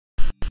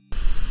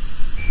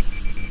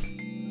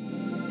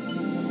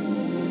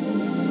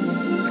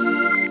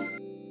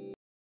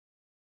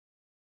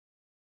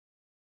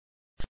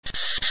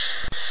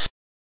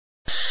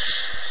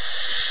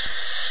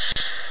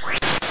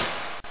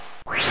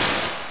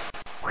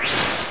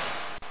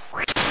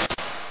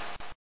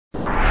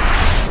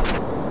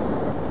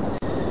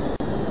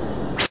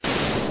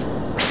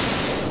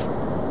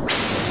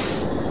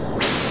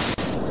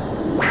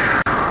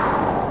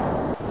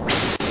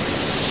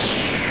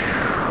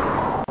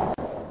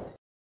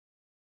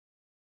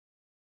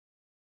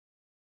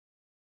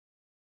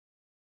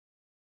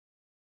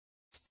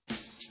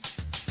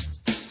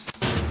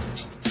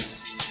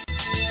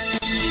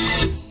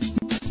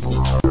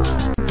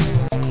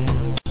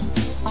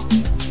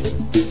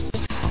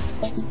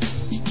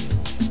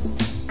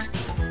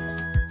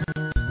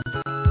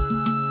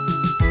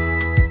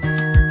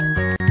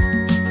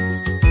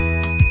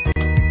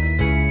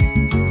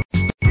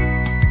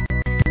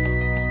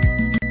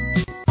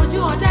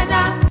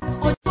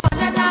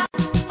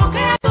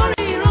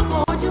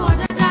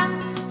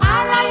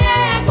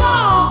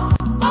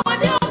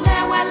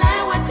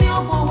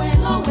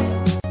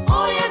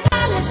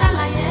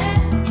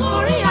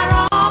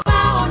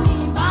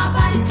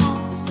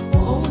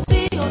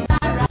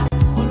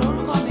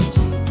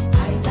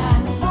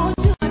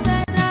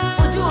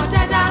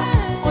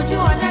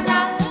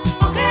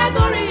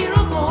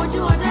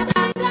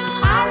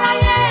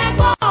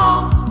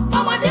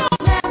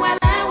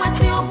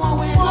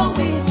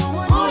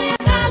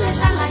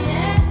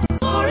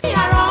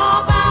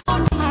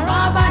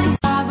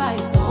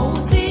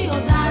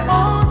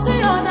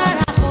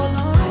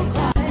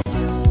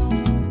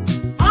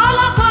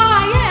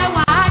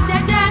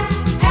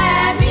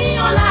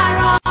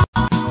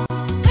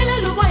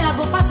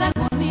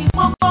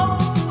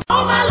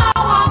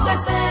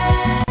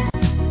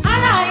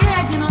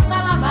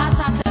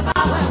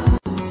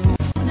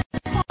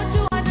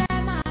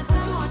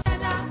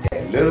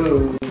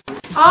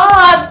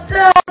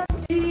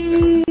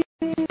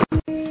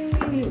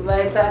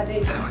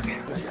Daddy.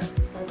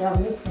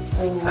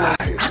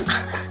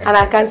 And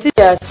I can see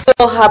you are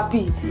so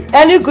happy.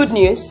 Any good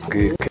news?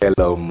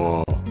 Hello,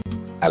 Mo.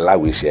 Allah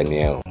wish you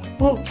knew.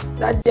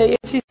 Daddy,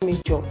 it is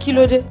me, Joe.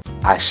 Kilo de.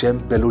 Hashem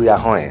Beluria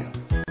Hoen.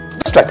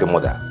 Just like a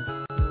mother.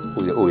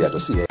 Oh, yeah, to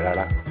see her.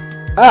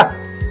 Ah!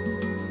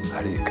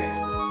 Arike.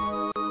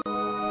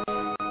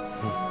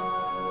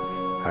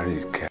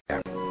 Arike.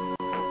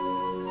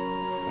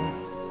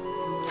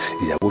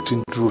 Ìyàwó tí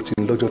ń dúró tí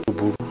ń lọ́jọ́ tó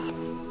burú.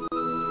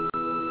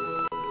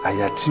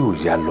 Aya tí ò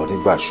yá lọ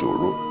nígbà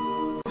ṣòro.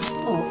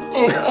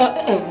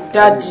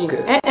 Daddy.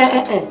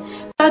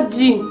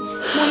 Daddy,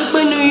 mo rí pé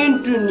inú yín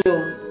dùn ni o.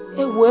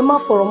 Ẹ wò ẹ má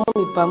fọ̀rọ̀ mọ́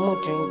mi bá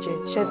mood yín jẹ́.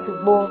 Ṣé ti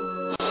gbọ́?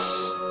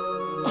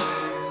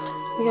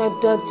 Yeah,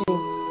 Daddy,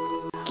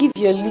 give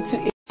your little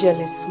angel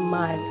a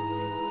smile.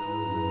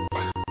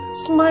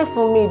 Smile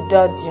for me,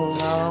 Daddy,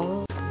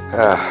 now.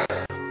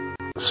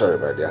 Sorry,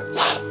 my dear.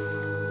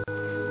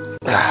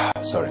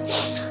 Sorry.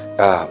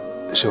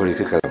 Ṣé o rí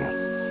kíkẹ́ lọ́mọ?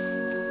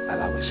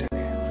 Aláwọ̀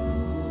ni.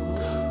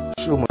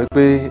 Ṣé o mọ̀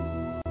pé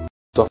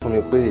sọ fún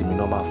mi pé èmi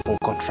náà máa fún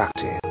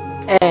contract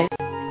yẹn?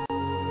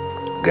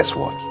 Guess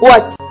what?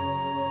 What?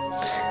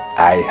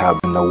 I have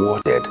been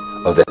awarded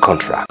of the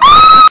contract.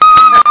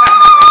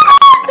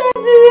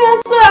 Daddy, we are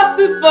so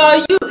happy for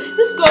you.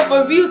 This call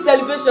for real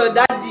celebration,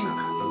 Daddy.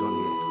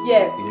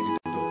 Yes.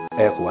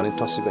 Ẹ kò wá ní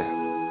tán síbẹ̀.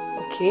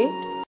 Okay.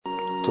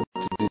 Tó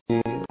bá ti di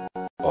ní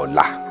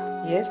ọ̀la.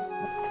 Yes.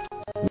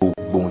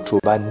 Gbogbo ohun tó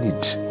bá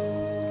need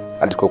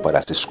láti kó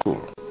padà sí school.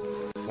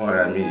 Fún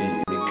ara mi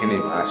kí ni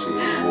màá ṣe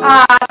wo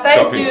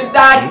shopping. Thank you,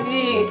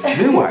 Daddy.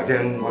 Meanwhile,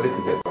 then wọlé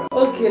kí tẹ̀ bá.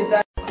 Okay,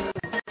 Daddy.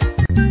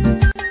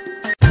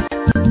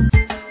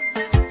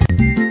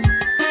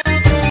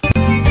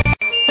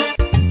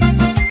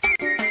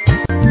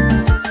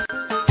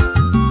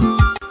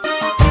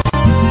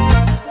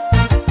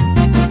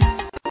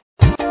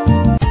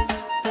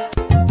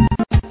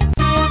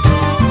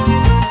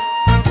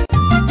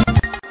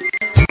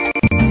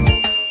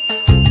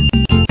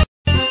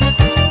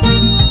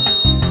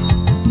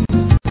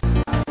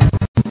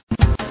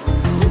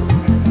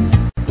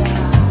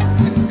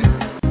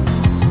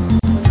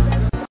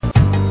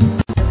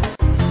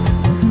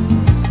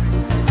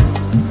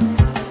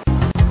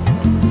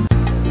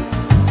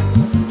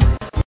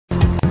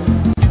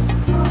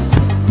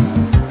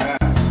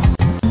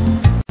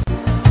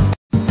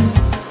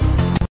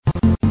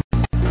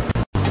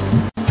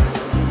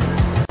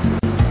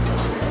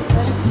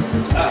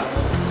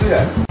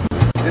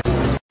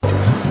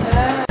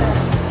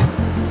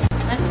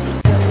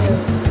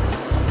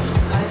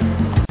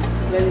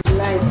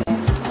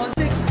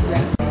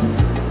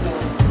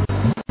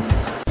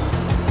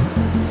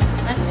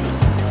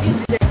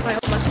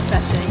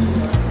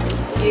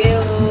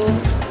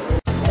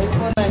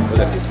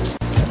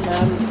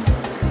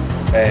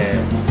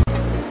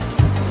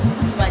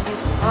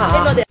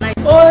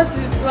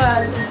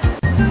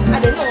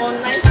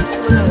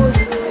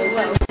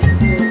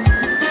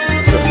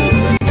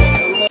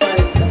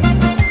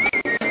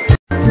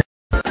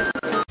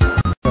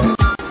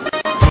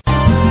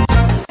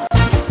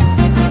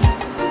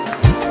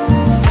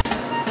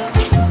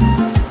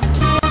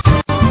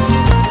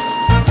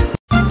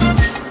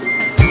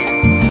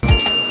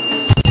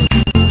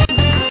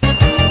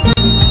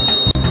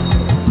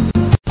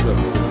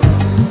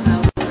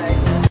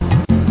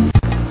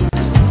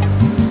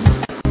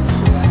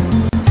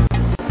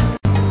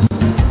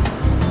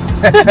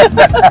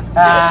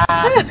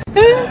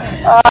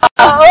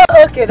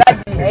 Okay,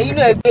 Daddy, you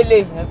know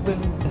ẹgbẹ́lẹ̀.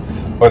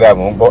 Ó dà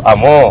mò ń gbọ́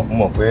àmọ́ mo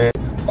mọ̀ pé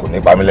kò ní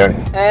pa mí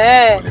lẹ́rìn.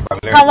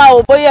 Ká máa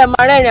wò bóyá ẹ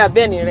máa rẹ́rìn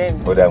àbẹ́ẹ̀ni rẹ́rìn.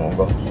 Ó dà mò ń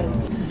gbọ́.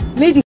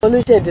 Lady kan ló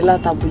ṣẹ̀dẹ̀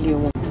látàbúlé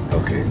wọn.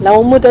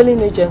 Làwọn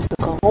modeling agency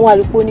kan wọ́n wá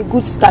rí pé ó ní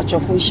good stature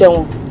fún iṣẹ́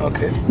wọn.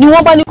 Ni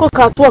wọ́n bá ní kó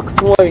catwalk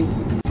tí wọ́n rí.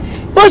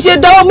 Bó ṣe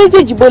dáwọ́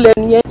méjèèjì bolẹ̀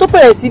nìyẹn tó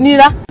bẹ̀rẹ̀ sí ní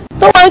rá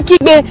tó wá ń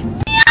kígbe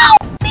miau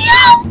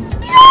miau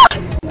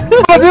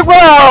miau. Mo ti gbọ́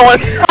àwọn.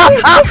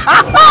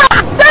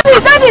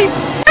 Daddy.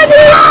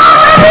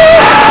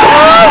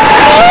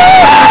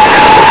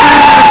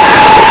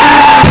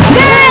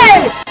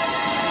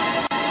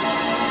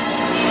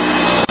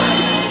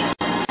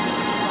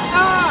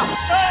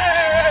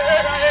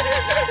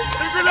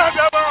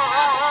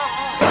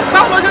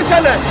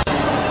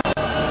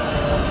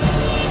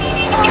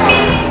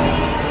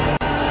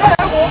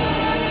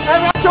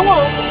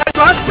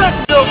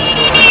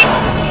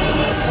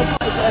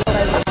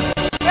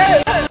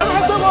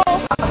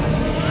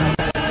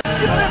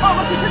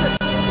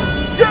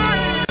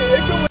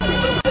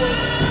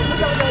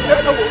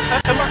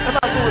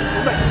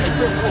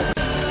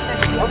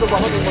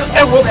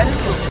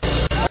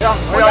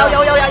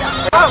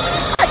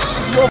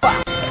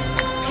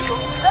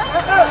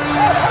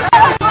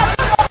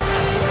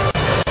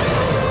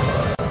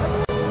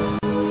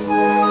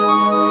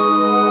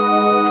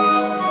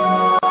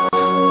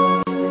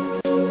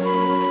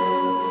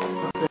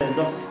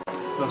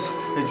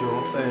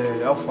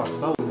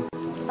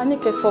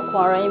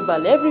 Fọkàn ara yín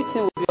balẹ̀,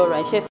 everything will be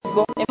alright. Ṣé ti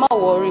gbọ́? Ẹ má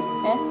worry.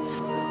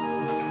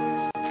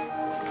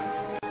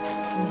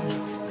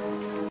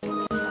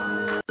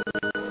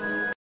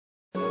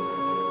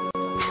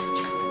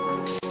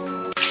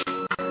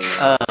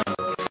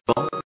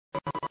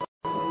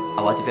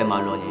 àwa ti fẹ́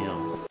máa lọ nìyẹn.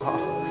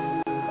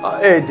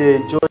 ẹ̀ẹ́dẹ̀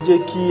jọ jẹ́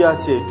kí a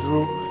tiẹ̀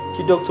dúró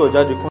kí dókítà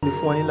jáde kán lè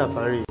fún wa ní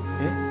làbárè.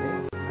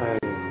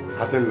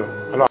 a ti ń lọ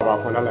ọlọ́wọ́ bá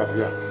fún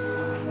lálàáfíà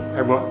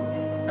ẹ̀gbọ́n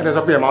ẹ̀dẹ̀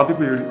sọ pé ẹ̀ máa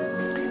pípé rí.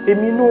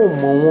 èmi náà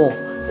mọ̀ wọ́n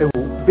ẹ wò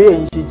bẹ́ẹ̀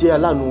yín ṣe jẹ́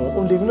aláàánú wọn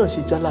òun lèmi náà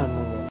ṣe jẹ́ aláàánú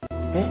wọn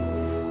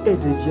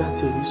ẹ̀ẹ́dẹ̀ yìí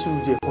àti ẹ̀rí sùúrù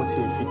díẹ̀ kan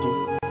tiẹ̀ fi dé.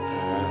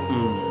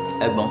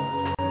 ẹ̀gbọ́n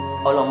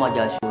ọlọ́mọdé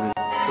aṣọ́re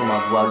tó máa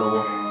bu wa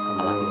lọ́wọ́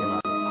àwa ti fẹ́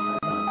máa lọ.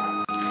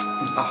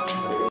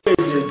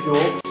 ẹ̀ẹ́dẹ̀ jọ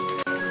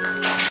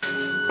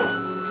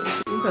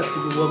nígbà tí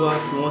gbogbo bá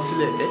fi wọ́n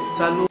sílẹ̀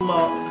ta ló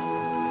máa.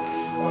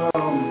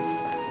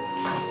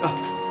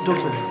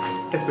 dókítà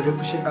ẹ pẹ̀lẹ́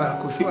kúṣẹ́.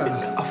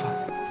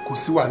 kò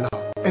sí wàhálà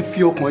ẹ fi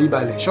ọkàn yín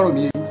balẹ̀ ṣọ́rọ̀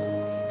mi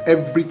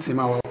everything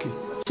máa wà ok.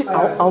 ṣé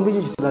àwọn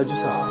méjèèjì ti lajú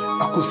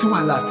sáà. kò sí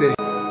wàhálà sẹ́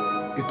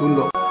ètò ń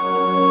lọ.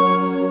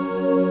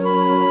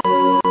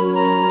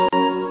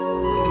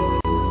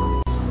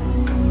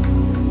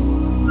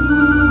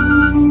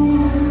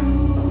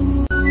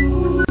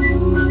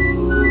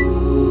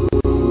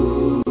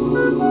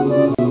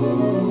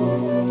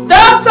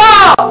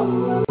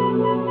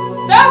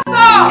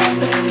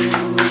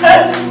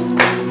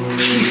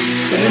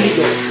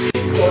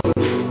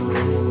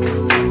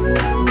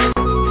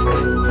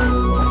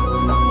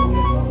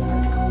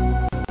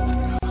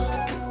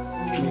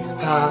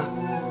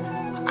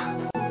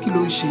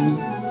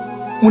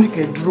 wọ́n ní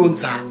kẹ́ dúró ń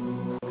ta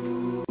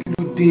kí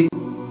ló dé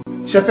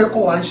ṣe fẹ́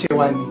kọ́ wa ń ṣe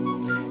wa ni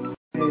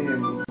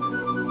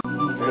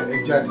ẹ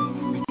jáde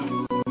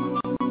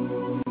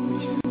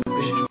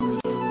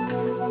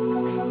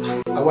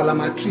àwa la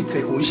máa treat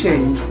ẹ kò ń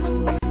ṣẹ̀yìn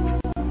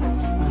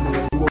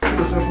ìwọ kí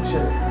ló fẹ́ kó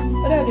ṣẹlẹ̀.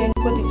 ó dàbí ẹni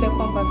kó ti fẹ́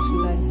come back to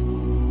life.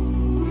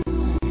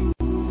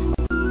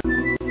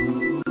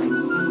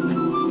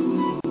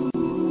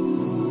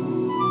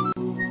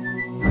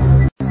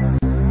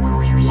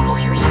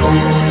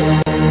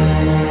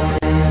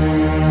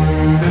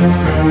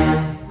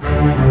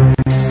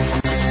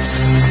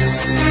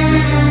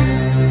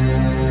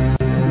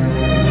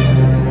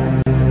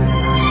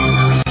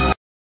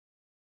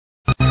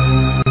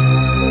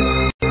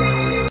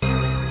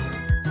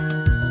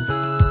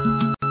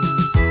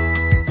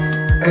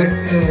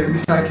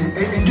 Mr.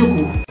 Akin,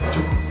 jókòó.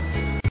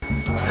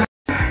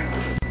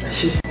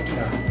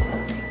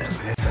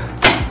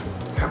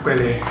 Ẹ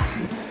pẹ̀lẹ́,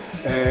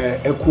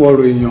 ẹ kú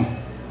ọ̀rọ̀ èèyàn,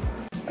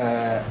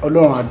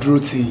 Ọlọ́run á dúró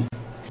tì yín.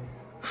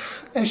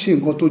 Ẹ ṣe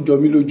nǹkan tó jọ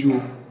mí lójú o.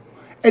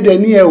 Ẹ dẹ̀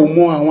ní ẹ ò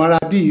mọ àwọn ará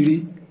bíi rí,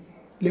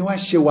 lè wá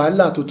ṣe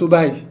wàhálà tó tó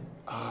báyìí.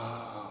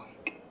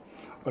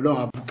 Ọlọ́run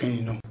á bùkún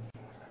yín náà,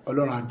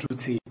 Ọlọ́run á dúró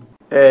tì yín.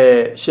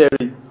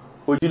 Ṣẹ́rí,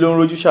 ojú ló ń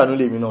rojú ṣàánú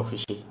lèmi náà fi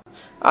ṣe.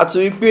 Àti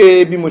wípé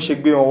bí mo ṣe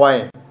gbé wọn wá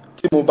yẹn,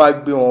 tí mo bá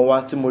gbé wọn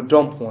wá tí mo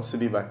dump wọn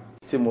síbí báyìí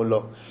tí mo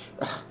lọ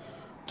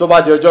tó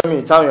bá di ọjọ́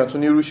míì táwọn èèyàn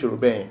tún ní irú ìṣòro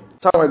bẹ́ẹ̀ yẹn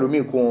táwọn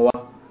ẹlòmíì kó wọn wá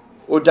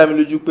ó já mi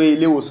lójú pé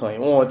ilé ìwòsàn yìí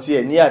wọn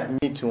tiẹ̀ ní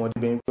admit wọn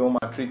débẹ̀ pé wọ́n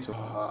máa treat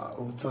wọn.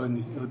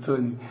 òótọ́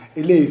ni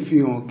eléyìí fi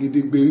hàn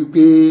gidigbe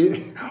wípé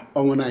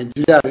ọmọ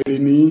Nàìjíríà rere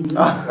ní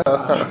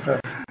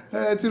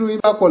tírú yín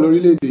bá pọ̀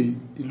lórílẹ̀‐èdè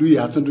ìlú yìí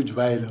àtúndùn jù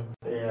báyìí lọ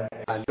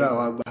àdúrà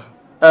wa gbà.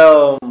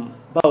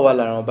 báwo wà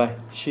lára wọn báyìí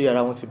ṣé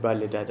ara wọn ti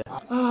balẹ̀ dáadáa.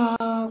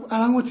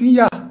 ara wọn ti ń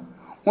yà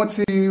wọ́n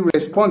ti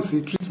response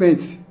sí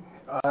treatment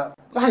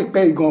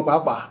láìpẹ́ ìgan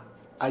pàápàá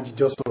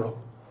àjìjọ sọ̀rọ̀.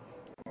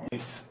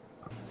 Yes.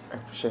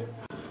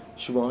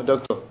 ṣùgbọ́n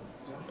dókítà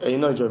ẹ̀yin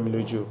náà jọ mi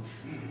lójú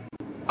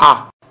o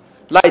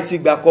láì tí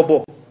gba kọ́bọ̀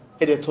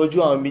ẹ dẹ̀ tọ́jú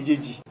àwọn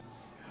méjèèjì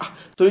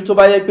torí tó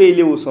bá yẹ pé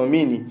ilé ìwòsàn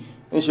míì ni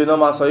ńṣe náà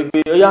máa sọ pé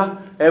ó yá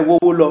ẹ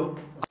wówó lọ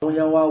àwọn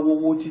yá wá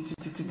wówó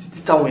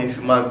títí táwọn yẹn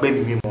fi máa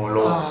gbẹ́mìí mímọ́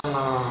lọ.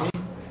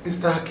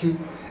 Mr. Akin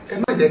ẹ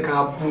má jẹ́ ká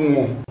bú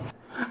wọn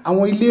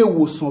àwọn ilé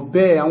ìwòsàn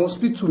bẹ́ẹ̀ àwọn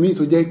hospital míì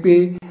tó jẹ́ pé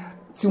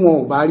tí wọn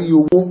ò bá rí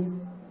owó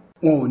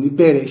wọn ò ní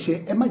bẹ̀rẹ̀ iṣẹ́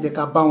ẹ má jẹ́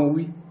ká bá wọn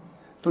wí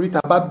torí tá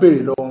a bá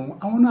béèrè lọ́wọ́ wọn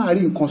àwọn náà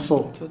rí nǹkan sọ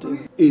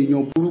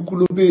èèyàn burúkú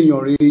ló bẹ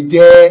èèyàn rere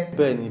jẹ́.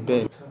 bẹ́ẹ̀ni.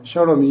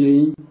 sọ̀rọ̀ mi yé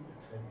yín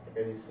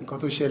nǹkan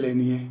tó ṣẹlẹ̀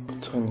nìyẹn.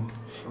 tọ́ni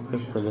ẹ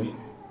pẹ̀lẹ́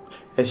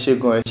ẹ ṣe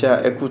gan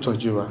ẹ kú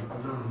tọ́jú wa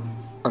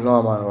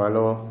Ọlọ́run máa ràn wá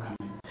lọ́wọ́.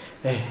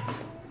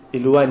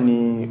 Èló wà ní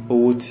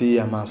owó tí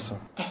a máa san.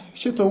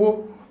 ṣètò owó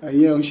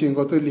ẹ̀yin ò ń ṣe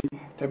nǹkan tó le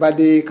tẹ́ bá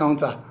dé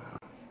káúntà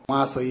wọ́n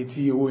á sọ iye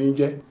tí owó yín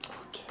jẹ́.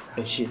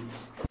 ẹ ṣe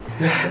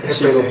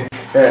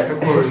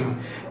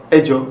ẹ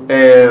jọ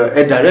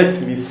ẹ direct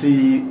mi sí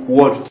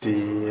ward tí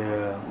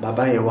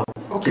bàbá yẹn wà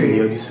kí ni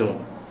yọjú sí wọn.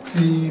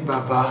 tí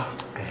bàbá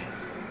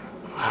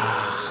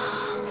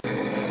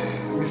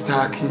Mr.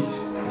 Akin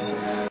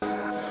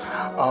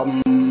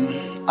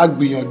a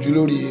gbìyànjú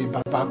lórí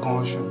bàbá gan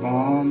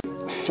ṣùgbọ́n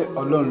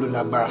Ọlọ́run ló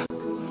lágbára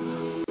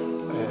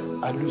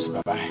a lose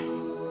bàbá yẹn.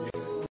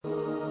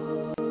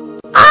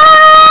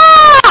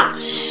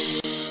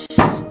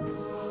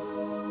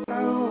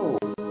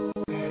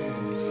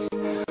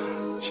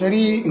 ṣe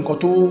rí nǹkan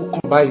tó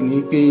kàn báyìí ni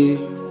pé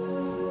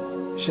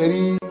ṣe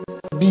rí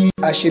bí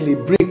a ṣe lè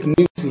break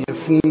news yẹn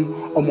fún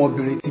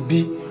ọmọbìnrin ti bí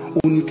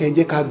òun ni kẹ́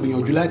jẹ́ ká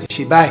gbìyànjú láti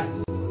ṣe báyìí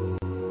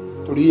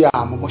torí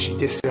àmọ́ bọ́n ṣe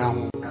jẹ́ síra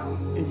wọn.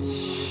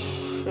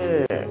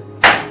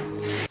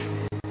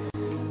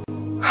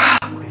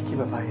 Kí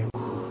bàbá yẹn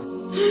kú.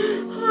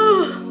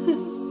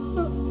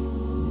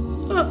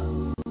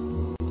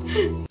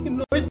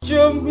 Iná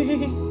jó mi.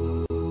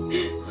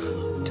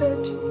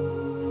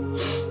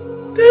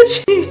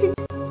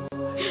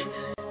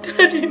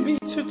 Daddy mi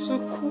tuntun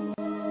kú.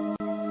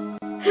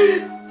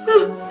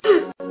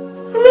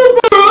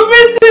 Bàbá mi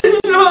ti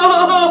lọ.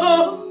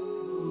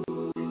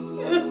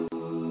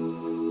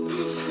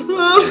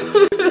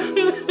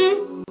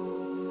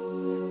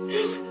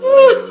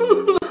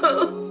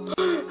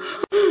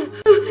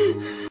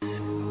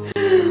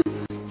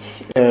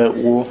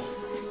 Wo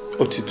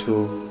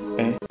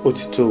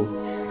òtítọ́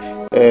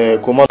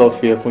kò má lọ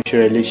fi ẹkún ṣe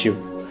rẹ̀ léṣe o.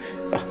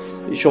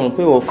 Ìṣọ̀mù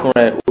pé wọ́n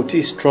fúnra ẹ̀ ò tí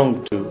strong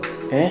tó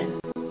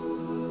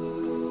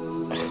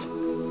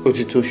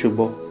òtítọ́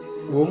ṣùgbọ́n.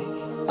 Wo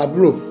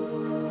àbúrò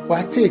wà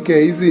á take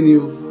it easy ni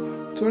o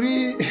torí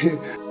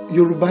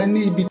Yorùbá ní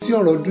ibi tí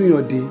ọ̀rọ̀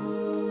dùnyàn dé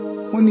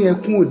wọ́n ní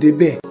ẹkún òde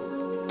bẹ́ẹ̀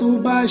tó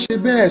bá ṣe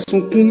bẹ́ẹ̀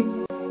sunkún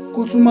kó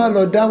tún má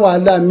lọ dá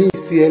wàhálà míì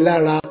sí ẹ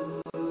lára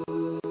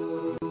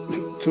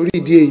torí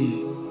ìdí èyí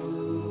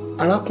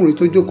arákùnrin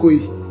tó jókòó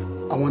yìí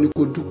àwọn ni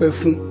kò dúpẹ́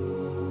fún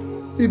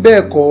bí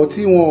bẹ́ẹ̀ kọ́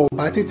tí wọn ò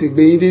bá tètè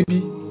gbé yín débí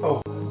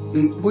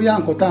bóyá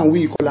nǹkan tá à ń wí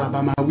ìkọlà àbá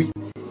máa wí.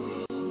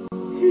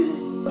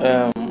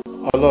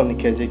 Ọlọ́run ní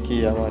kẹ́ jẹ́ kí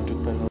a máa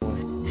dúpẹ́ lọ́wọ́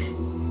rẹ̀.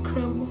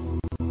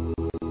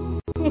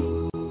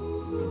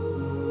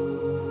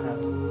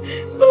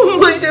 Báwo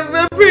mo ṣe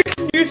fẹ́ break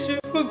news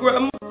fún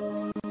grandma?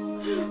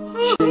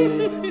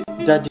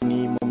 Ṣé dáàdì ní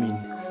mọ́mì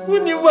ni? Ó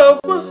ní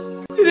màmá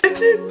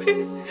ìrètí pé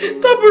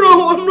tábìlì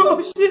wọn náà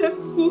ṣe é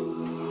kú.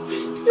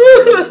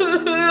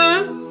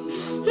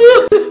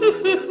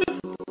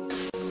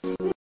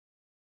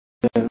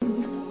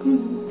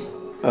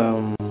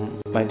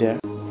 My dear,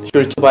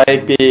 ṣé tó bá yẹ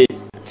pé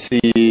tí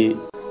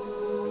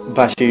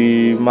bá ṣe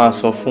máa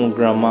sọ fún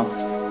grandma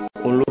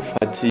òun ló fà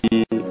á tí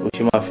o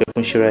ṣe máa fẹ́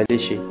kún ṣera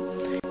léṣe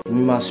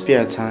èmi máa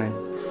spare time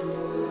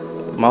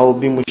máa wo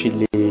bí mo ṣe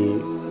lè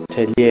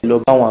tẹ̀lé ẹ lọ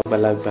báwọn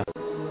àgbàlagbà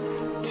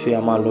tí a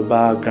máa lọ bá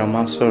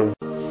grandma sọ̀rọ̀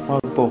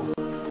wọ́n gbọ́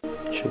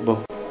ṣùgbọ́n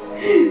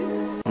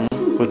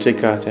kò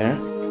take out ẹ̀.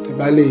 tẹ́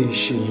bá lè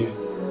ṣe yẹn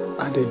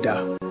á dẹ̀ dà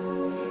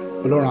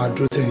Ọlọ́run á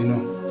dúró tẹ̀yìn náà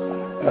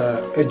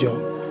ẹ jọ̀ọ́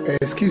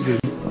excuse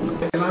me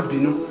ẹ má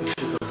bínú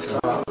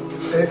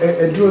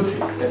ẹ dúró tì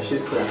ẹ ṣe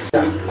sọ.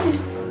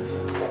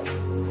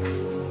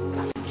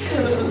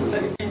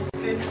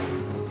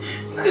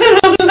 What kind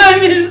of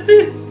life is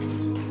this?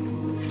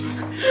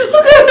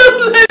 What kind of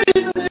life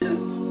is this?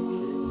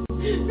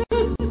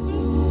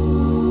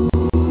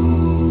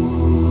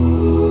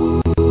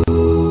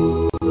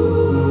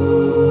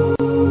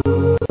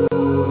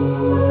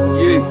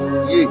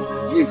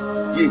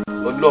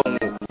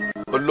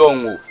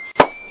 Ọlọ́run o.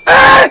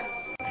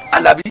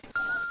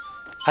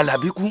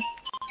 Àlàbí kú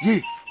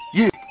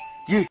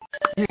yé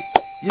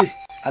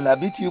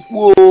Àlàbí ti kú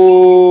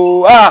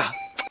o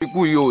ikú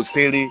yìí ò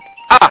ṣeré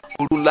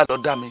orú ńlá lọ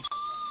dá mi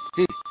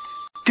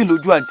kí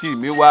lójú àǹtí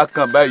mi wá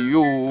kàn báyìí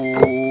o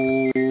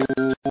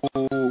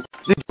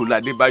níjó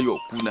ládébáyọ̀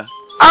kú ná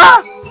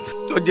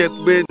tó jẹ́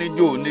pé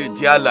níjó ní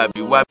tí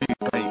Àlàbí wá bí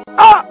kan yìí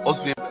ó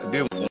sì pàdé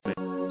fún mi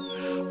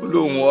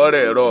olóhùn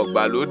ọ̀rẹ́ ẹ̀rọ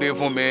ọ̀gbàlódé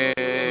fún mi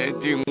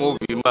tí n ó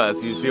fi máa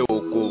ṣiṣẹ́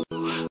oko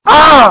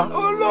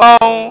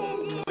Ọlọ́run.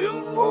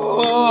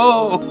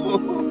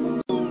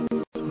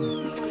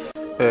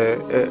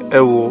 Ẹ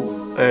wo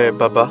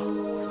bàbá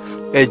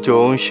ẹ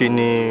jọ̀ọ́ ń ṣe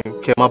ni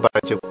kẹ́ má bàrà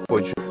jẹ́ púpọ̀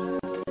jù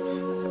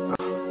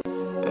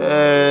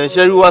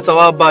ṣe rí wá ta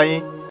wá bá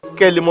yín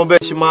kẹ́ lè mọ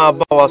bẹ́ẹ̀ ṣe máa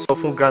bá wa sọ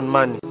fún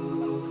grandma ni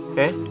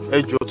ẹ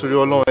jọ̀ọ́ torí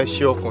Ọlọ́run ẹ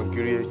ṣe ọkàn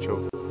gírí ẹ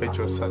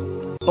jọ̀ọ́ sá.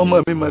 ọmọ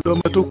mi mà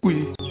lọ́mọ tó kù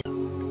yìí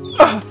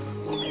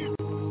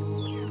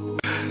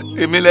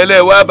èmi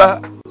lẹ́lẹ́ wá bá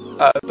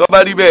tó bá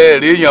rí bẹ́ẹ̀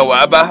èrè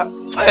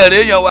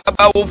èèyàn wá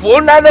bá òfò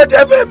ńlá ló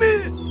tẹ́ fẹ́ mi.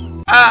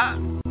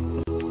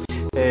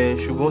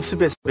 ṣùgbọ́n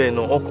síbẹ̀síbẹ̀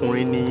náà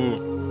ọkùnrin nìyí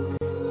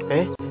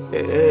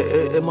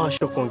ẹ máa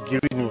ṣọkàn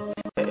gírí ni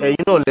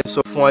ẹ̀yin náà lè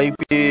sọ fún wa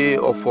pé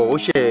ọ̀fọ̀ ó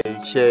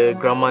ṣe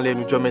grandma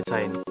lẹ́nu ọjọ́ mẹ́ta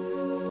yìí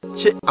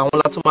ṣé àwọn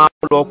látó máa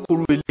lọ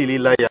kúrú ilé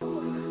láyà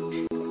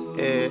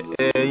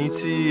ẹ̀yin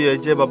tí ẹ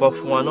jẹ́ bàbá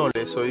fún wa náà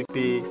lè sọ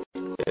pé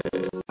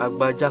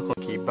agbájá kan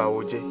kì í bá wo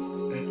jẹ́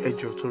ẹ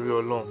jọ̀ọ́ torí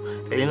Ọlọ́run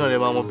ẹ̀yin náà lè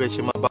máa mọ bẹ́ẹ̀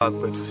ṣe máa bá a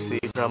pẹ̀lú sí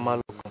grandma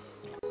lọ́kàn.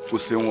 kò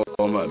sí wọn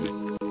kọ́ ọmọ mi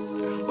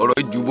ọ̀rọ̀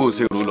ìjú bó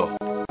ṣe rò lọ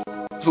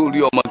sórí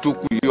ọmọ tó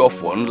kù yìí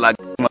ọ̀fọ̀ ńlá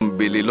máa ń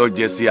belé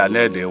lọ́jẹ́ sí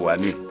anẹ́ẹ̀dẹ̀ wa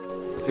ní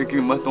ṣé kí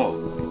n mọ́ tán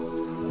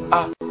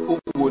ó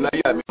wúwo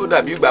láyà mi ó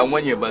dàbí ìgbà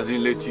wọ́n yìnbọn sí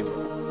létí ni.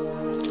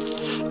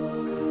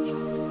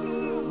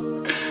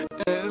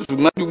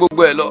 ṣùgbọ́n ju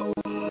gbogbo ẹ̀ lọ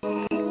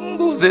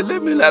bó ṣe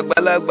lémi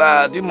lágbàlagbà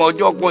tí mo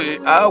jọ́ pé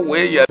àwọ̀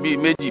èèyàn bíi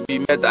méjì bíi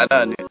mẹ́ta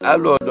náà ni á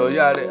lọ ọ̀dọ̀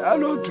ya rẹ̀ á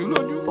lọ tù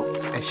lójú.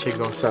 ẹ ṣe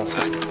gan sáà.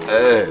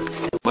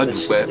 má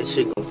dúpẹ́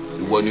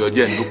ìwọ ni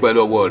ọjọ́ ń dúpẹ́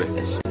lọ́wọ́ rẹ̀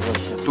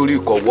torí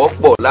kò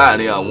wọ́pọ̀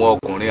láàrin àwọn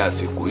ọkùnrin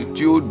àsìkò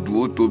tí ó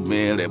dúró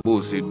tóbìnrin rẹ̀ bó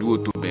ṣe dúró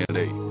tóbìnrin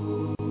rẹ̀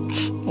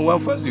yìí mo wá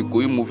fásìkò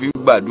yìí mo fi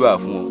gbàdúrà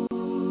fún ọ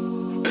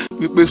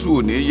wípé sùn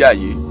ò ní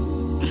yàyé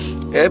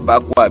ẹ bá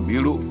kó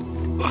àbírò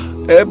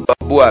ẹ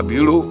bàbá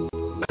àbíró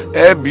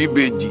ẹ bí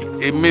ìbejì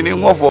èmi ni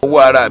wọ́n fọwọ́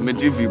ara mi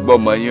tí fi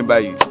gbọ́mọ yín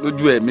báyìí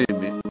lójú ẹ̀mí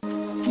mi.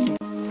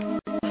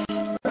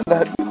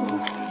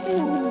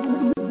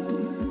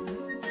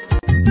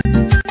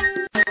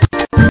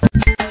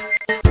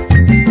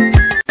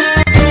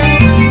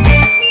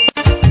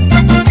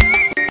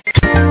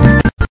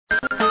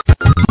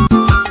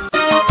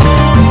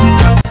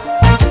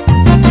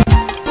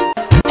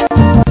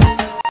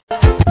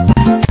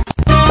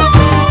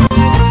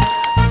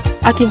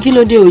 Akin kí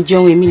ló dé ò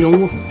jẹun èmi ló ń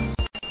wò.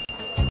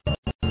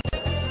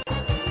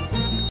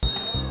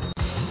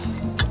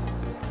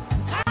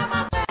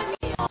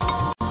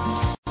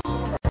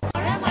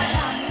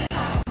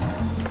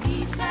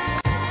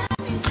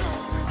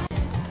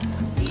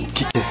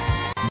 Kíkẹ́,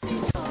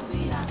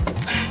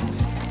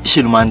 ṣe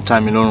ló máa ń ta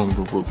mi lọ́rùn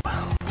gbogbo ìgbà.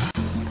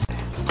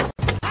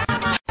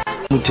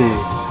 Mo dẹ̀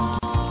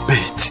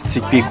bẹ́ẹ̀ títí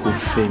pé kò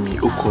fẹ́ mi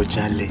ó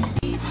kọjá lẹ̀.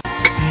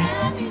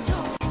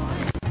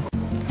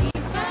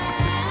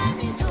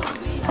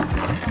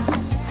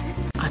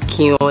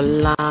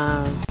 Akínọlá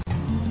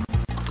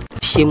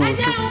ṣe mo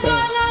dúpẹ́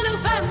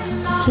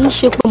kì í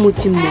ṣe pé mo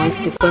ti mọ̀ ẹ́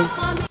tipẹ́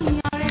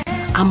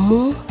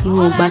àmọ́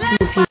ìwọ̀n ìgbà tí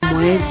mo fi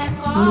mọ̀ ẹ́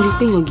mo rí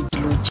pé èèyàn gidi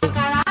ló jẹ́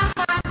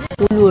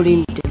olóore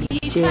nìdẹ̀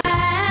jẹ́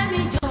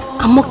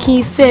àmọ́ kí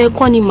n fẹ́ ẹ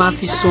kọ́ ni màá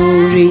fi san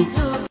oore.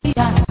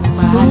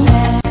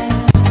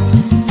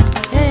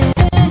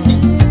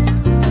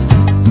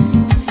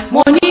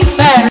 Mo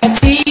nífẹ̀ẹ́ rẹ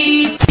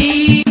títí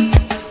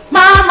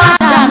má má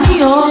dà mí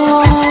o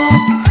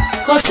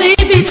kò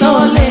síbi tó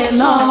lè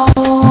lọ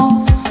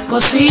kò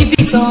síbi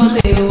tó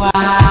lè wá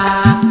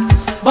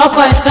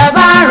bọ́kọ̀ ìfẹ́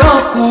bá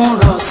ròkun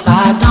rọ̀ṣà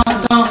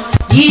dandan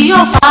yìí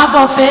yóò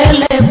fàbọ̀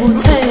fẹ́lẹ́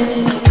bùtẹ́.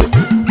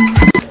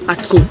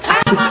 Akin,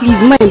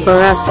 please má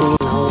embarrass me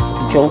now,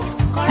 jọ.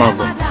 Má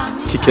bọ̀,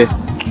 Kíkẹ́,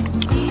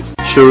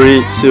 ṣorí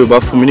tí o bá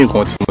fún mi ní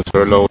nǹkan tí mo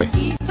tọrọ lọ́wọ́ ẹ̀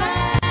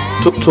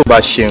tó bá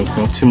ṣe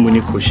nǹkan tí mo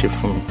ní kó ṣe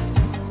fún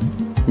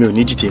mi ò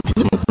ní dìde ibi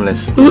tí mo kúnlẹ̀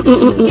sí.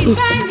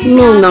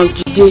 No, now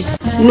dìde,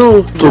 no.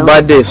 Tó bá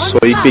dẹ̀ sọ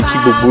pé kí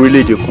gbogbo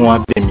orílẹ̀-èdè kan wá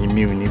bẹ̀ mí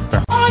mi ò ní gbà.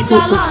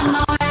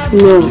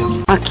 No,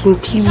 Akin,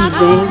 please,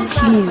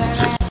 please.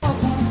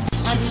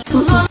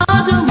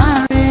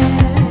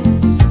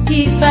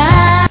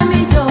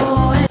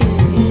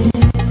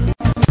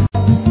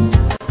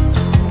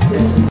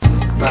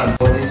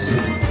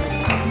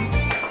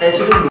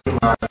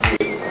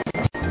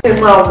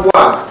 Ẹ máa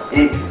wà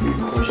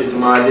ìkùnṣe tí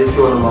máa dé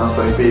tí wọ́n máa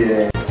sọ pé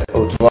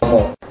òtún wá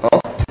mọ̀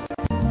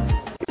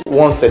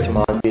 1:30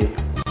 máa gbé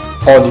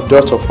on the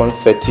dot of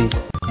 1:30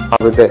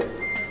 I'll be there.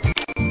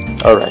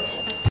 All right.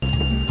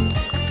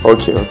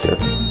 Okay.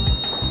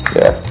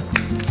 Yeah.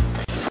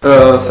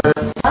 Sir,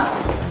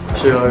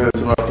 ṣé ọ̀rẹ́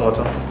tí máa fún ọ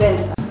tán?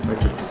 Bẹ́ẹ̀ni sá.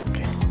 Okay.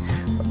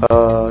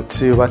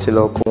 Tí o bá ti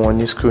lọ kó wọn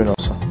ní screen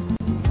ọ̀sán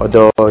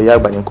ọ̀dọ̀ ìyá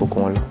àgbà ní kó kó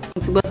wọn lọ.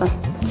 Mo ti gbọ́ sá.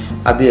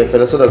 Àbí ẹ fẹ́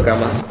lọ sọ́dọ̀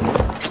grandma?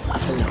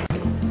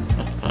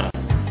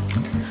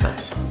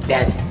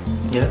 Daddy.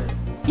 Yeah.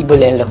 Ibo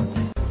lẹ ń lọ.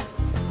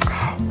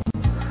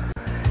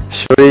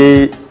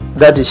 Ṣorí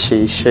dáàdì ṣe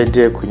iṣẹ́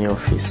díẹ̀ kù ní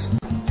ọ́fíìsì.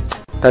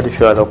 Dáàdì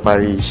fi wá lọ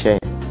parí iṣẹ́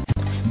yẹn.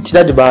 Tí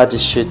dáàdì bá ti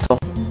ṣe tán,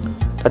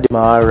 dáàdì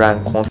máa ra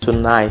nǹkan tó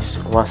nice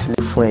wá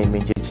sílé fún ẹ̀yin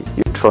méjèèjì.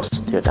 You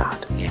trust your dad.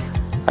 Yeah.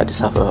 I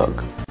deserve a hug.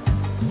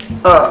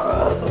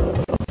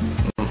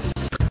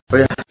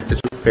 Bóyá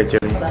ètò kẹjẹ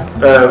mi.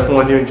 Fún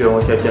wọn ní oúnjẹ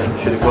wọn kíákíá.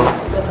 Ṣé o gbọ́?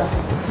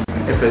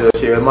 Ẹ fẹ́ lọ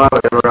ṣe ẹ má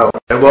ẹ rọra o.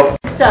 Ẹ gbọ́?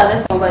 Títà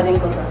lẹ́sàn-án bá dé ń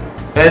kọ́ sá.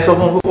 Ẹ sọ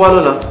fún kókó wá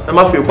lọ́la. Ẹ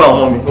má fi pa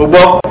àwọn mi. O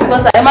gbọ́? Mo ti gbọ́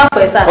sá, ẹ má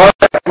pẹ́ sá.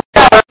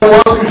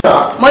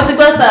 Mo ti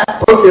gbọ́ sá.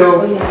 Okay o.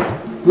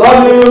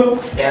 Love you.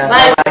 Yeah,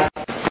 bye.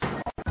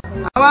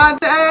 Àwọn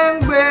tẹ́ ń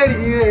gbèrè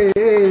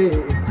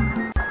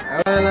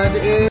àwọn aládé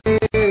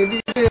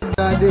dídé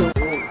dáadé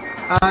òkú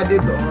adé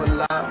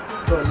dọ̀la.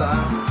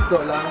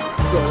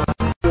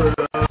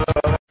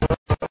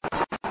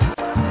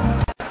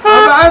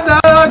 Bàbá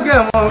dára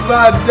gẹ̀mọ́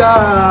bá dá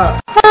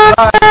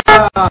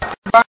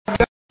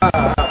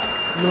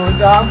ló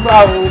dábà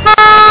o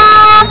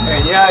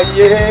ẹ̀yìn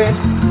ayé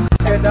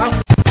ẹ̀dá.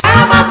 Ẹ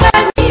má pẹ́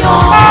mi o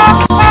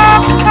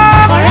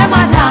ọ̀rẹ́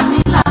má dà mí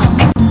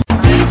láàmú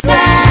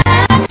ìfẹ́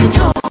mi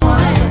jò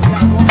ẹ́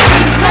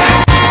ìfẹ́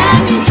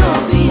mi jò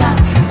bí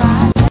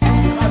àtìbálẹ̀.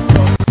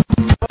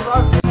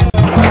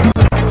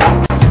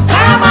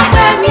 Ẹ má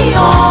pẹ́ mi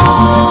o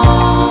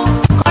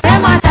ọ̀rẹ́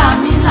má dà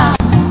mí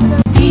láàmú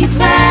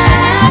ìfẹ́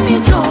mi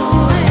jò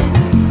ẹ́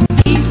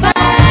ìfẹ́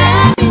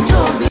mi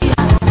jò bí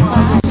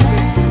àtìbálẹ̀.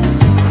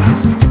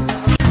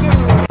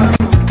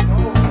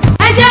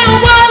 Ẹ jẹ́ ń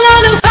wọ́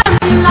lólùfẹ́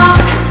mi lọ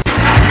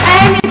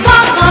ẹni tó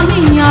kàn mí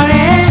yàn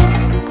rẹ̀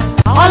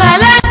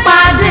ọ̀lẹ́lẹ́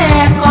pàdé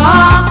ẹ̀kọ́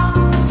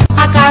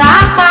àkàrà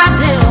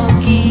pàdé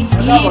òkì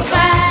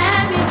ìfẹ́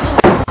mi jò.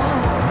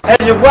 Ẹ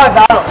ṣe bú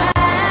àdárọ̀.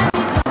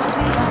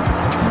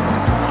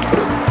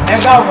 Ẹ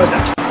káàbọ̀ dà.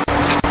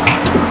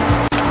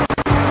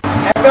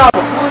 Ẹ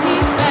káàbọ̀. Mo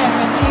nífẹ̀ẹ́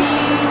rẹ̀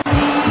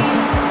títí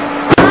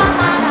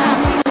má dà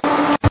mí o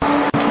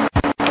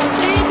kò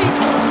síbi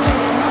tó lè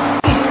lọ.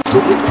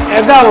 Ẹ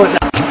káàbọ̀ dà.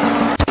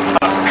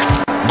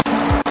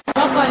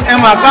 Ẹ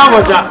mà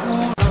káàbọ̀ dà.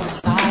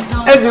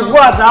 ẹ sì kú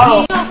àtàrọ̀.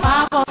 ìyọ̀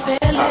fàbọ̀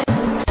fẹ́lẹ̀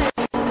bùtẹ́.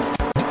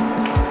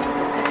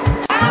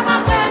 karama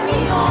pẹ́ mi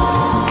o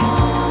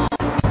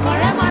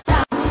ọ̀rẹ́ má dà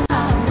mí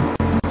láàmú.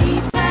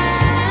 ìfẹ́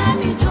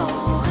mi jọ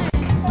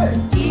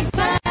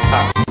ìfẹ́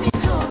mi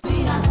jọ bí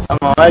àtọ́.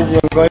 àmọ́ wá ṣe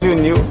nǹkan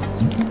lónìí o.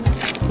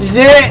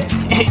 ṣé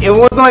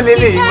èwo tán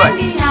lélẹ̀ yìí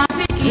báyìí.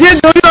 ṣé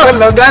torí ọ̀rọ̀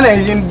lọ́gá náà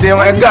ṣe ń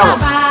dẹ̀wọ̀n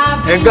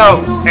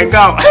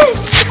ẹ̀gá o.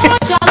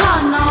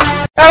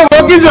 ẹ wo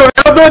kí sòrò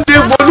tó dé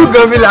bolú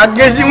gan mi là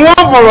gé sí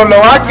wọn bọ̀rọ̀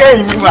lọ́wọ́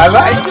kẹ́yìn mi wà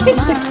láì.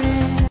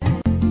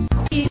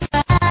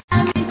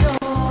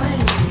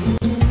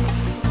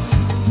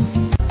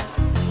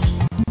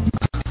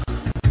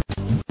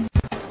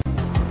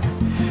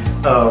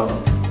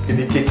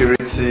 ibi kékeré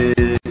tí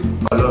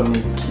ọlọ́run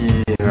kí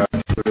ẹ̀rọ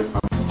àfihàn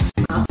pamọ́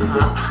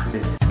sí.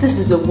 This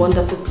is a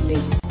wonderful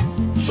place.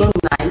 So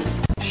nice.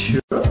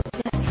 Sure.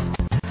 Yes.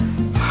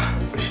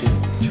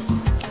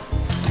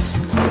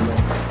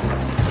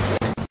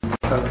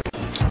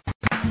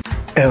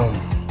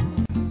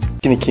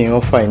 Can you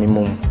offer any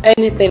more?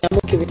 Anything, I'm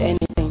okay with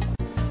anything.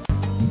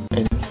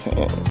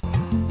 Anything.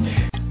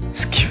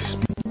 Excuse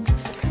me.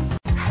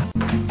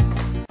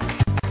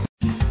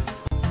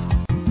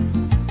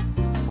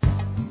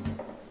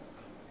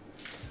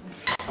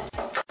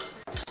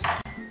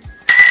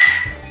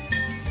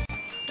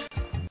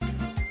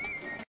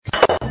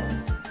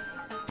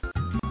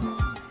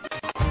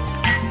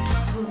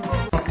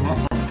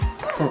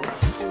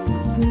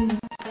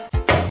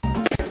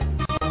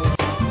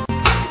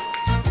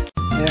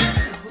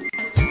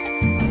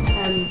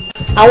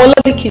 Àwọn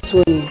lovely kids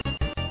wo ni?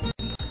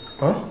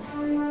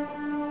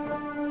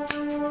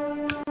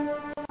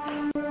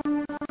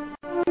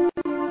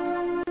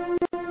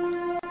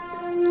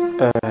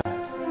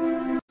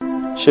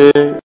 Ṣé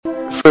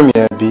frame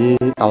yẹn bí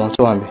àwọn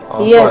tó wà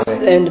níbẹ̀? Yes,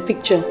 and the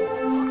picture.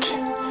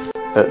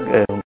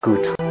 Okay.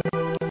 Good.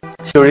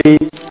 Sorry,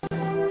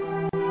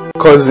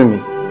 cousin mi.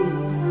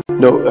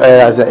 No,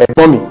 as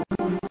ẹ̀gbọ́n mi.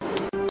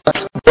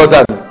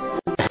 Brother mi.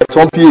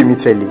 Tó ń bí èmi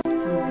tẹ̀lé.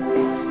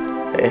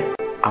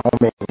 Àwọn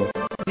mẹ́rin.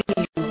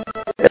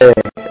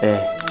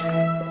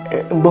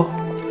 Gbọ́,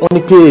 wọ́n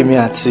ní pé èmi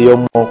àti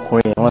ọmọ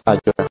ọkùnrin yẹn wọ́n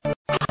lájọra.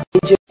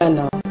 Ìjọba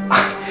náà.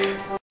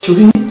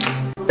 Ṣorí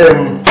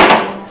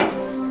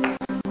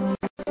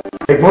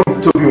ẹ̀gbọ́n mi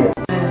tó bí wọn.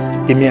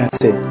 Èmi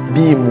àti ẹ̀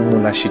bí ìmúmu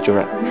la ṣe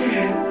jọra.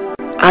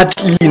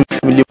 Adley ní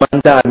family máa ń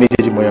dá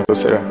méjèèjì mọ́ yàtọ̀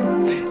síra.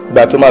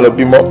 Ìgbà tó máa lọ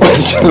bímọ,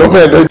 ṣe lọ́mọ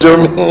ẹ̀ lọ́jọ́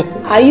mi.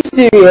 Are you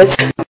serious?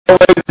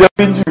 Ọmọ ẹ̀jẹ̀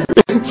mi jù.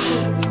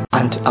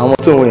 And àwọn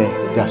tó wọ̀ yẹn,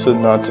 they are so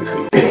naughty.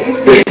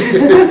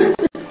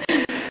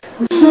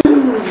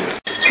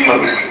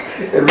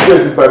 Ẹ̀rù jẹ́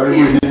ti bà mí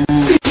wò yìí.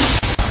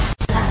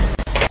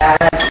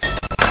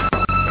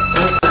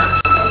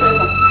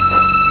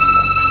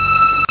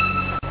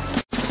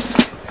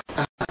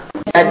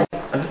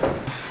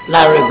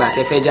 Láàárọ̀ ìgbà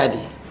tẹ́ fẹ́ jáde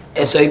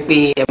ẹ sọ pé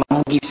ẹ máa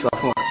mú gift wá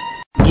fún wa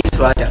gift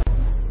wá dà.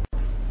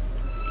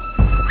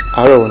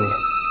 Àárọ̀ wo ni?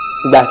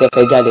 Ìgbà tẹ́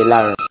fẹ́ jáde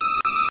láàárọ̀.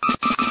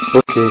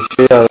 Ok,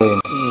 ṣé àárọ̀ yẹn?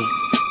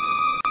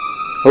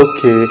 Ok,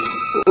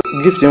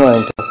 gift yẹn wà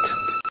intact.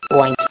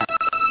 Wà intact.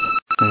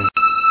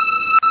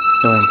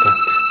 Wà intact.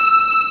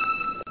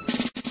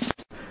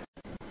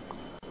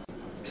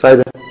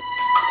 Saida.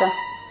 Sir.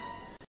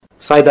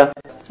 Saida.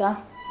 Sir.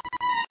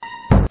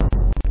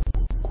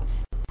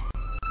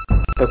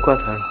 Ẹ kú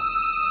àtàrà.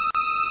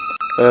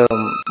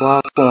 Wọ́n á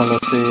pọ̀ wọn lọ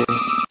sí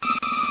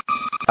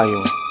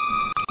ayọ̀.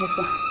 Yes,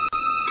 sir.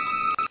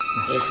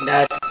 Hey,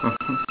 Dad.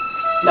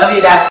 Love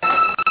you, Dad.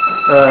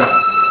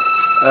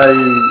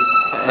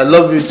 I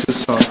love you too,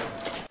 son.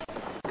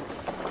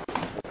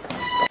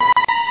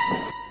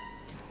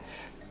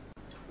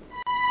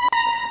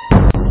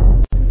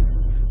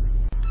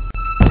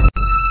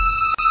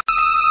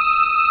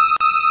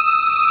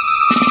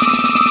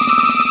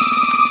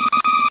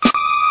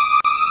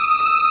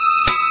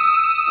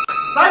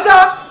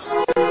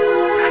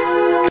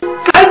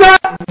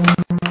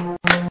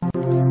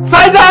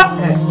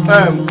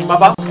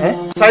 Baba,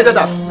 Saida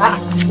da.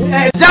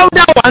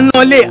 Saida wà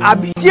nínú ilé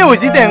àbí ṣé ò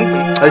sí tẹ̀ ń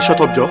pè.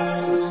 Shut up, Joe.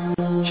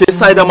 Ṣé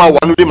Saida máa wà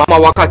nílé màmá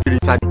wá káàkiri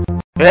ta ni?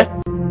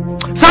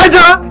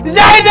 Saida!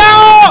 Saida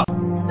o!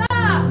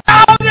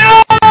 Saida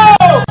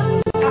o!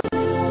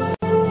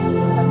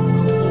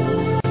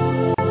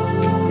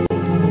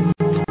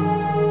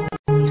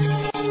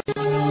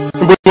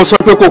 Níbo ni mo sọ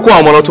pé kó kó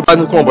àwọn ọmọ tó bá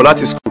ní kó wọn bọ̀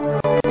láti school?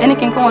 Ẹni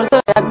kí n kọ́ wọn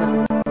lọ́sọ̀rọ̀ ìyá àgbà.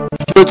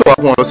 Kí ló tó wá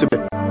kó wọn lọ síbẹ̀?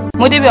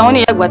 Mo débi àwọn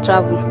oníyà àgbà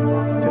travel.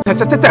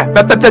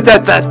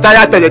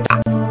 Táyà tẹ̀lẹ̀ta.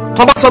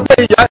 Tọ́ bá sọ pé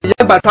ìyá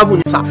àgbà travel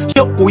ní sà,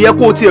 ṣé kò yẹ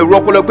kó o ti ẹ̀rù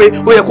ọpọlọ pé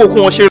ó yẹ kó o kó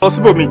wọn ṣeré lọ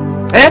síbòmí?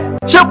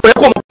 Ṣé kò yẹ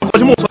kó o mọ̀ nǹkan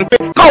tí mò ń sọ ni pé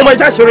káwọn ọmọ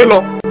ẹja ṣeré lọ?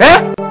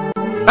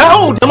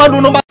 Ó dẹ̀ máa lo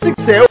nọ́mbà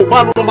 6 ó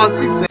máa lo nọ́mbà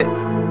 6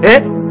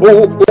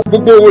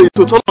 gbogbo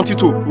ètò tọ́lọ̀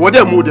títò wọ́n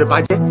dẹ̀ mú o dẹ̀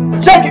bàjẹ́.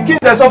 Ṣé kí n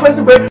dẹ̀ sọ fẹ́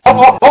sí pé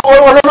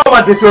ọlọ́run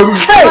máa dètò ẹrú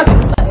yìí?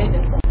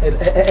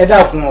 Ẹ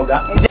dákun ọ̀gá.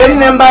 Ǹjẹ́ ní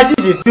nọ́mbà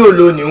 6 tí ò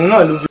lo nìhun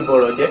náà ló fi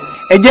bọ̀rọ̀ jẹ́?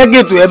 Ẹ jẹ́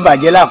gètò ẹ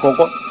bàjẹ́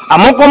lákọ̀ọ́kọ́.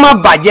 Àmọ́ kó má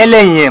bàjẹ́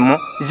lẹ́yìn ẹ̀ mọ́.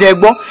 Ṣé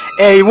gbọ́?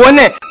 Ìwọ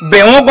náà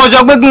bẹ̀ wọ́n kọjọ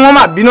pé kí wọ́n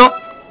má bínú.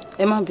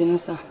 Ẹ má bínú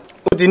sà.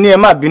 Ó ti ní ẹ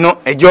má bínú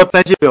ẹjọ́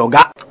tán ṣe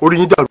ọ̀gá. Orí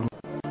yín dàrú.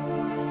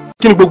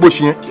 kí ni gbogbo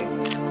ṣì yẹn.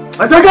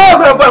 àtẹ́kẹ́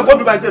ẹ̀fọ́ ẹ̀kọ́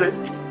bí ba jẹ́rẹ̀.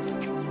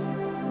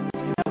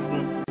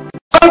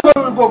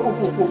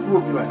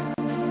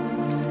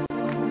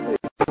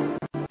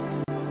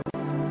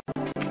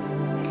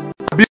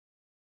 àbí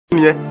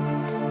nìyẹn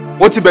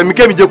wọ́n ti bẹ̀ mí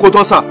kémi jẹ́ kó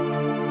tán sà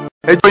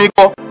ẹjọ́ yín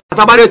kọ́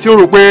àtàbárẹ̀ tí ń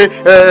rò pé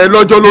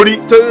lọ́jọ́ lórí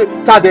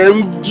tàdé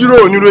ń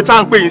jíròrò nínú tá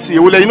à ń pè yín sí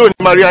èwo lẹ́yìn náà ní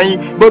maria yín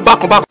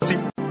bákan sí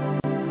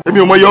èmi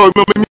ò mọ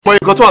iye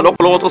kan tó wà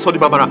lọ́pọ̀lọpọ̀ tó sọ di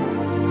bàbàrà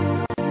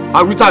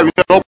àwítàwí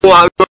náà lọ́pọ̀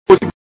àgbẹ̀kọ́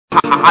sí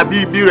àbí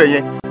ibi rẹ̀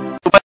yẹn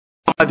tó bá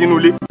yẹ kó dínú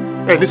ilé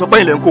ẹ̀ ní sọ pé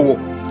ilẹ̀ ń kó wọ̀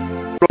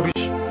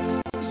rubbish.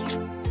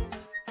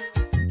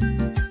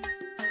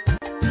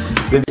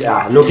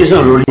 location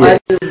lórí ẹ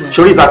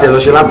sórí ìta tẹ lọ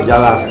ṣe lábùjá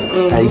last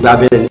ìgbà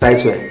abẹ́rẹ́ ní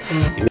táìtù ẹ̀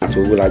èmi àti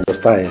owó lajọ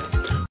star yẹn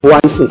ó wá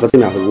nísìn nǹkan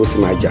tèmi àtọwọ́ ti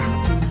máa jà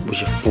bó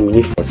ṣe fún mi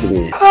ní 14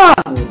 yẹn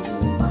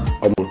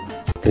ọmọ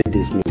 3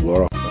 days mi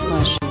gbọ́rọ̀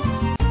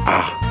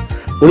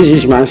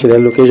oríṣiríṣi máa ń ṣẹlẹ̀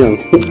location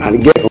and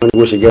get wọn ni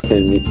bó ṣe get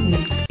friend mi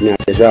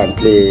àti ẹ̀ṣọ́ and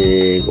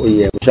play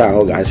oyè ẹ̀ṣọ́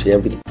àwọn ọ̀gá ṣe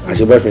everything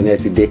àṣẹ boyfriend ẹ̀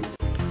ti dé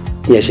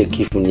ní ẹ̀ ṣe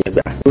kí fún ní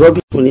ẹgbẹ́ rọ́bì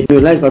fún ní èmi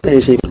ò láìpẹ́ tẹ̀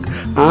ń ṣe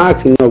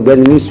ààtì ní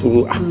ọ̀gbẹ́ni ní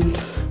sùúrù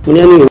mo ní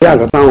ẹni ìwé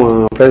àgbà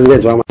táwọn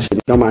president wa máa ṣe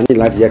ní kí wọ́n máa ní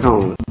láti jẹ́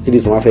káwọn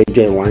ladies wọn fẹ́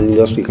join one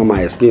industry kan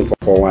máa explain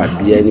fọ́kọ wọn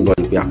àbí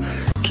anybody pé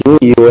kí ní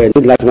iye ẹ̀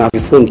ní láti máa fi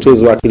fóònù tó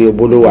ìzúwà kiri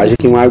òbóló wa ṣé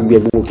kí wọ́n á gbé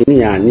gbogbo kí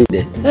níyà ní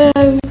ìdẹ.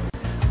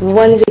 mo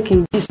wá ní jẹ́ kí n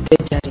jí ìsìtẹ́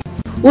jàre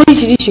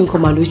oríṣiríṣi nǹkan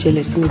màá ló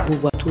ṣẹlẹ̀ sí mi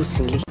gbogbo àtó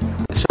sílé.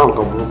 ṣé àwọn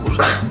nǹkan burúkú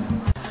ṣá.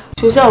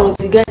 ṣé o ṣe àwọn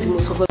ti gáàtì mo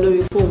sọ fún ẹ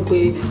lórí fóònù pé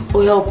ó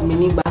help mi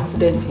nígbà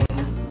accident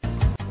yẹn.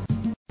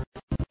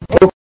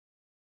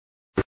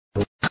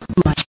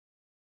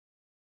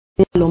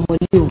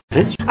 lọmọlé o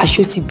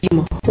aṣọ ti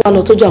bímọ wà lọ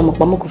tọ́jú àwọn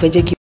pamọ́ kò fẹ́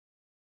jẹ́ kí.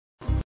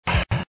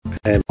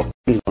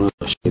 kí ló ń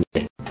lọ ṣe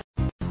bẹ́ẹ̀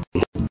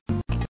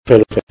fẹ́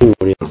ló fẹ́ nínú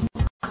orí náà.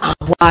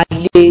 àwọn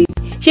àlè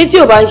ṣé tí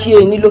o bá ń ṣe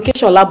ní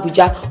location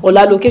l'Abuja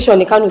ọ̀la location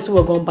ní Kánò tí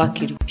wọ́n gan bá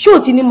kiri ṣé o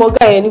ti ní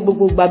mọ́gá yẹn ní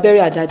gbogbo gba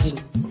abẹ́rẹ́ àdájì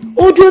ni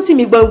ó dúró tì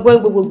mí gbọ̀ngbọ̀n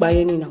gbogbo gbà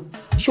yẹn nìyà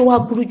ṣé wàá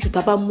burú jù tá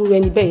a bá múra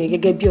ẹni bẹ́ẹ̀ yẹn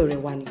gẹ́gẹ́ bí ọ̀rẹ́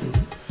wa ni.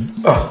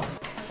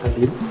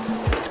 àbí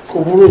kò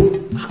burú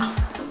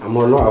àmọ́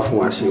ọlọ́wà fún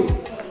wa ṣe o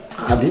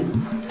àbí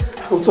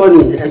ó tọ́ ni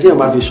ẹjẹ́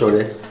máa fi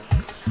ṣọ̀rẹ́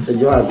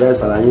ẹjọ́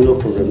advice ara yín no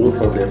problem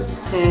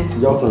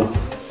ìjọ kan.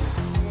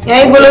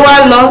 ẹ̀yin gbọ́dọ̀ wá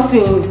lọ sí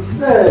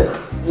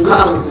i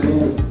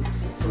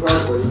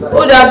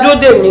ó dáa dúró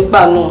dè mí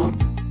gbà náà.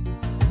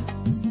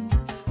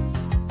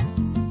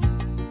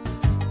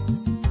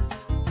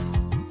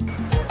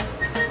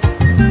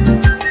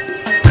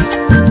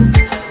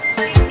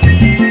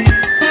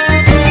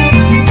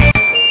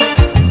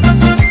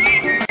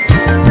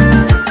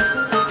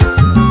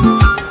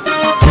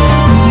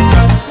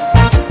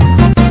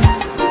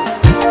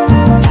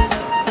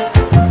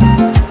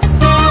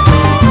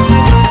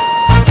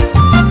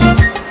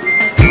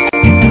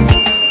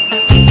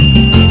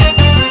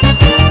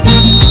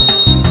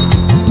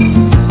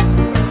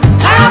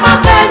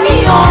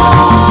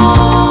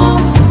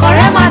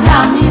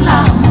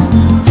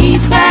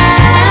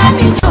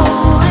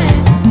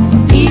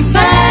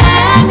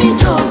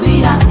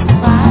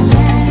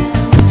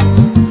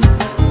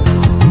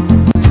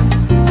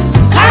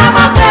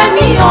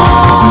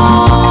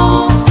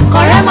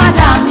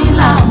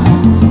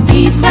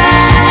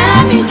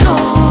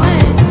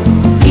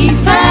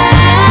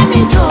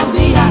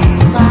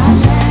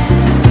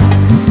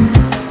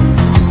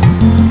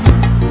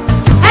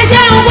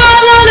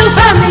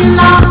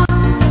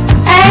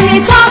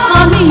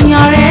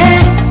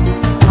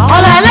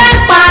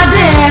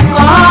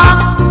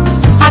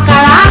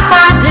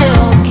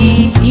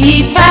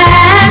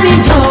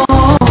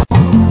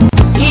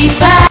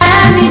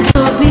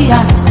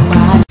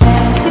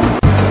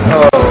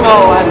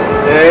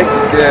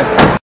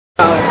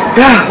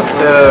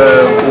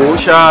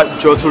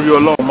 jọ torí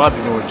Ọlọ́run má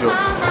bínú ọjọ́.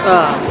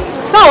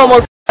 sáwọn ọmọ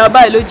gbọ́dọ̀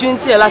báyìí lójú ń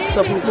tiẹ̀ láti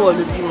sọ fún mi pé wọ́n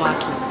ló bí wọn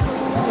kì.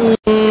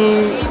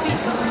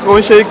 ó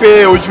ń ṣe pé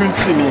ojú ń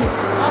tì mí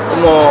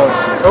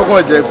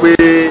ọkàn jẹ́ pé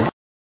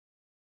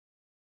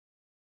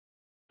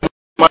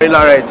máa rí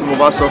lára ẹ̀ tí mo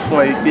bá sọ fún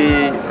ẹ pé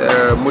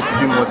mo ti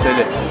bímọ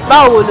tẹ́lẹ̀.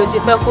 báwo ló ṣe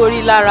fẹ́ kó rí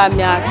lára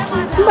mi Akin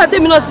nígbà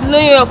tèmi náà ti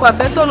lóyún ọkọ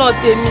àfẹ́sọ́nà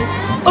tèmi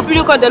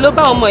obìnrin kan dẹ̀ ló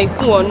bá ọmọ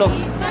ìfún ọ náà.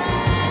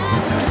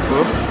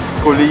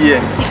 kò lè yé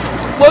ẹ.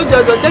 ó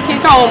jọjọ jẹ́ kí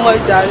káwọn ọmọ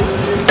ìjà rí.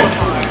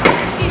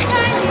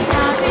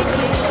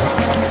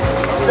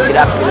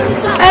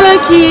 Hello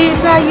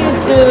kids, how you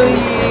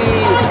doing?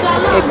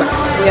 Ẹgbà,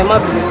 ìyá má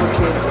bìrì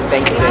kókè.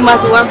 Tí máa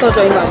ti wá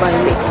sọ́dọ̀ yín bàbá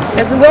yín.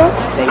 Ṣé ti gbọ́?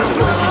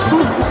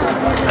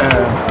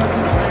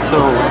 So,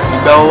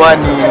 ìgbà wo wá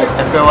ni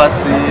ẹ fẹ́ wá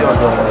sí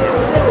ọ̀dọ̀ wọn yẹn?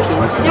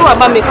 Ṣé wàá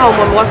bá mi káwọn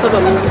ọmọ mi wá sọ́dọ̀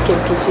mi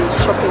weekend kì í ṣe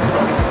shopping?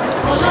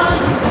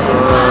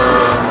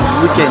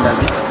 Weekend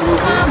àbí?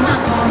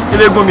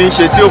 Ilé gún mi ń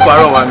ṣe tí ó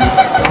pààrọ̀ wá mi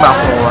máa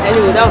kún wa.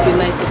 Anyway, that would be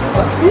nice.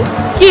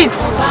 Kids,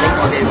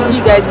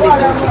 you guys need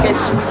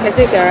to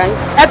take care, right?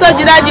 Ẹ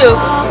tọ́jú dájú o.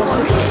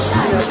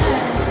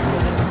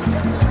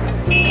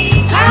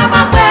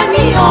 Karama pẹ́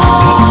mi o,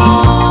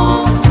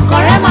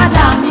 kọ̀rẹ́ má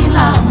dà mí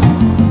láàmú.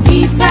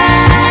 Ìfẹ́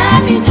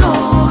mi jọ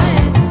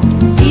ẹ̀,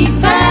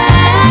 ìfẹ́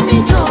mi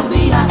jọ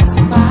bí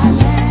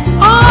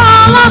àtúbálẹ̀.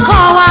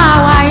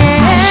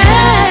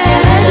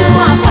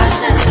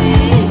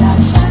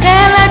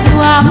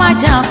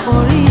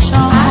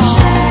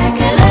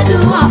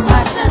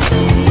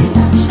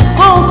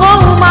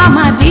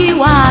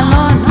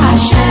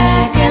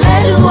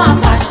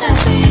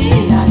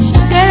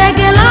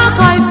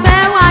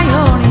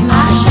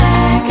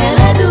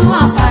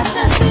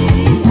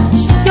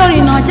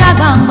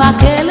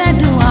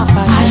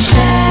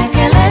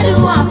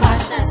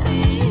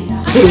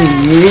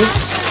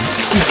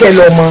 Kíkẹ́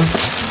lọ́mọ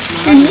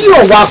èyí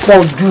ọ̀wá pọ̀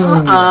jù.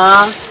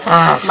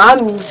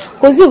 Màámi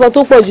kò sí nǹkan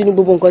tó pọ̀ jù ní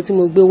gbogbo nǹkan tí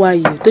mo gbé wá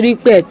yìí torí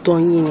pé ẹ̀tọ́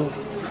yín ni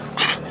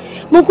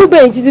mo kú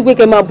bẹ̀yìn títí pé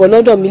kẹ́ máa bọ̀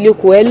lọ́dọ̀ mi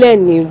lẹ́kọ̀ọ́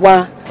ẹlẹ́ni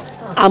wá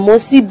àmọ́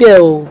síbẹ̀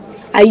o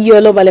ayé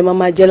ọlọ́balẹ̀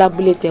máa jẹ́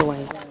lábúlé tẹ̀wá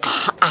yìí.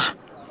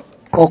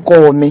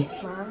 Ọkọ mi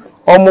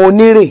ọmọ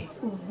onírè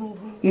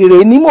ìrè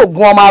ní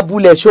mògùn ọmọ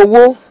abúlẹ̀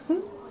ṣòwò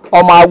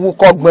ọmọ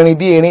awúkọ gbìnrín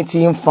bí erin ti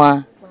ń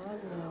fan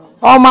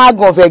ọmọ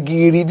agànfẹ̀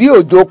gìrì bí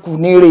òjò kù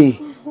nírè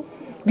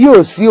bí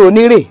ò sí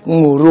onírè ń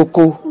ò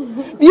roko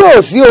bí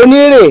ò sí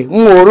onírè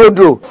ń ò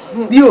rodò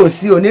bí ò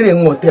sí onírè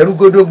ń ò tẹrú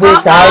gódógbó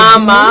ṣáájú.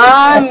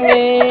 Màámi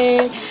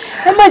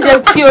ẹ má jẹ́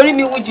kí orí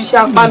mi wújú ṣe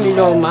apá mi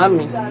lọ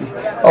màámi.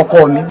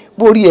 Ọkọ mi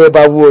borí ẹ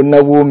bá wo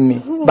ọ̀nàwó mi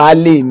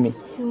baálé mi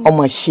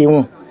ọmọ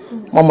ṣeun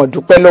ọmọ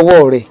dúpẹ́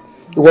lọ́wọ́ rẹ̀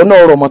ìwọ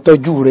náà rọ̀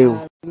mọ́tọ́jú rẹ o.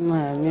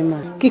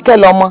 Kíkẹ́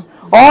lọ́mọ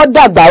ọ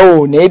dàgbà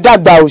ò ní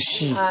dàgbà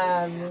òṣì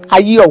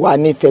ayé ọ̀wà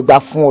ní ìfẹ̀gbà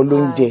fún ọ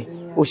lóúnjẹ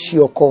òṣì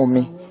ọkọ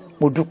mi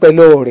mo dúpẹ́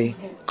lọ́wọ́ rẹ̀.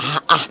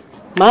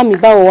 Màámi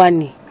báwo wà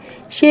ní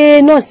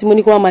ṣé nọ́ọ̀sì tí mo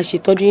ní kí wọ́n máa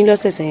ṣètọ́jú yín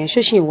lọ́sẹ̀ẹ̀sẹ̀ yẹn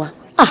ṣó ṣì ń wá.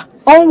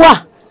 Ọ ń wà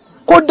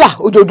kódà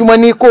ojoojúmọ́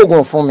ní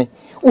kóògùn fún mi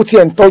ó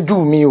tiẹ̀ ń tọ́jú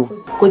mi o.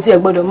 Kò tiẹ̀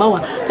gbọ́dọ̀ má wà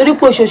torí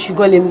pé oṣooṣù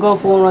gan lèmi gan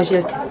fowó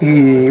ránṣẹ́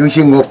sí. Ó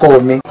ṣe ń ọkọ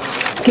mi.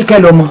 Kíkẹ́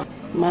lọ́mọ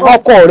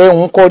ọkọ rẹ̀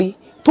ń kọrí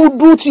tó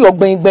dúró tí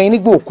ọgbẹ̀ngbẹ̀ng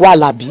nígbà òkú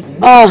Àlàbí.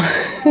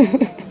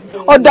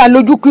 Ó dá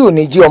lójú pé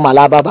òní jí ọmọ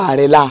alábàbà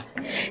rẹ̀ là.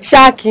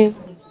 Ṣáàkì.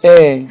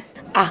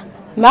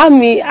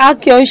 Màámi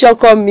Akin ń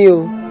ṣọkọ mi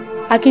o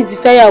Akin ti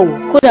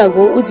fẹ́yàwó kódà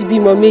gan ó ti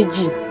bímọ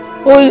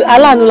 2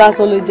 aláàánú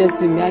lásán ló jẹ́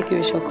sí mi Akin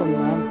ń ṣọkọ mi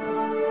màámi.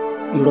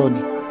 Irọ́ ni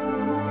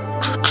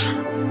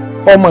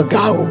ọmọ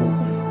ga o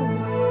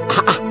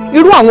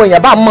irú àwọn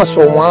èèyàn bá mọ̀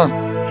sọ wọ́n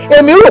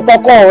èmi rò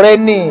pọkọ rẹ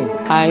ni.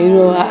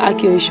 Irọ́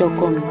Akin ń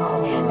ṣọkọ mi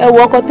ẹ wo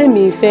ọkọ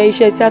tèmi fẹ́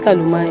iṣẹ́ tíátà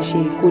ló máa ń ṣe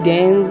kò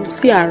dẹ̀ ń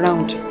sí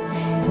around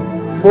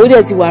bó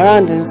dẹ̀ ti wà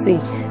around ń sìn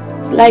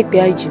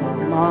láìpẹ́ àìjìnà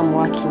máa wà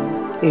mọ́ Akin.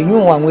 èyí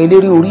ń àwọn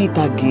eléré orí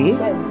ìtàgé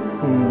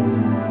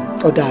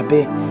ọ̀dà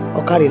abẹ́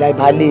ọ̀kárẹ̀ láì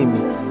bá lé mi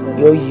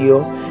yóò yí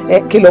ọ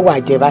kí lọ́wọ́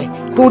àjẹ báyìí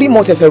torí mo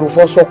ṣẹ̀ṣẹ̀ rò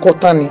fọ́ sọ́kọ́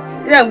tán ni.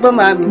 ilé ń gbọ́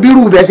màámi.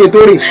 bírú bẹ́ẹ̀ ṣe tó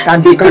rè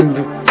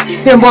kàndùkàndù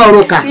ṣé ń bọ́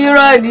ọ̀rọ̀ kà.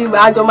 irọ́ ni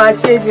àjọ máa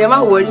ṣe ni ẹ má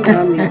wọrí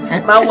màámi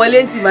máa wọlé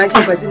sí máa ṣe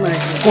nǹkan tí màá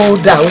ṣe.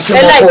 kódà ó ṣe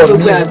mọ́kọ́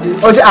mi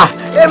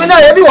èmi náà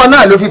ẹbí wọn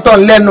náà ló fi tọ́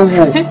lẹ́nu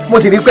wò mo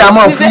sì rí pé a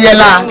máa fi yẹ́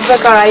la. mo fẹ́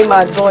kára yín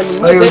máa dán ni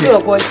mo fẹ́ bí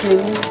ọkọ ṣe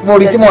ní. mo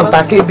rí tí mò ń ta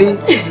kébé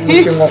mo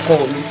ṣe mọ́kọ́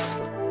mi.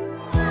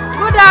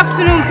 Good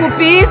afternoon,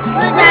 puppies.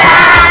 Good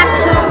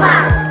afternoon, ma.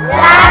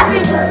 Happy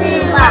to see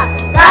you, ma.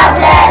 God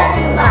bless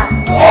you, ma.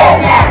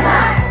 Amen, ma.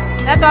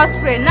 Let us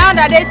pray. Now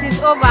that this is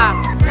over.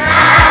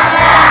 Now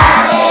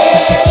that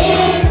it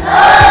is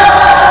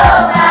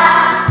over.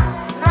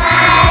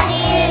 My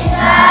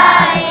Jesus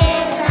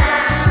is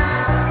now.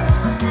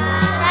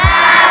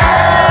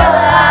 Shadow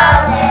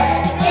of the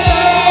Spirit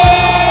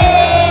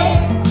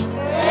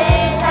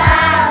is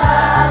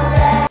above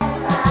the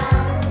sky.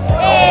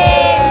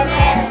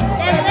 Amen.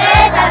 The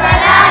grace of the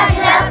Lord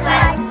Jesus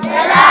Christ,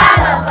 the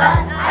love of God,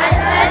 and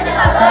the fellowship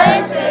of the Holy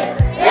Spirit,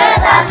 be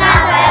with us now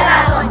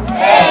forevermore.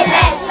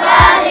 Amen.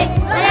 Surely,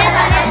 goodness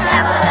and mercy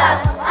shall follow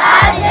us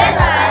all the days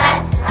of our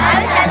life, and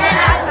we shall dwell in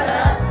the house of the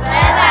Lord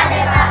forever and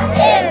ever.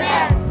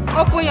 Amen.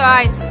 Open your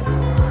eyes.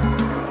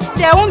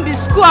 There won't be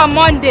school on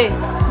Monday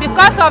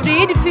because of the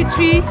Eid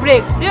Fitri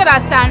break. Do you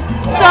understand?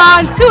 So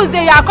on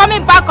Tuesday, you are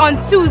coming back on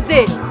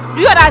Tuesday. Do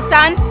you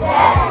understand?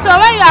 Yes. So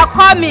when you are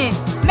coming,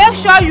 make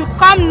sure you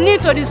come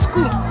neat to the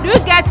school. Do you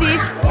get it?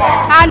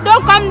 Yes. And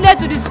don't come late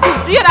to the school.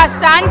 Do you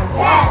understand?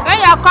 Yes. When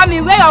you are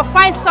coming, wear your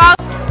fine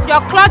socks. Your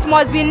clothes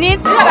must be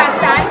neat. Do you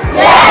understand?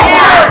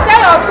 Yes. So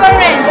tell your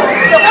parents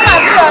to come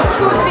and pay your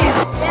school fees.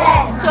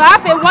 Yes. So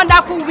have a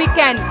wonderful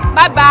weekend.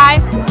 Bye-bye.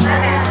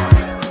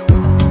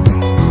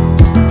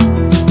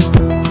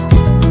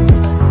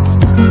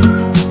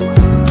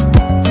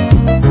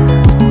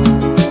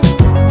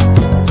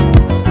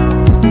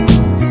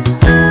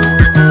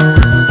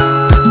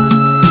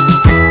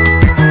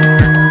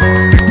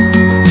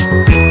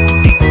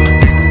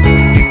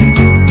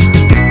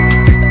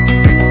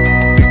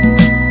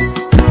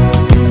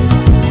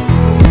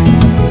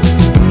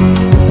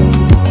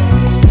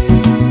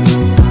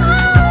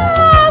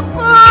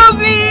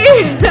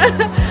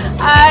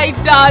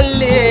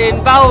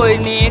 Darling, báwo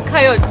ni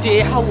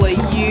Káyọ̀dé, how are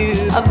you?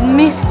 I've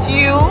missed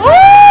you.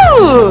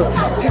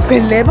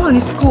 Pẹ̀lẹ́, báwo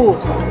ni school?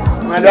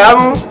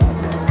 Màdàmú.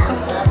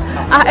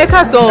 Ẹ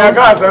káàsán. Ẹ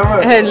káàsán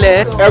mọ̀. Ẹ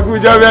ǹlẹ́. Ẹ kú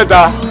ọjọ́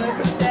mẹ́ta.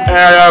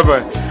 Ẹ rà bọ̀.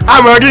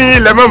 Àmọ́ rí yín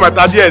ilẹ̀ mọ̀mọ́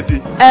ta díẹ̀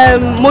sí.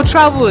 Mo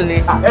travel ni.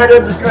 Ẹ rẹ̀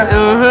bí kan.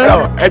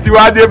 Ẹ ti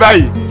wá dé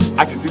báyìí.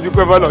 A sì ti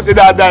dúpẹ́ fọlọ́. Ṣé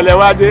dáadáa lẹ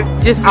wá dé?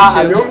 Jésù ṣe.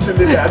 Àlẹ́ ó ti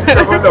lè dé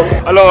àdúgbò fọlọ́.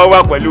 Ọlọ́wọ́ wà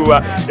pẹ̀lú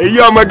wa. Èyí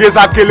ọmọge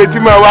sakele tí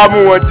máa wá mú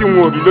wọn tí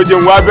wọn ò rí ló jẹ́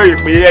wọn wá bẹ̀rẹ̀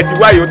pé ẹ ti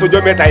wá ìyó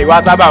tójọ́ mẹ́ta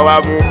ìwà sábà wá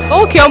mú.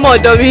 Ó kí ọmọ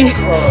ọ̀dọ́ mi.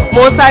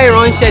 Mo sáré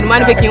ránṣẹ́ ni máa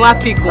ní pé kí n wá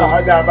pick wọn.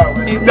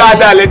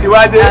 Dáadáa lẹ ti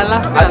wá dé. A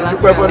ti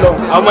dúpẹ́ fọlọ́.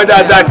 Ọmọ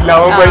dáadáa ti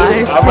làwọn ọmọ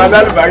yìí. Àwọn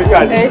alálùbáríkà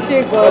ni.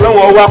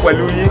 Ọlọ́wọ́ wà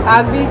pẹ̀lú yín.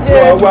 Àbí Jésù.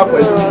 Ọlọ́wọ́ wà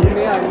pẹ̀lú yín.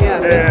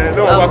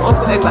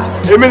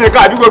 èmi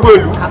nìkan àbí gbogbo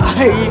ìlú.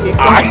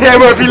 ẹ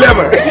mọ̀ fi lẹ̀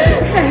mọ̀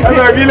ẹ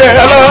mọ̀ fi lẹ̀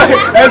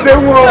ẹ ṣe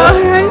wú ọ.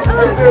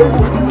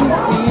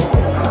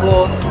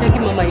 Well, thank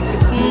you, Mama.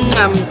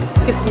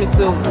 Kiss me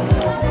too.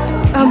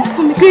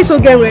 For me, please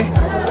don't get me.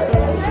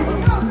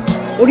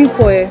 Orí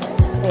fọ́ ẹ.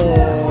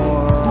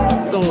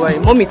 Don't worry,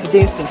 Mommy ti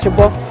dancing.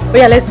 Ṣùgbọ́n, oh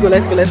yeah, let's go.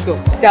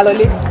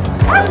 Jalole.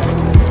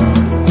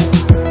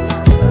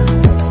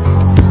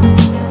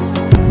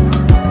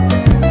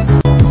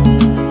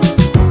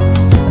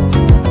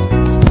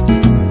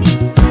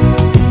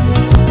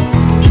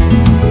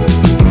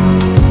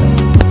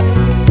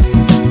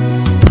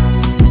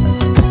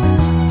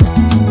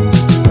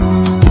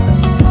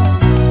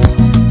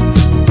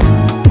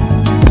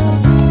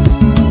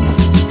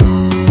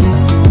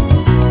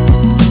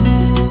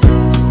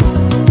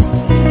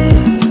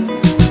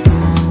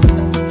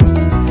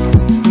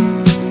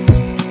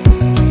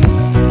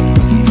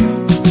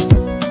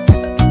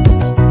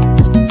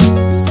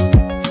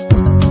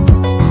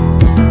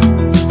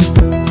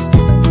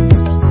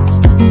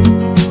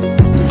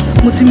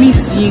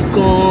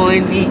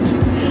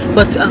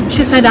 But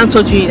she said I'm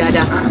touching you,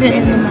 Dada.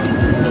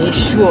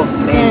 Sure.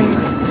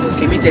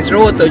 Okay, me tell you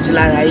what touch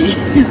lára yìí.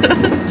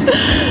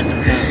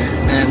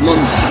 Mom,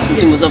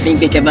 tí mo sọ fún yín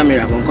pé kẹ́ bá mi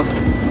rà nǹkan.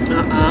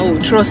 Oh,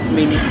 trust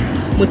me ni.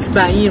 Mo ti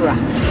bá yín rà.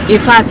 In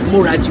fact,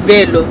 mo rà jù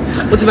bẹ́ẹ̀ lọ.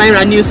 Mo ti bá yín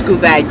rà new school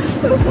bags.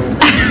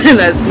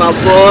 That's my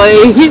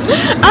boy.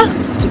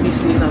 To be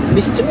seen now.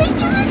 Mr.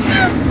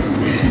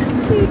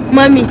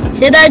 Mommy,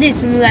 ṣé daddy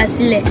ti múra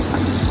sílẹ̀?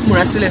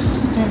 Múra sílẹ̀.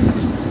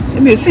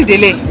 Èmi ò sì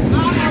délé.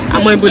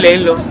 Àmọ́ ibo lẹ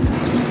ń lọ.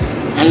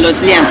 À ń lọ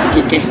sílé àǹtí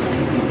Kíkẹ́.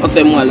 Wọ́n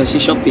fẹ́ mú wa lọ sí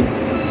shopping.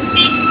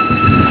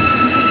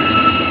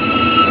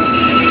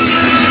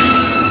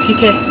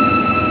 Kíkẹ́.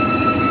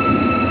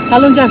 Ta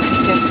ló ń jẹ́ àǹtí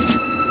Kíkẹ́?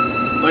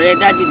 Ọ̀rẹ́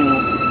dáàdì ni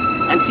wọ́n.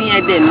 Àǹtí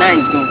yẹn dẹ̀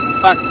nice gan. In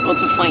fact, wọ́n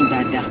tún fine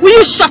dáadáa. Will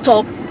you shut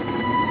up?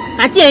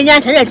 Àǹtí yẹn yẹn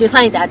àṣẹlẹ̀ ti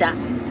fine dáadáa.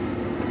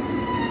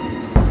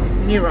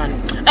 Miran.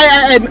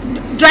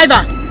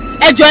 Driver,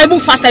 ẹ jọ̀ọ́ ẹ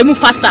move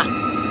faster.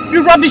 Rí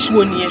rubbish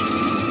wo nìyẹn?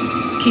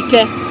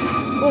 Kíkẹ́.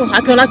 Oh,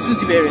 Akínọlá tún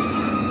ti bẹ̀rẹ̀.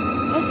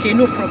 Okay,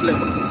 no problem.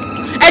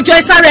 Ẹ jọ̀ọ́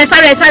ẹ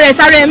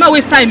sáré, ẹ má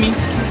waste time mi.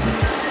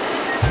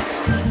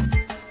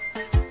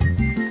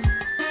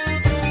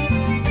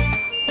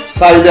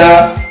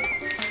 Saida.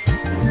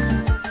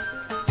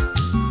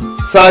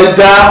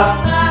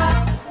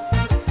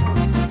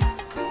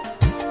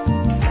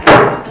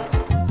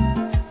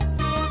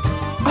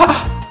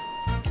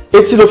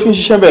 Etí ló fi ń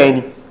ṣiṣẹ́ bẹ̀rẹ̀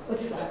ni.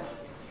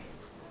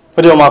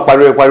 Ó dẹ̀ máa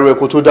pariwo ẹ̀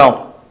kó tó dáhùn.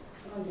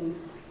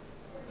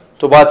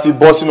 Tó bá ti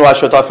bọ́ sínú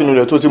aṣọ tafínú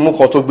rẹ̀ tó ti mú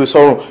kan tó gbé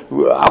sọ́rùn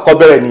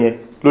akọ́bẹ̀rẹ̀ nìyẹn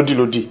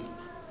lódìlódì.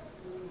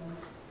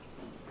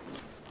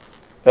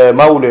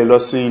 Má wulẹ̀ lọ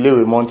sí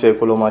iléèwé mọ́ńtẹ́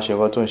kó lọ máa ṣe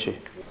nǹkan tó ń ṣe.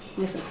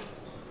 Yes, sir.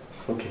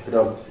 Ok, ó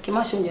dàbọ̀. Kí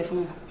má ṣe oúnjẹ fún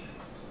mi.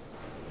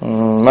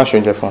 Má ṣe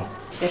oúnjẹ fún.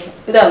 Yes, sir.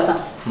 Ó dàbọ̀, sir.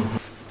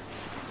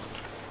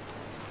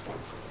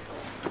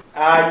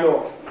 Ayọ̀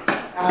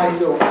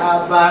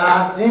abara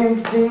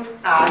díndín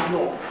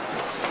ayọ̀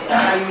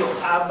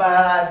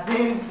abara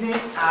díndín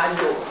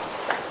ayọ̀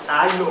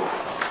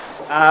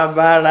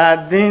abara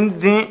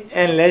díndín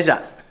ẹlẹ́ṣà.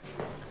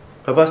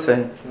 Bàbá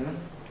sẹ́yìn,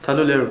 ta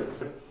ló lérò?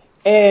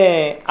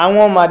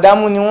 Àwọn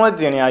màdámù ni wọ́n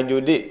ti rìn àjò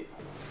dé.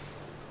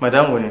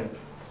 Màdámù ni?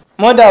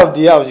 Mother of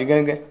the house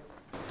gẹ́gẹ́.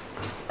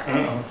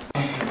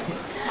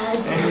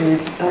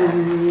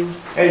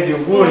 Ẹ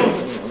ṣùgbọ́n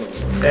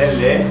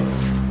ẹ̀lẹ́.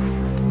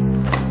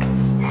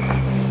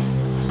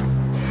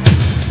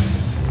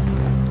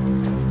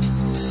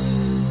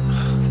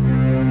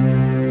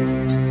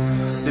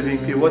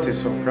 What a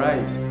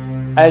surprise.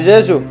 I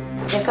say so.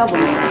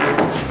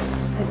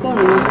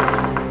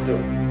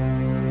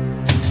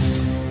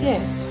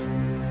 Yes.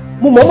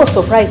 Mo mọ̀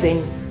surprise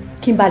ẹni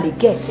kí n bá lè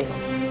get ẹ.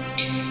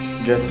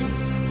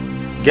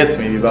 Get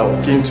me báwo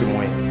kí n tún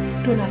mọ́ ẹ.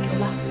 Dọ́là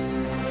Akínọlá.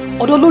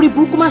 Ọ̀dọ̀ lórí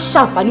burúkú máa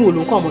ṣàǹfààní wo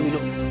ló ń kọ́ ọmọ mi lọ.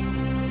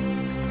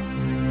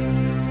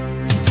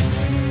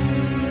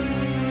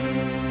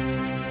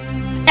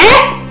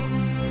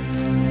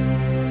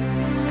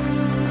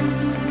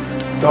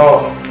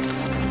 Tọ́.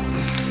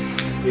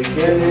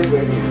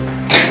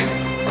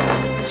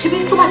 Ṣé bí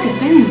tó bá ti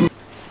fẹ́ nìlú?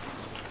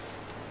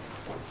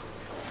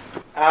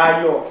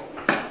 Ayọ̀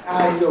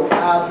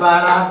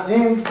abara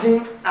díndín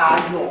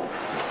ayọ̀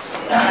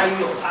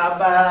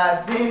abara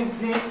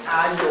díndín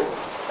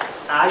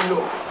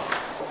ayọ̀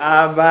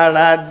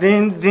abara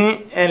díndín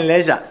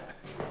ẹlẹ́ṣà.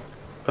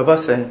 Bàbá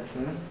sẹ́yìn,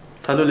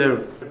 ta ló lérò?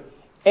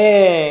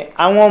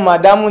 Àwọn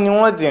màdámù ni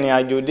wọ́n ti rìn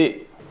àjò dé.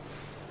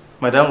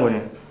 Màdámù ni?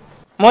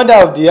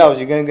 Mother of the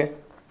house gẹ́gẹ́.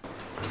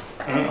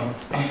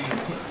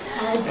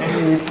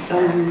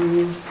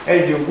 Ẹ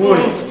ṣùgbọ́n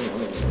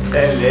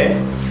ẹ̀lẹ́.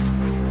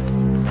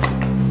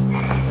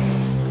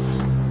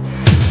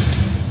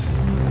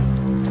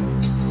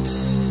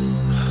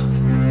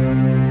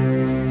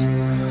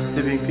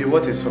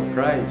 What a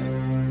surprise.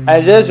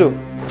 I say so.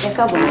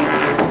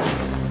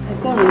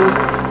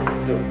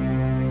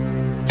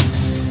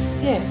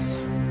 Yes.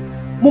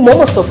 Mo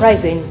mọ̀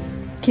surprise ẹni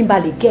kí n bá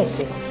lè get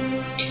ẹ.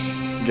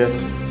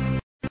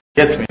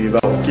 Get me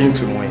báwo kí n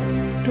tún mọ́ ẹ.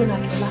 Dọ́là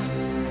Kẹ́lá.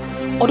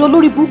 Ọ̀dọ̀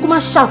lórí burúkú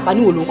máa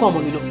ṣàǹfààní wo ló ń kọ́ ọmọ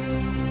mi lọ.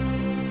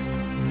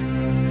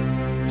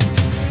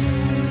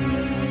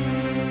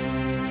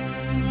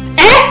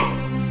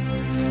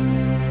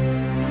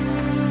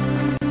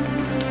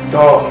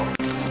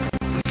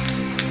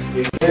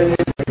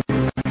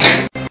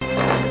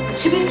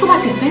 Ṣé bí tó bá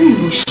ti fẹ́ mi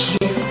ló ṣe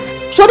é?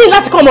 Ṣorí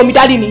láti kọ́ ọmọ mi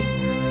dádì ni.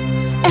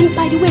 And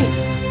by the way,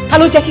 ta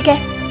ló jẹ́ Kíkẹ́?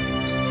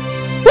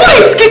 Who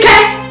is Kíkẹ́?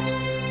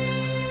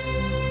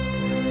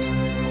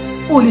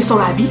 O lè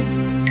sọ̀rọ̀ àbí?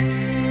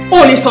 O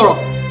lè sọ̀rọ̀.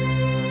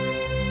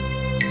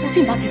 Sọ tí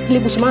n bá ti sílé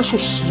bó ṣe máa ń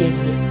ṣòṣì ẹ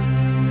nìyẹn.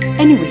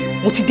 Anyway,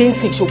 mo ti dé ń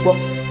sìn ṣùgbọ́n.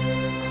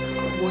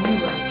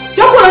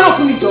 Jọ́kùn lọ́nà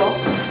fún mi jọ.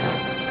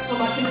 Wọ́n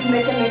máa ṣe ju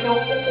mẹ́kẹ́mẹ́kẹ́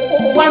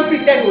o wá ń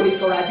pretend o lè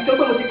sọ̀rọ̀ àbí tó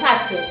pé mo ti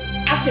káàkiri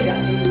àṣẹ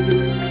àti ìlú.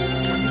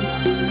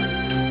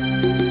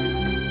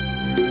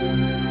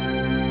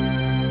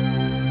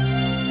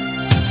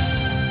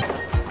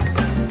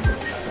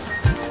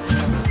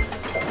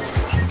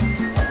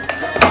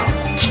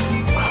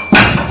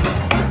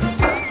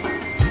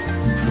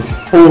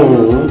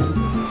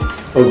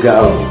 Ọ̀gá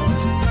o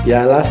ìyá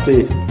aláṣẹ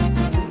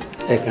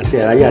ẹ̀kan tí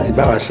ẹ̀ráyà àti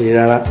báwa ṣe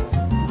rárá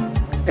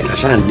ẹ̀ka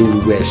ṣáà ń dín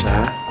gbogbo ẹ̀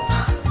ṣáá.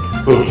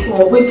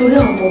 Wọ́n pé torí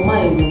àwọn ọmọ máa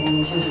ń wọ̀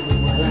ní ṣe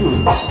gbogbo aláṣẹ.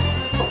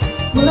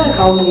 Mo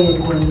láìka ọmọ yẹn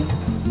gan ni.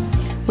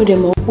 Mo dẹ̀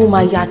mọ̀ pé ó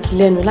máa ya kí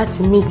lẹ́nu láti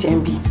meet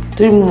MB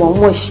torí mo mọ̀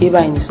mọ̀ ṣe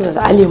báyìí ní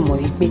sọ́dọ̀ á lè mọ̀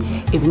wípé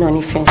èmi náà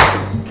ní fẹ́ǹsì.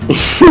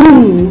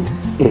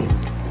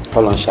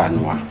 Kọ́lọ́ ń ṣàánú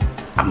wa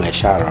àmọ́ ẹ̀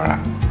ṣáà rọra.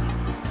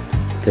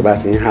 Tẹ́ bá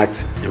ti ń act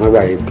ẹ má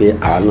gbàgbé pé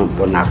àwa náà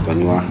born actor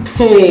ni wá.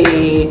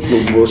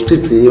 Gbogbo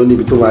street yìí ó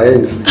níbi tó máa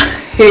end sí.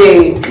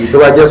 Ìtọ́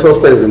bá jẹ́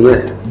suspense inú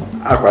ẹ̀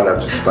á padà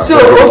tún ta. So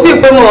o fi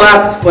pé mo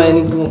act fún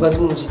ẹni gbogbo nǹkan tí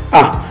mo ṣe.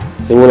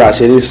 Èwo la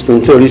ṣe ní spin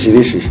tó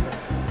oríṣiríṣi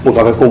mo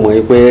kàn fẹ́ kó mọ̀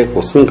yín pé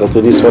kò sí nǹkan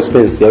tó ní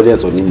suspense tí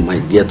audience ò ní mọ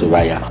ìdí ẹ̀ tó bá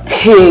yá.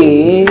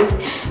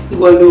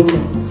 Ìwọ ló mú.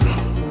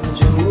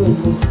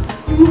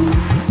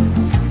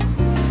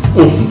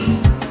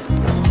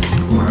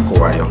 Máa kó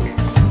wáyọ̀.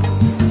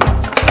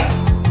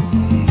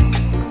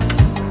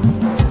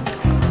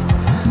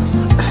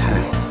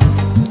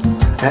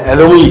 Ẹ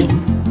ló ń yìí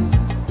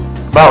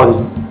báwo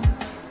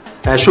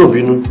ni ṣó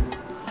bínú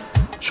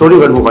sórí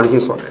nǹkan tí mo kàn ní kí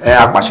n sọ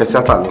apàṣẹ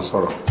tíátà ló ń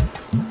sọ̀rọ̀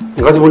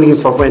nǹkan tí mo ní kí n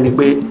sọ fún ẹ ni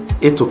pé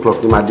 8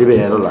 o'clock ni màá débẹ̀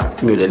yẹn lọ́la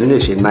mi ò dẹ̀ nílé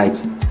ṣe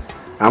night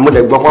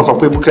àmúdẹ̀ gbọ́ kán sọ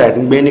pé búkẹ́rẹ́ ti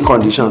ń gbé ní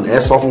condition ẹ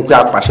sọ fún pé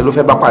apàṣẹ ló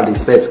fẹ́ bá pàdé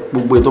set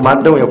gbogbo ètò máa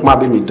ń dẹ̀wọ̀n yẹn kó má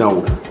bẹ́ mi dán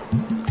o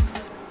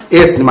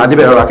 8 ni màá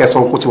débẹ̀ lọ́la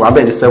kẹsàn-án kó ti wà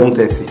bẹ́ẹ̀ ní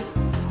 7:30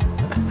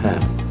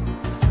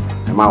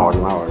 ẹ má wọrí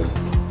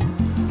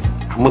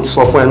àmọ́ ti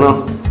sọ fún ẹ náà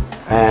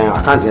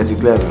àkáǹtì yẹn ti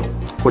clear rẹ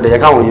kò dẹ̀ yẹ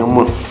káwọn èèyàn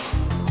mọ̀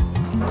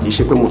kì í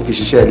ṣe pé mo fi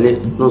ṣiṣẹ́ ilé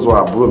lóòótọ́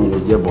àbúrò mi ló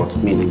jẹ́ but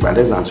mi lè gba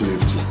less than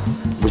 250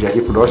 bó ṣe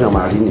kí production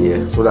máa rí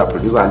nìyẹn so that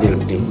producer lè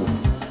dínkù.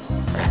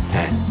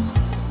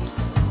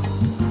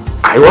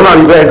 àìwọ́ náà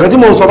rí bẹ́ẹ̀ nǹkan tí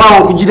mo ń sọ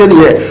fáwọn kú jíde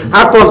nìyẹn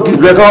actors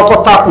guild rẹ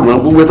kọ́kọ́ tàkù náà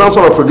gbogbo ìtàn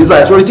sọ̀rọ̀ producer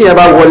ẹ̀ sórí tí yẹn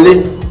bá wọlé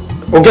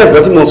o get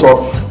nǹkan tí mo ń sọ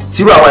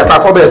tírú àwọn ẹ̀ta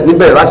kọ́bẹ̀rẹ̀ ní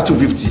bẹ̀rẹ̀ láti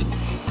 250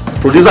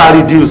 producer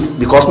reduce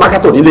because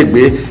market ò ní lè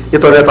gbé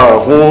 800,000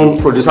 fún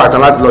producer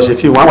kan láti lọ ṣe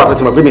fíìmù wọn àgbàtà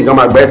tí mo gbé mi gan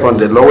máa gba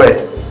 800 lọ́wọ́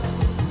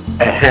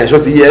ẹ̀ ṣó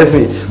ti yẹ ẹ́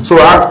sìn so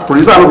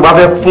producer ló bá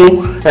fẹ́ fún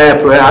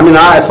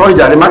sorry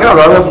jàre market ló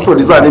bá fẹ́ fún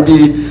producer ní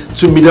bíi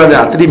 2 million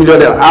naira 3 million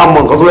naira á mọ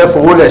nǹkan tó fẹ́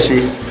fowó lẹ̀ ṣe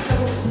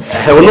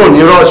òun náà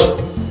ní rush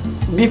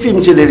bí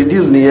fíìmù ṣe lè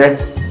reduce nìyẹn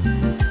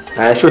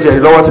ṣó ti ẹ̀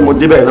lọ́wọ́ tí mo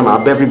débẹ̀ náà máa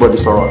bẹ́ everybody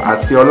sọ̀rọ̀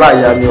àti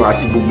ọláìyá ni o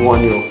àti gbogbo wọn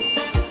ni o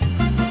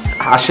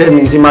àṣẹ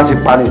mi tí má ti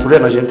pa ni torí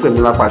ẹ̀ náà ṣe ń pè mí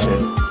lápàṣẹ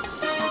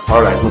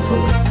all right no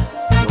problem.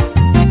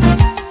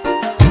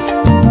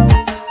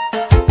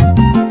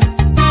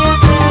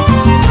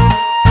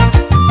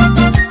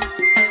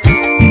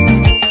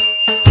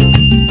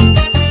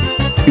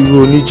 irú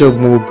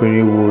oníjọ̀gbọ́n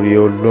obìnrin wo rèé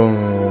ọlọ́run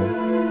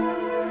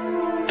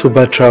tó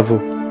bá travel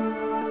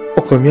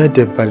ọkàn mi á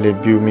dẹ̀ balẹ̀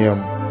bí omi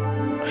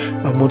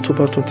àmọ́ tó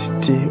bá tún ti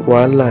dé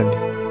wàhálà ni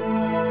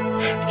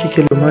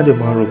kíkẹ́ ló má dẹ̀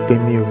máa rò pé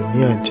mi ò ní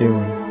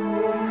àdéhùn.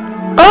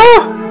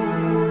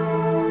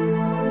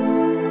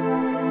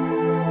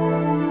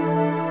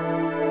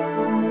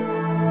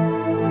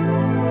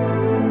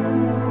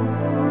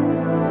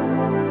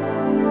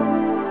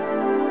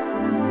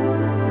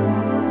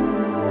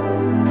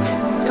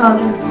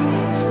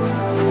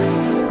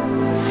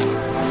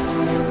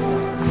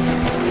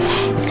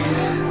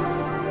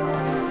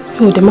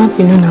 Oh, the map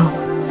you know now.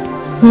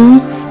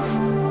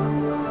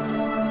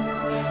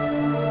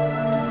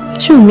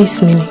 Ṣé o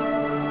miss mi ni?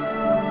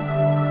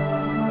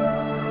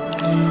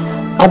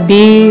 Àbí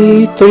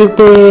torí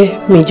pé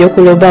mi jẹ́ kó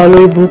lọ bá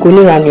olórí burúkú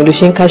oníranù ló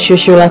ṣe ń ká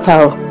ṣóṣó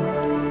látàrọ̀.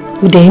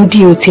 Ó dẹ̀ ń dí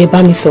o tí ẹ bá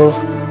mi sọ̀rọ̀.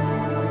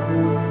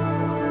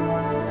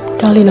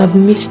 Darling, I've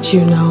missed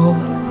you now.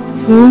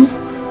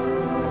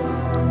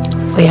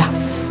 Oya,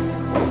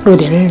 ó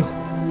dẹ̀ rẹ́rìn.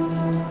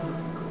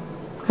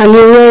 I'm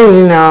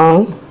rẹ́rìn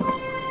now.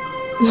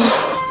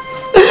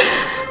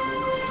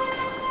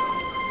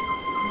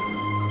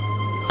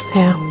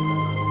 Yeah.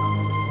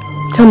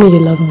 Tell me you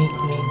love me.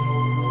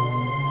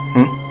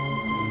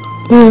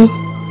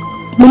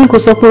 Mo ní kó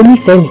sọ pé o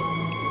nífẹ̀ẹ́ mi.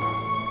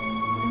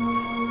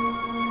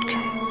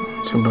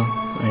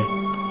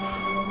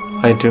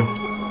 Thank you.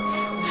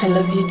 I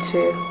love you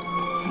too.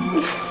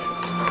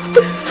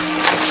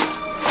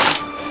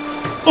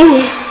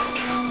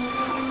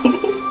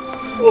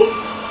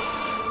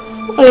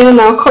 Oh, yeah,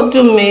 now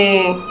cuddle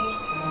me.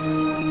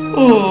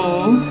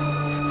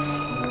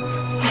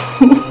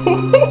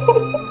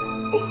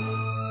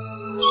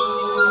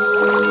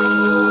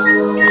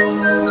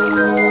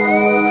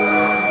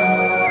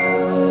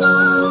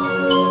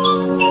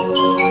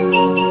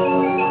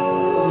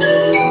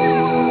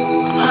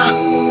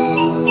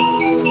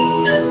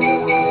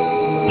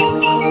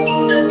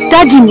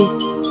 Dádì mi,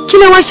 kí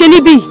lẹ wá ṣe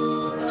níbí?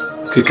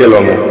 Kíkẹ́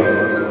lọ́mọ,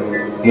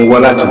 mo wá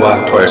láti wá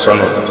tọ́ ẹ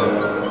sọ́nà.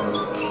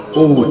 Ó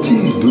wò tí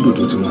ìdúdò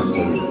tó ti máa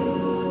gùn mí.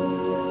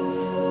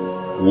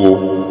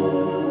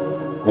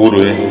 Wo ro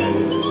yẹn,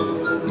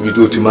 ibi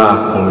tó ti máa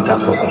kún mi tá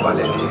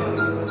fọkànbalẹ̀ nìyẹn.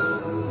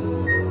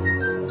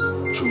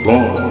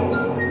 Ṣùgbọ́n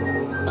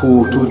kó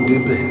o tó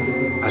débẹ̀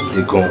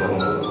àlè gan,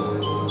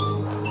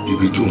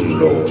 ibi tó ń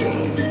lọ,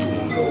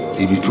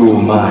 ibi tó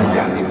máa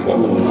yà ní pọ̀.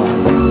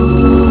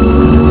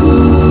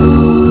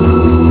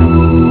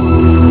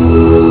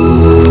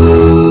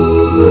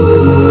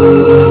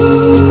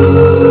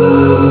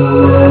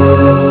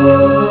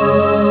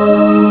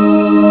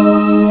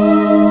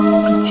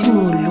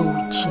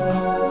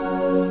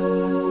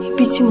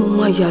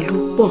 Ìyà ló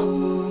pọ̀.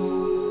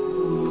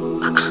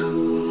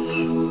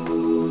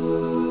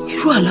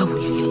 Irú àláwọ̀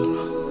líle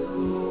iná.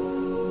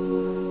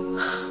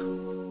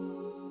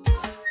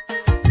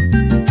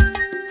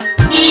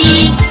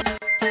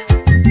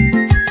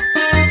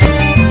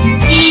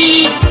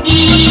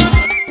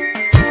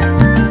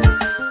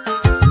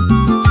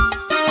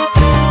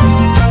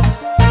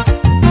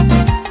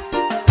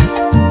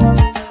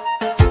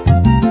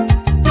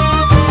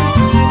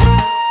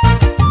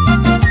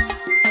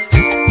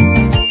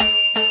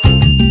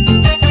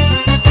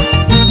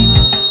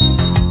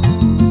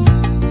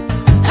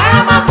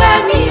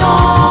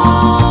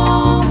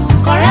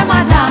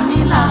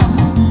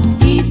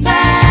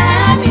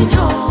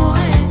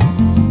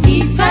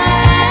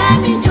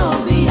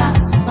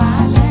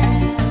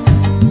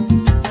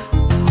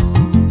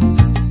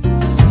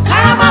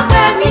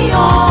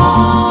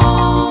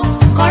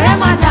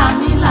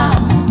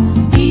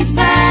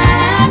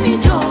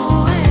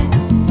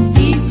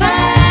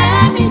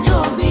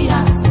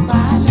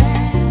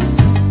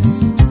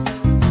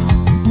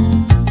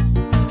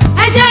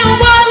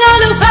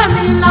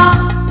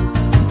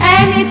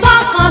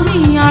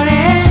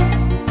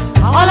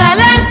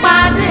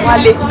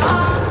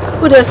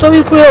 Ó dẹ̀ sọ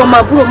wípé ọmọ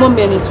àbúrò mọ́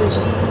mi ẹni tó jí.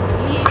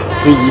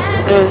 Fèyí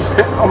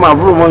ọmọ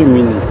àbúrò mọ́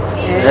mi ni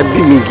ẹbí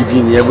mi gidi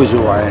ni ẹ bó ṣe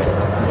wà ẹ.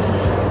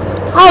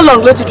 How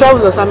long ló ti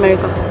travel lọ sí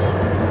America?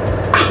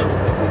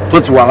 Tó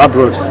ti wà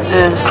abroad.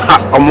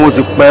 Ọmọ ó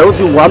ti pẹ́ ó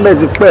ti wà mẹ́ẹ̀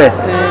ti pẹ́.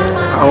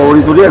 Àwọn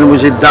orí torí ẹ̀ ni mo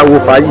ṣe dáwọ́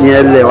fàájì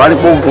yẹn lẹ̀ wá ní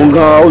pọ́ǹpọ́n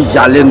gan ó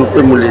yà lẹ́nu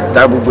pé mo lè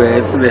dá gbogbo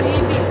ẹ̀ sílẹ̀.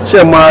 Ṣé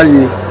ẹ máa rí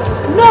i?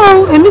 No,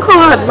 èmi kàn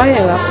wá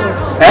admire lásán.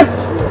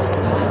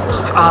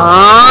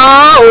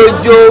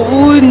 Òjòwú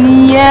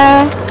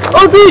nìyẹn.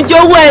 Ó tún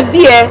jowó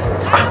ẹbí ẹ.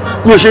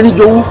 Mi ò ṣe ní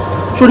jowú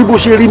sórí bó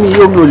ṣe rí mi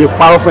yóò mi ò lè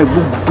parọ́ fún ẹ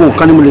gbogbo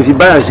nǹkan ni mo lè fi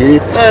báyà ṣeré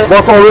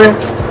bọ́tọ̀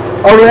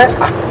ọ̀rẹ́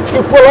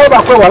ipò lọ́wọ́ bá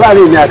pẹ́ wà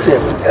láàrin èmi àti ẹ̀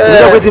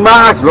nígbà pé ti máa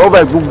hàtì lọ́wọ́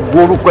báyìí gbogbo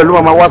orúkọ ẹ̀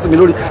ló máa wá sí mi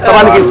lórí tábà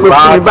ní kí n pè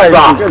fún mi báyìí.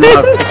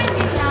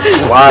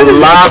 wà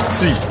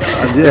láti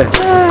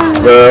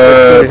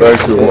bẹ́ẹ̀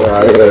thanks so much.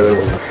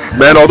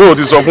 bẹ́ẹ̀ náà tó o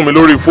ti sọ fún mi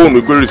lórí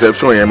fóònù pé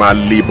reception yẹn máa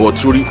le bọ̀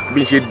sórí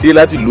bí n ṣe dé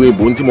láti ìlú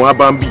èbó tí mo wá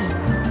bá ń bì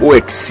ó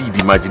exceed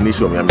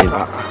imagination mi. I mean,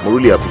 mo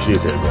really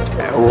appreciate it.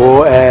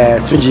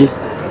 Túnjí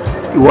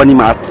ìwọ ni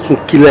màá tún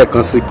kílẹ̀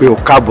kan sí pé o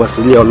káàbọ̀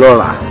sílé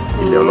ọlọ́ra.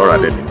 ilé ọlọ́ra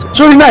lẹ́ni tó.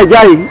 sórí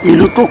Nàìjíríà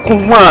ìlú tó kún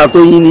fún àrà tó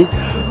yín ni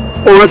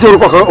orin tí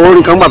orúkọ kan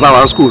orin kan gbà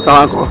táwa school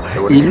táwa kọ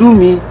ìlú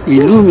mi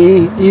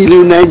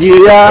ìlú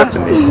Nàìjíríà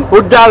ó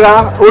dára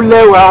ó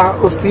lẹ́wà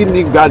ó sì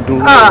ní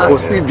gbádùn kò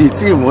síbi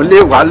tí mo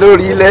lè wà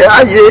lórí ilẹ̀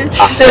ayé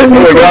èmi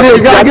kò lè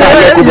gàgé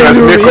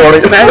ìlú mi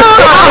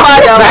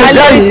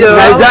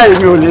Nàìjíríà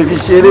mi ò lè fi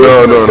ṣeré.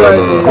 No.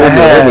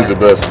 Home is the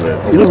best, man.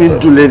 Inú mi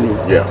dùn lẹ́nu.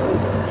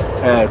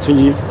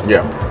 Túnjí.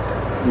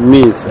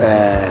 Meet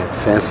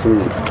fẹ́ǹsì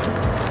mi.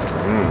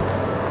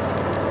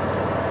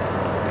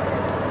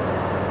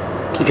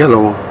 Kíkẹ́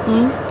lọ́wọ́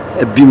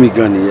ẹbí mi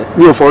gan nìyẹn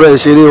mi ò fọ̀rọ̀ ẹ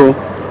ṣeré o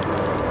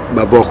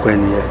bàbá ọkọ ẹ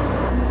nìyẹn.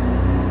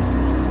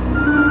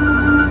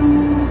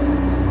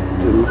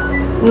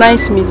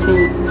 Nice meeting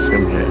you.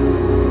 Same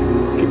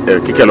here.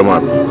 Kíkẹ́ lọ́mọ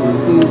àbí.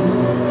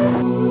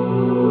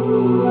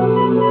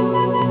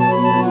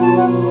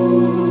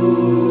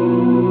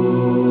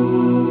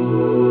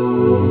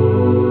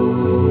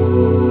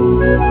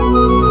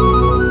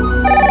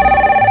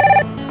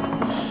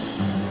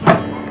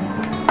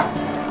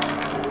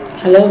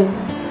 Hello.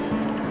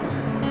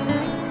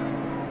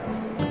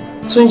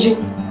 Túnjí.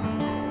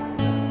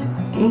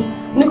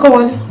 Ní kó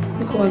wọlé.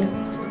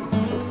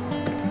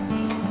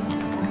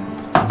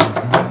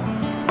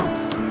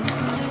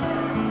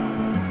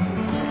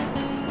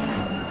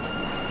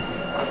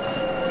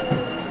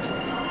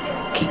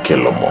 Kíkẹ́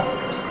lọ́mọ.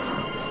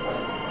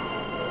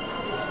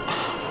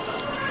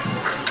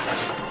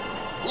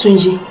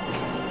 Túnjí.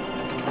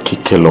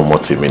 Kíkẹ́ Kíkẹ́ lọmọ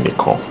tèmi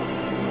nìkan.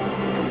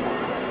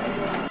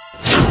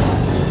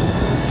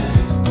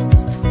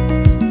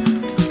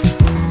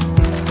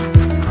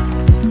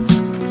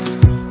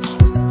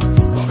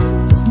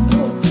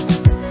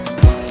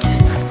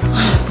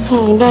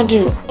 Daddy,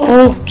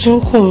 ó ti ń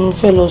kùn ún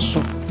fẹ́ lọ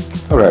sùn.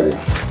 All right.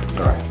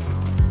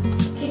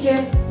 Kíkẹ́.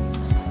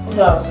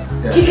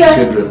 Kíkẹ́.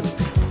 Children.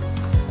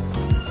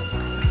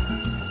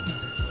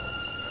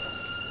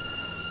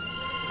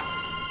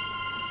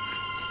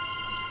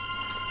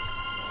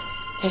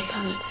 Ẹ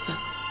kálẹ̀ sá.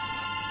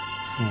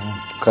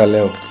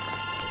 Kálẹ̀ o.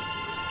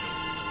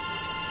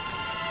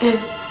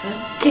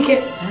 Kíkẹ́,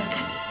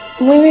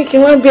 mo ní kí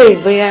wọ́n béèrè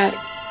bóyá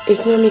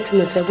economics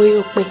note ẹ̀ bóyá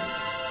ó pín.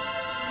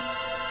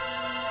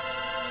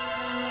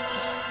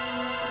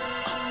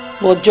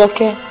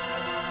 Bọ̀jọ́kẹ́,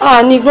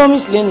 ní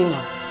promise lẹ́nu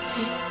náà.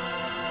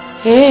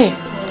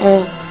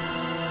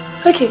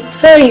 Okay,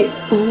 sorry,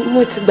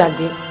 mo ti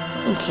gbàgbé.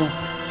 Okay.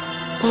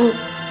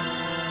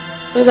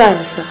 Ó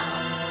dára sá.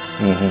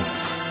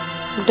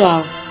 Ó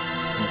dára.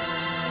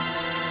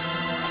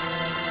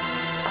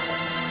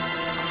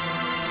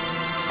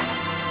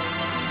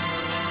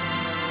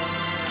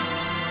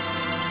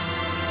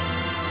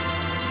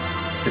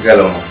 Kíkẹ́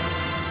lọmọ.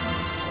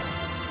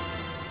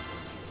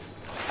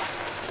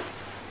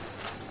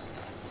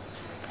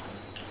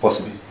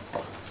 Possibly.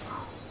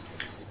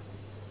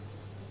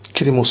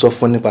 Kí ni mo sọ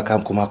fún nípa ká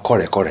kó máa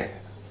kọ̀rẹ̀kọ̀rẹ̀?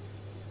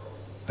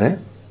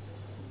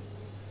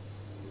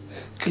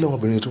 Kí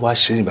lọmọbìnrin tó wá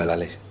ṣe nígbà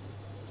lálẹ́?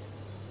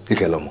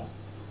 Kíkẹ́ lọmọ.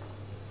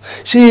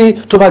 Ṣé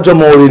tó bá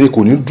jọmọ rere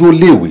kò ní dúró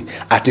léèwé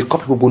àti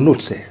kọ́pì gbogbo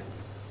notes ẹ̀?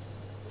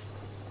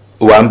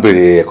 Ó wá ń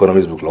bèrè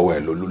economics book lọ́wọ́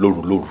ẹ̀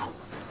lóru.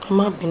 Ẹ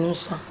má bínú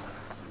sá.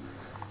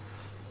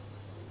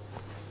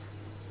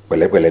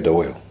 Pẹ̀lẹ́pẹ̀lẹ́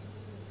dọwọ́ ẹ̀ o.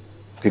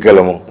 Kíkẹ́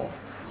lọmọ.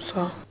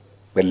 Sá.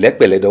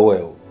 Pẹ̀lẹ́pẹ̀lẹ́ dọwọ́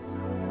ẹ̀ o.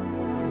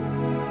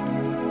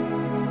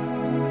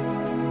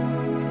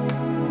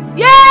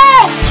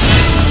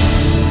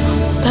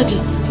 Daddy,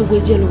 ewu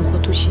ẹ̀jẹ̀ ló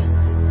nǹkan tó ṣe.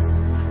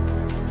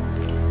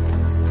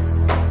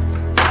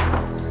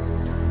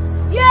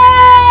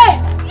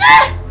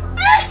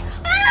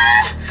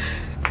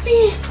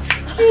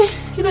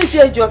 Kí ló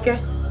ṣe Jọkẹ́?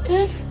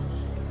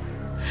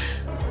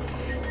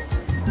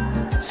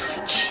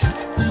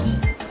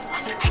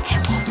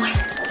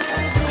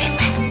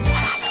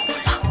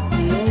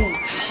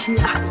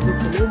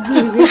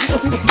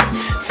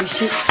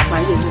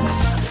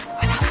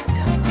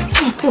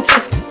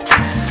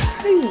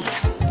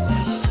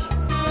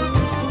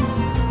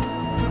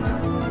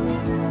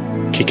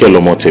 Kíkẹ́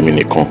lọmọ tèmi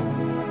nìkan.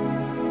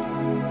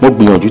 Mo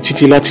gbìyànjú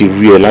títí láti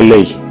rí ẹ lálẹ́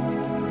yìí,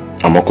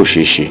 àmọ́ kò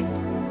ṣeé ṣe.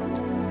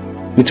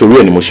 Nítorí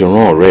ẹ̀ ni mo ṣe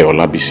rán ọ̀rẹ́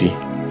Ọlábísí.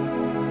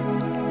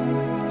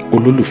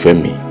 Olólùfẹ́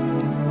mi,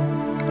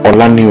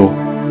 Ọlá ni o.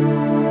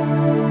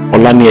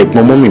 Ọlá ni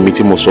ẹ̀gbọ́n mọ́mì mi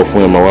tí mo sọ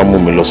fún ẹ máa wá mú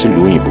mi lọ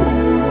sílùú òyìnbó.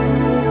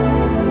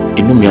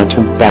 Inú mi á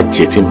tún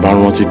bàjẹ́ tí n bá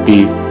rántí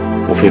pé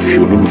mo fẹ́ fi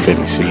olólùfẹ́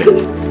mi sílẹ̀.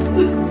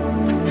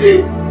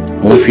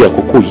 Mo ń fi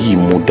àkókò yìí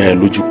mú dá ẹ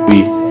lójú pé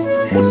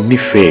mo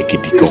nífẹ̀ẹ́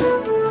gidi gan.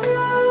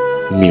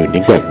 Mi ò ní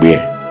gbàgbé ẹ.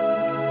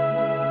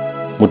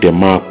 Mo dẹ̀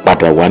máa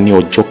padà wá ní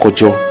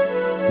ọjọ́kọ́jọ́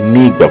ní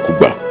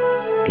ìgbàkúgbà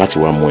láti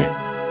wá mú ẹ.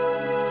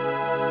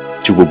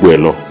 Ju gbogbo ẹ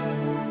lọ,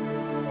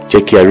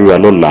 jẹ́ kí a ríra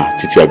lọ́la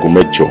títí aago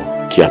 8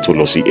 kí a tó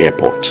lọ sí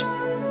airport.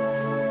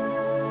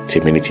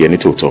 Tèmi ni tiẹ̀ ní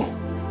tòótọ́.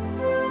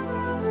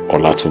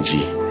 Ọlátúnjí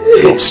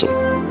Lawson.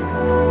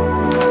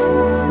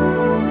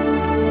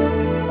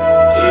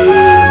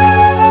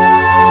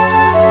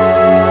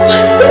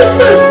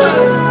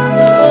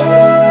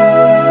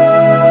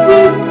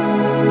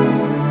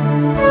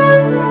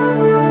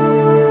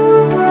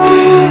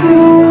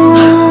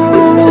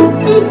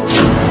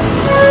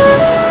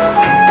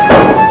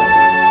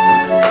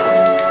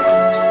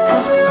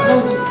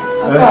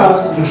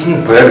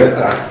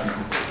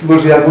 Bó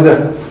ṣe agúdà?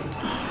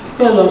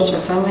 Fẹ́ lọ ṣe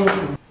assignment.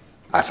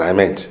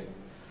 Assignment?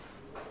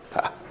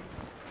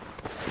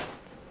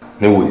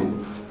 Níwèé,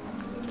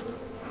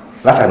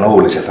 látàná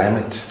ò lè ṣe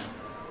assignment.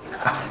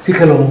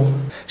 Kíkẹ́ lọ́mọ,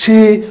 ṣé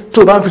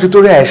tó bá ń fi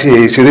tutorial ṣe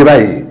ṣeré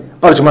báyìí,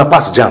 báwo ṣe máa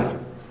pass jam?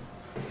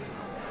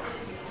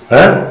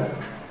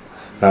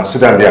 Now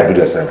sit down there and do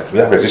the assignment. We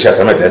have to share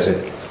assignment lesson.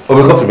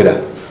 Obi, come to me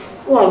there.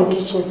 Who are in the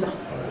kitchen, sir?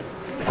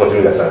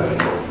 Continue the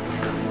assignment.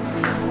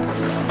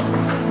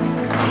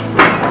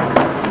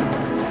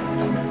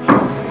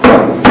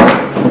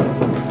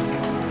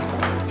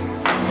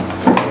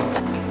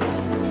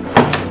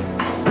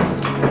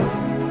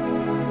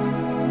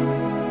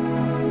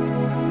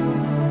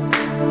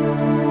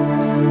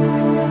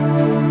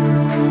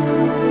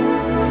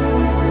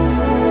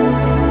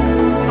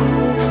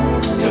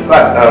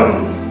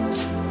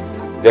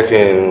 Jẹ́ kí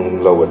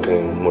n lọ wẹ̀ kí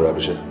n múra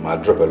bíṣẹ́, màá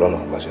drop ẹ lọ́nà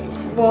bá ṣe ń lọ.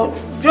 But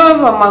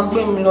driver máa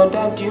gbé mi lọ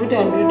dáàdi, ó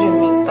dẹ̀ ń dúró dè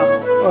mí ta.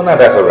 Oh, no,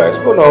 that's all right.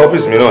 Go to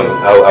office mi náà ni.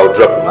 I'll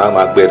drop him.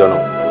 Màá gbé ẹ dọ́nà.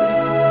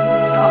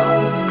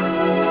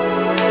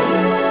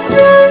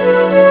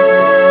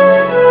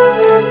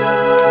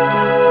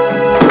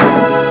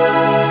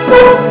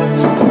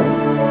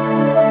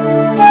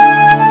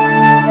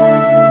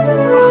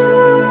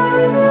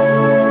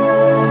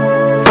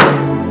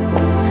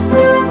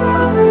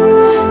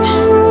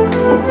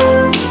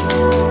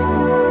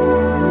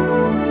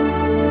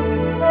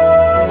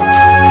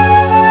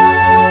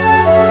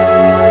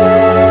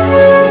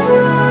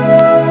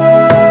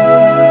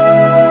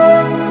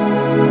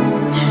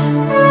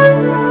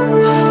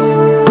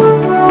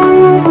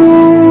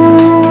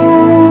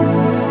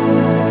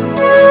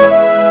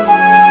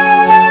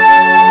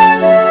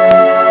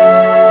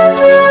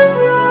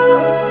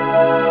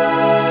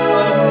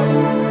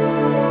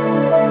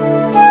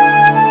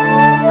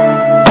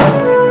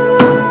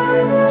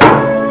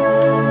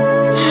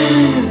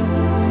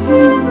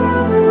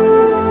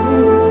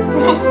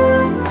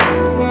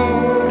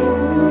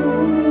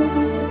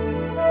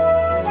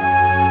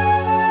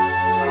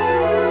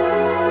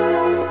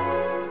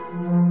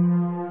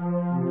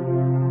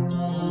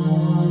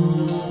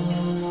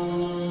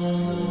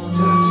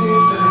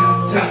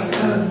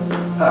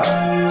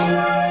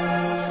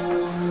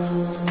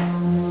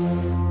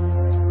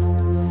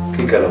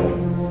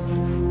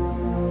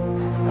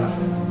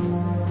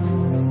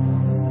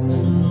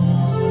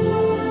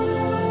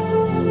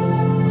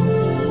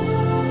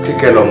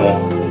 Kíkẹ́ lọ́mọ.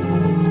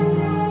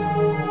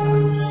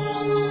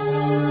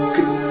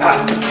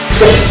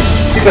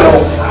 Kíkẹ́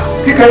lọ́mọ.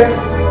 Kíkẹ́.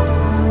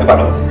 Ẹ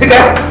pàdán.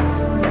 Kíkẹ́.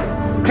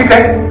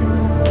 Kíkẹ́.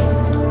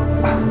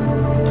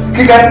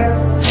 Kíkẹ́.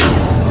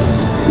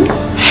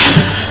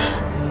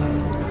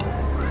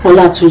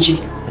 Ọlátúnjí,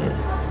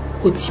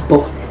 ó ti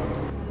bọ̀.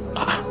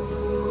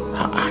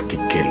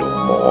 Kíkẹ́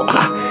lọ́mọ.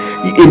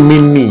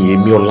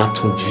 Èmi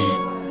Ọlátúnjí.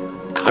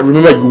 I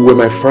remember you were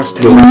my first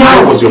love.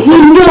 I was your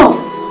first. Enough.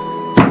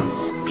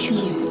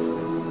 Please.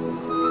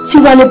 Tí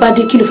Wálé bá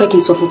dé, kí ló fẹ́ kí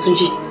n sọ fún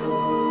Túnjí?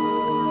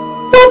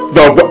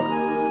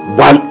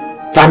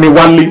 Tani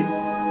Wálé?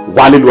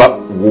 Wálé ló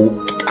wo.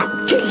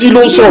 Túnjí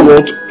ló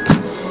sọ̀rọ̀.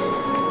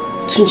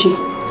 Túnjí,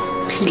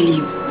 please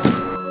leave.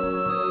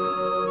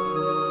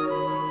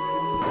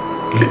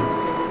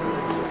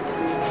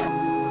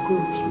 Go,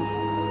 please.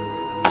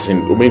 As in,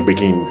 o mean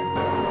speaking.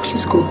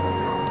 Please go.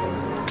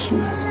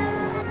 Please.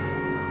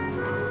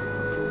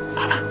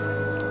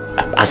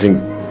 As in.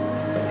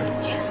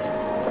 Yes.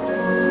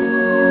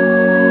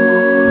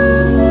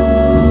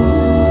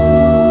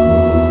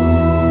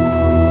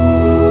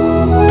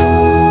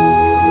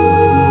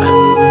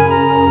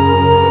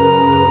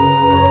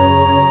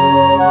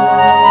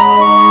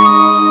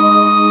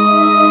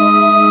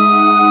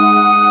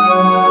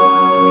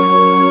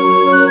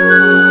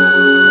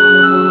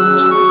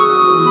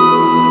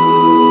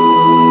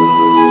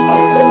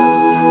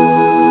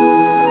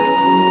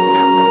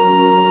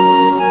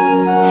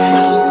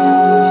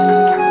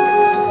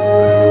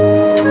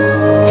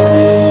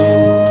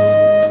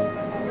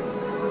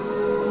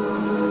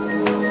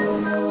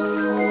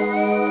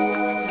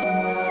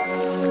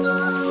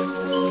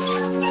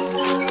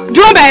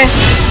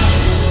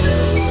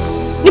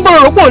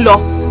 pò ń lọ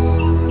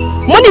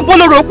mo ní ibo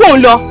lóró pò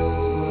ń lọ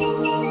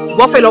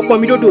wọ́n fẹ́ lọ pọn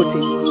mi lódò tè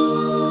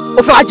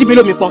ó fẹ́ wá jí mi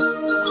lómi pọn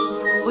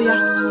ó yá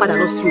padà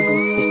lọ sí odò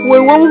tè. wo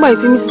ìwọ mú màá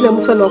fi mí sílẹ̀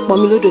mo fẹ́ lọ pọn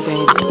mi lódò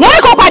bẹ̀rẹ̀. mo ní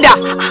kó padà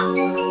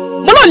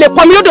mo náà lè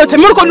pọn mi lódò tè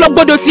mo ní kó lọ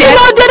gbọdọ̀ tiẹ̀. kí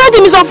ló dé dáàdì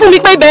mi sọ fún mi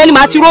pé ibẹ̀ ni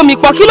màá ti ró mi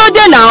pọn kí ló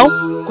dé náà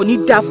kò ní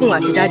dáa fún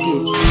àti dáàdì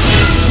ẹ̀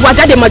wà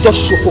jáde máa jọ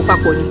ṣòfò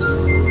papọ̀ ni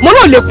mo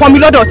náà lè pọn mi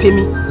lọ́dọ̀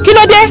tèmi kí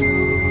ló dé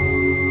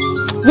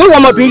wo ìwọ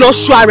ọmọbìnrin lọ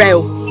ṣọ́ ara ẹ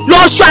o lọ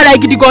ṣọ́ ara ẹ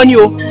gidi gan ni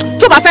o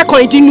tó bá fẹ́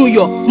kọrin dínú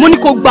iyọ̀ mo ní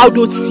kó gba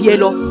odò tiẹ̀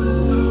lọ.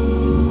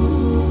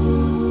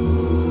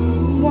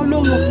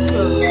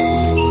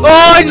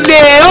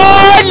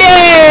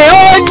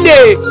 olè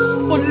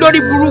olórí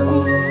burúkú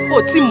ò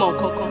tí mọ̀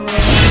kankan.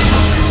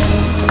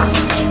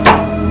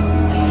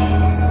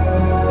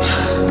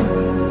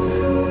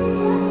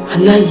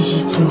 aláyìí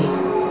tún ni.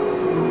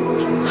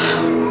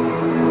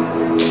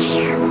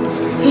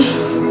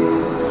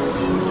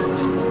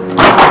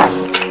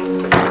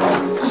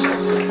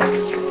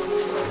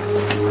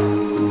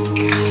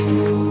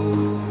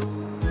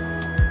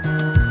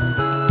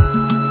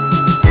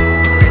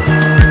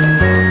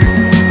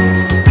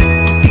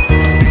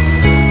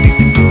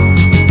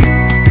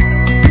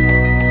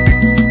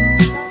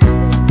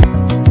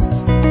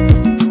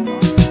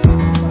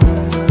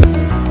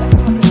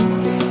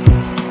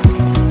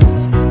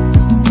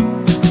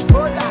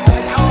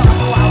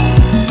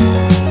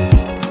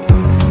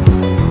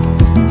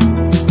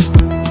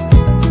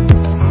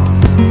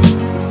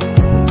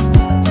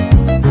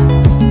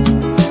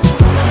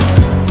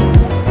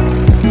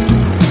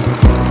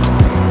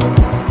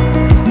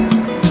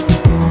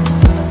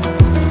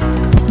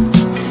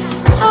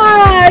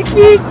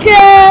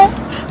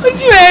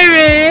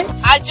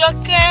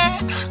 Àjọkẹ́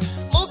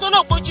mo ń sọ́nà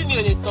pójú mi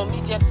ò lè tàn mí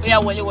jẹ bóyá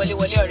wọlé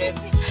ọ̀rẹ́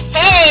mi.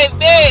 Hey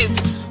babe,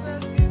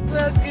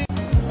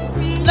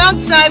 long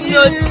time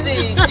no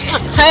see.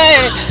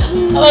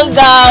 Ó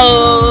ga o.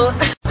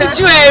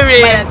 Ojú èrè.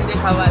 Báyà ti dé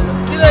ká wá lọ.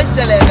 Kí ló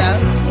ṣẹlẹ̀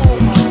náà?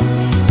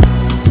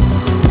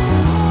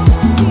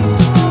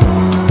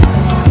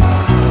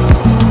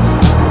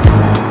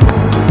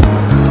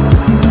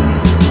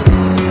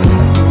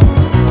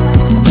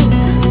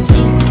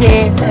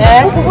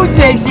 Kúkú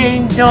jẹ́ ṣe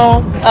ń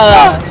dán.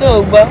 Ṣé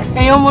o gbọ́?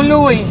 Ẹ̀yin ọmọ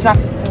olówó yìí ṣá.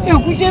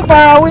 Èkú ṣe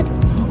farawé.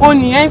 Ó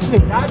nìyẹn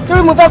sìn.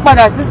 Torí mo fẹ́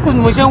padà sí skul ni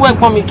mo ṣe ń wẹ̀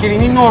pọn mi kiri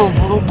nínú ọ̀rùn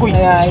burúkú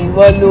yìí.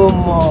 Ìwọ ló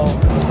mọ̀.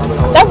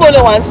 Dábò ló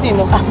wà ń sìn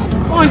náà.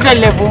 100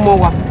 level mo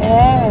wà.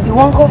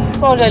 Ìwọ ń kọ́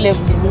 400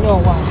 level èmi náà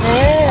wà.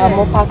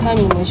 Àmọ́ part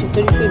time mo ṣe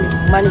torí pé mi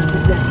manage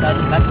business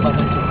dájú láti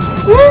padà tó.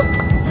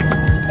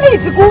 Èyí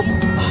ti kú.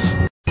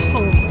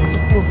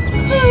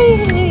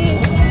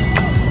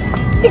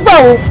 Ìgbà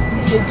wo?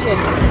 Ṣé díẹ̀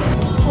lọ.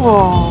 Ó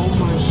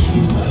mà ṣe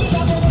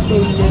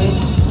ilẹ̀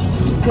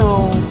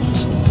gan-an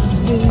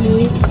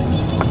ilé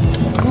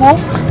wọ́n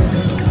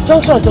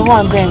junction tó wà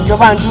ń bẹ̀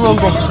ìjọba ń dúró ń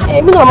bẹ̀.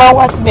 Èmi náà máa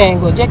wá síbẹ̀ ẹ̀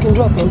ń jẹ́ kí n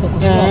drop ẹ̀ ń bẹ̀ kó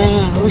sí wà.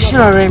 Ó ṣe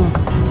ọ̀rẹ́ mi.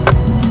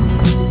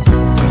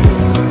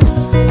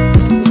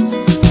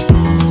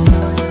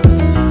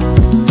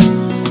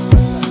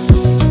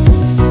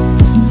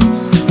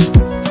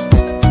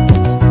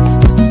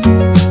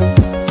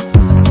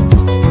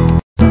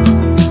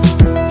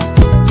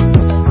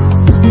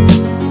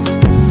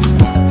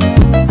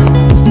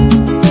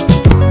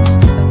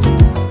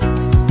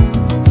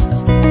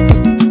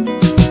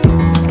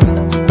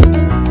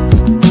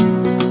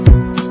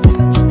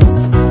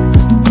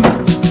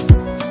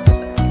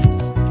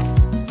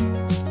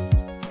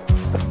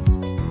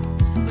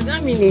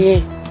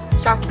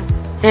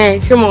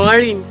 ṣé mo wá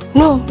rí ni.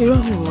 No, irọ́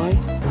mi wọ́n rí.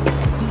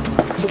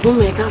 Ṣùgbọ́n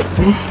mi ẹ̀ka sọ.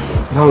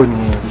 Báwo ni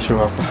ṣe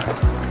wà pa?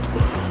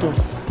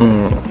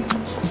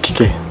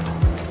 Kíkẹ́,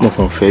 mo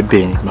kàn fẹ́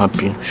bẹ́ẹ̀ ni má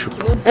bínú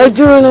ṣùgbọ́n. Ẹ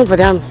dúró náà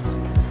bọ̀dá mi.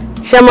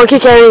 Ṣé mo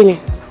Kíkẹ́ rí ni?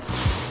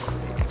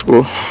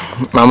 Ó,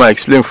 màmá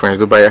explain fún ẹ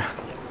tó bá yá.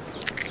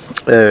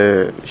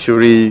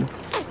 Ṣorí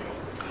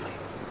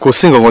kò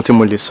sí nǹkan kan tí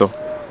mo lè sọ.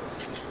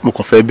 Mo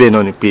kàn fẹ́ bẹ́ẹ̀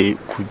náà ni pé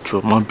kò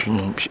jọ má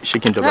bínú ṣé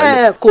kí n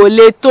dọ̀bálẹ̀. Kò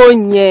lè tó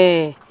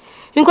yẹn.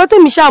 Nǹkan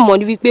tèmi ṣàmọ̀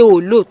ni wípé ò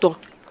lóòótọ́.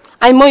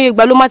 Àìmọye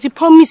ìgbà ló máa ti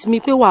promise mi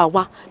pé wàá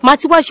wá. Máa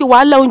ti wá ṣe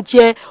wàhálà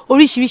oúnjẹ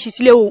oríṣiríṣi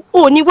sílé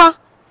o ní wá.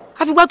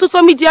 Àfìgbà tó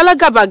sọ mí di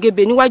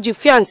alágàbàgebè níwájú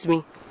fiance mi.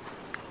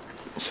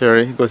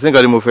 Ṣeré, kò sí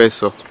nǹkan tí mo fẹ́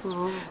sọ.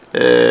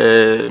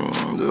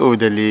 O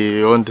dẹ̀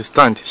lè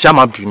understand. Ṣá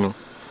má bínú.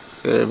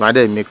 Màá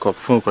dẹ̀ make up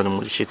fún nǹkan tí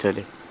mo lè ṣe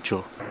tẹ́lẹ̀ jọ.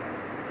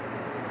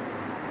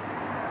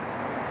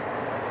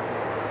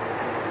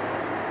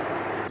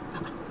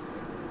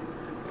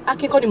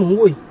 Akínkọ́ ni mò ń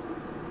wò yìí.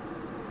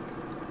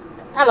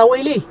 Ta làwọn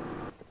ilé?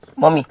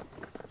 Mọ́mì,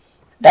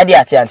 dádì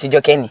àti àǹtí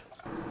Jọkẹ́ ni.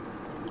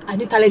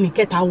 Ànítalẹ̀ ní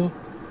kẹta wọn.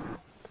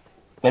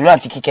 Pẹ̀lú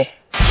àǹtí Kíkẹ́.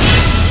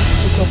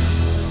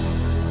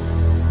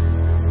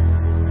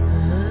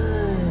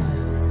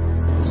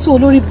 So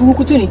olórí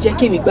burúkú tí ò ní jẹ́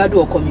kí èmi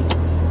gbádùn ọkọ mi.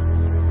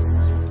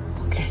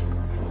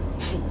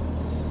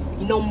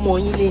 Iná mọ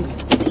yín lẹ́nu.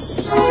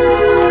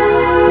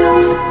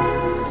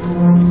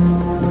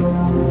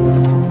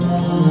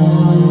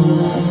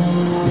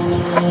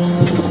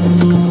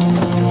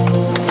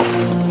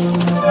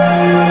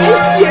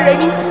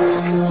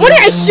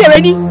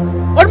 Ṣeré ní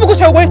olúbùkún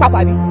ṣe ogun ìpapà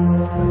mi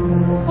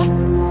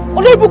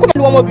olúbùkún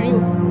pẹ̀lú ọmọbìnrin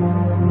o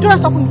dúró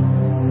sọ fún mi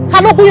ta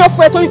ló gúnyán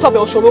fún ẹ torí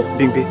tọbẹ̀ òṣòro.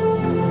 Bímpé.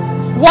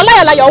 Wọ́n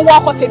láyàláyà owó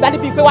ọkọ̀ tèmi àti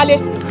Bímpé wálé.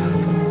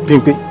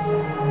 Bímpé.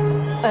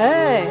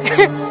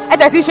 Ẹ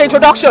tẹ̀ sí ṣe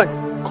introduction.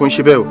 Kò ń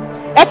ṣe bẹ́ẹ̀ o.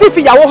 Ẹ ti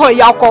fi ìyàwó hàn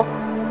ìyá ọkọ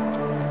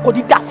kò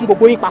ní dà fún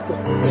gbogbo yín papọ̀.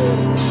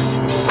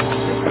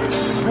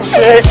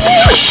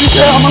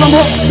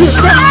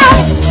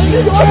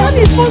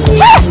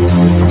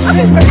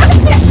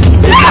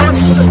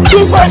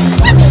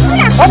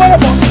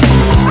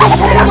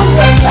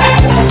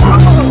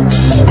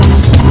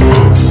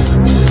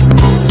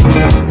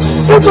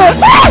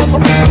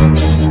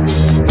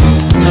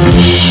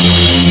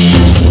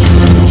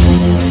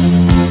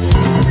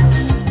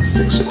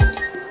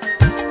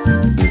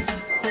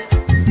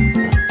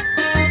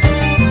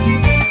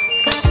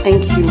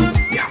 Thank you.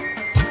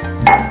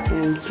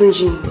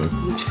 Túnjí,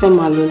 mo ti fẹ́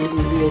máa lọ lé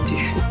ìlú ẹ ti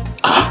ṣú.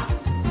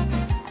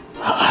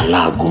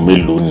 Aláàgó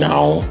mélòó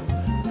now?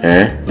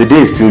 The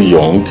day is still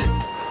young.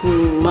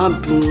 Má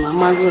bínú, a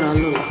máa ríra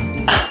lọ́la.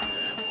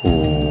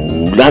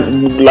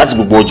 Láti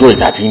gbogbo ọjọ́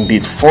ìta tí ń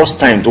date first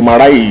time tó máa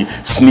ráyè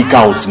sneak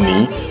out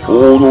ní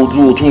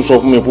o tún sọ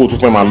fún mi pé o tún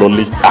fẹ́ máa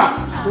lọlé.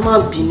 Má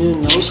bínú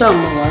ni, ó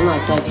ṣàmọ̀ wàhálà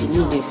dáàdì ní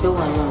ilẹ̀ fẹ́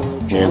wàhálà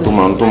wọn. Ìyẹn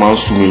tó máa ń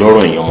sú mi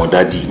lọ́rọ̀ èèyàn ọmọ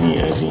dáàdì ní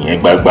ẹ̀sìn yẹn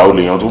gbàgbà ó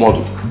lè yan tó mọ̀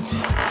tó.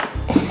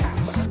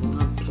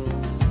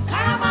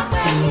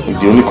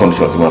 The only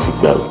condition tí máa fi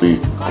gbà pé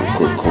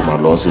kò máa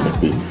lọ sí ni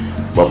pé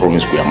wá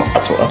promise pé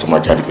àtọ́ máa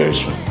jáde very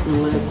soon.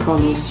 I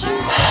promise you.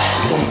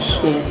 Promise.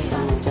 Yes,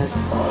 I'm jáde.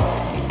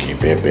 Okay,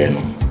 bẹ́ẹ̀ nù.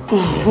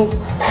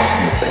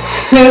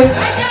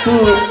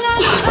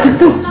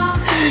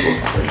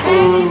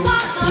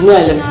 You know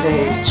I love you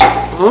very much.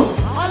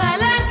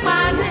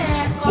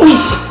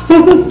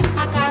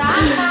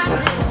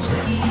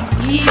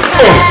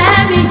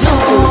 Ìfẹ́ mi jò,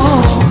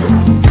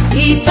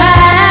 ìfẹ́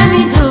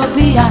mi jò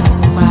bí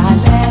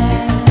àtùpàlẹ̀.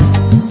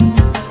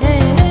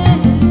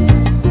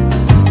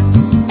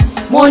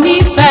 Mo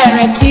nífẹ̀ẹ́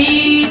rẹ̀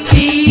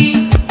títí,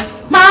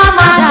 má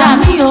má dà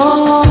mí o.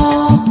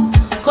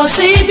 Kò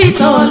síbi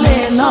tó lè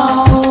lọ,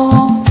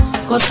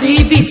 kò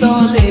síbi tó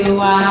lè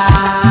wá.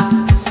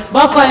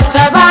 Bọ́kọ̀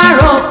ìfẹ́ bá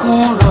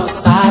ròkun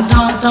rọ̀ṣà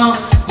dandan,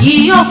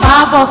 yìí yóò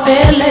fàbọ̀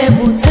fẹ́lẹ́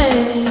bùtẹ́.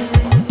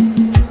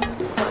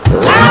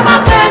 Karama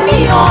kẹ́mi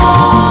o,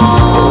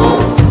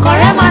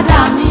 kọ̀rẹ́ má dà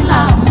mí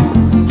láàmú.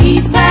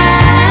 Ìfẹ́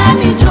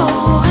mi jò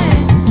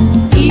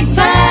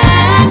ìfẹ́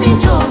mi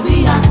jò bí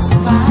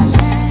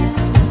àtùpàlẹ̀.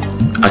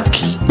 A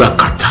kì í gbà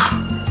kàtà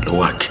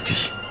lọ́wọ́ àkìtì.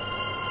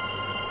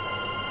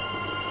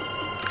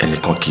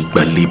 Ẹnìkan kì í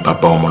gbà lé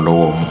bàbá ọmọ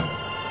lọ́wọ́ ọmọ.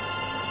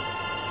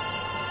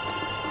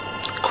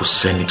 Kò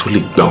sẹ́ni tó lè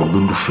gba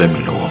olólùfẹ́ mi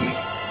lọ́wọ́ mi.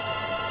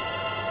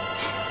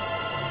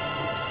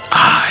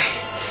 I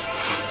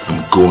am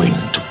going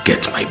to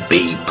get my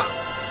babe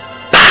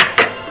back.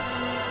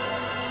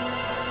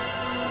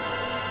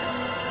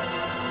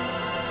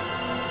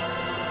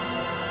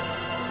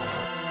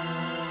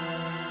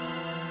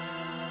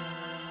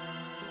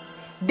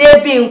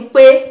 Débi ń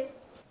pé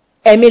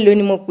ẹ̀mí ló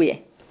ni mo pè ẹ́.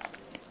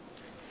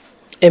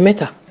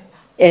 Ẹ̀mẹ́ta.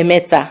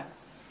 Ẹ̀mẹ́ta.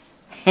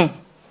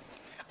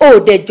 Ó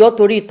dẹjọ́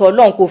torí ìtọ́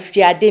Ọlọ́run kò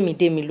fi adé mi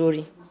dé mi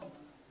lórí.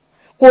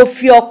 Kò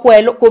fi ọkọ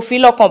ẹ kò fi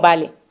lọ́kàn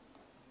balẹ̀.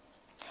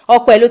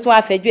 Ọkọ ẹ ló tún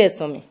wá fẹjọ́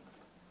ẹ̀sùn mi.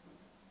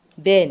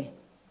 Bẹ́ẹ̀ ni.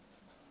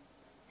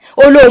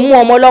 Olóòmú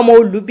ọmọ ọlọ́mọ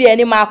olú bí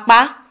ẹni máa pa.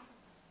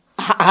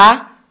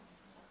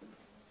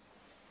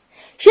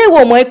 Ṣé ìwọ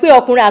mọ̀ pé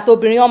ọkùnrin àti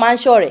obìnrin wọn máa ń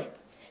ṣọ̀rẹ́?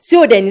 tí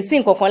ò dẹ̀ ní sí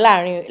nǹkan kan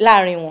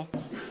láàrin wọn.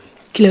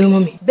 Kí lẹ wí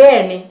mọ́mì?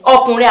 Bẹ́ẹ̀ ni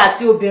ọkùnrin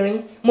àti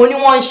obìnrin mo ní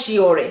wọ́n ń ṣe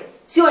ọ̀rẹ́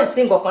tí ò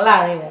sí nǹkan kan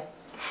láàrin wọn.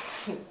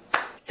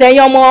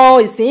 Tẹ̀yin ọmọ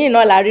ìsinyìí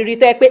náà la rírí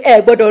tó yẹ pé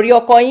ẹ gbọ́dọ̀ rí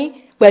ọkọ yín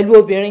pẹ̀lú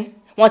obìnrin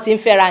wọ́n ti ń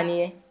fẹ́ra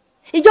nìyẹn.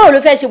 Ìjọ wo ló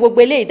fẹ́ ṣe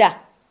gbogbo eléyìí dà?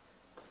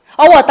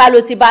 Ọwọ́ ta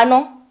ló ti bá ná?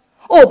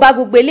 Ó bá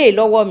gbogbo eléyìí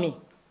lọ́wọ́ mi.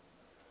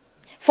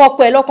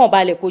 Fọkọ ẹ lọ́kàn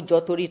balẹ̀ kó jọ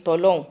torí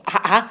tọlọ́hun.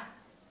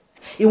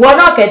 Ìwọ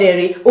náà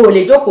kẹ̀dẹ̀rẹ̀ o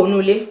lè jókòó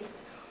nulé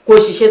kò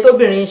sì ṣe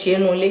tóbìnrin ń ṣe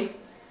nulé.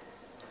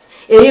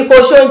 Èyí kò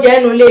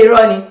ṣóúnjẹ nulé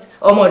irọ́ ni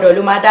ọmọ ọ̀dọ̀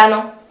ló máa dáná.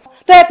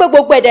 Tó yẹ pé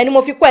gbogbo ẹ̀dẹ̀ ni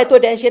mo fi kọ́ ẹ tó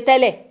dẹ̀ ń ṣe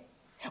tẹ́lẹ̀.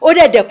 Ó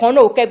dẹ̀dẹ̀ kan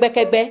náà ó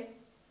kẹ́gbẹ́kẹ́gbẹ́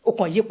ó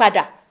kàn yí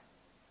padà.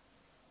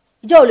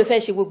 Ìjọ wo ló fẹ́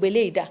ṣe gbogbo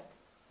eléyìí dà?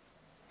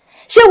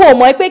 Ṣé wo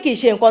mọ̀ pé kì í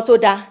ṣe nǹkan tó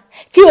dáa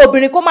kí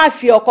obìnrin kó má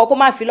fi ọkọ kó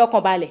má fi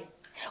lọ́kàn balẹ̀?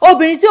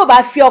 Obìnrin tí ò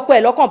bá fi ọkọ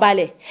ẹ̀ lọ́kàn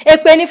balẹ̀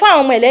èpè ni fáwọn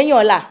ọmọ ẹ̀ lẹ́yìn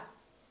ọ̀la.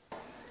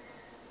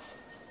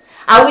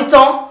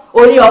 Àwítán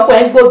oní ọkọ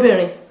ẹ̀ ń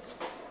gbóbìnrin.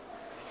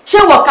 Ṣé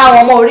wọ́n ká àwọn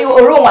ọmọ orí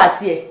òun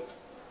àti ẹ̀?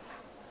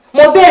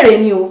 Mo béèrè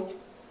ni o.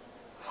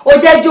 Ó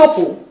jẹ́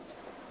jókòó.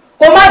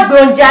 Kó má gbé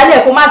oúnjẹ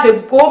alẹ́ kó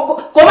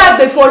má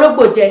gbé fún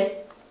ológbò jẹ.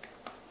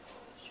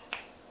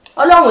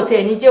 Ọlọ́run tí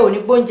ẹni jẹ́ òní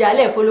gbóúnjẹ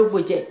alẹ́ fún ológbò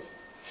jẹ.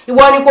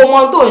 Ìwọ ni kò mọ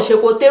ohun tó ń ṣe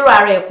kó tẹ́rọ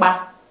ara ẹ̀ pa.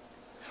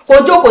 Kó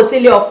jókòó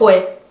sílé ọkọ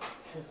ẹ̀.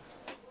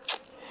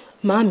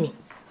 Màámi,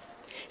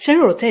 ṣé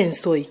ọ̀rọ̀ tẹ́ ẹ̀ ń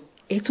sọ yìí,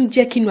 ẹ tún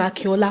jẹ́ kínú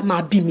Akínọlá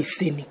máa bí mi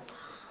sí ni.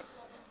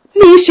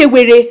 Mi ń ṣe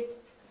wèrè,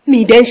 mi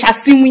ì dẹ̀ ń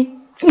ṣàsíwín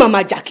tí màá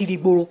máa jà kiri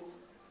ìgboro.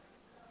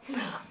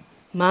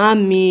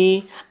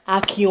 Màámi,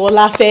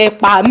 Akínọlá fẹ́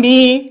pa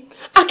mí.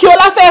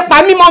 Akínọlá fẹ́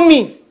pa mí mọ́mì.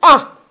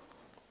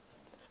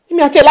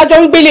 Èmi àti ẹ̀ lájọ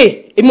ń gbélé,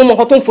 èmi mọ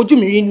nǹkan tó ń fojú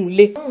mi rí nínú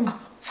ilé.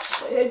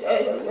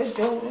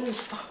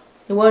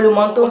 Ìwọ ló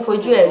mọ tó ń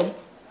fojú ẹ̀ rí.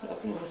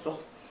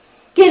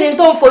 Kí ni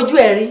tó ń fojú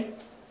ẹ̀ rí?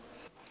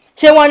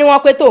 Ṣé wọ́n ní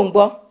wọ́n pé tó ń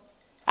gbọ́?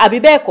 Àbí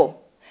bẹ́ẹ̀ kọ́?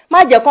 Má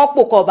jẹ́ kán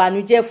pòkọ̀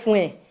ọ̀bànújẹ́ fún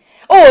ẹ.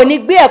 O ò ní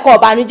gbé ẹ̀kọ́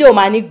ọ̀bànújẹ́ ò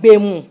máa ní gbé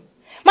mu.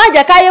 Má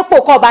jẹ́ káyé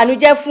pòkọ̀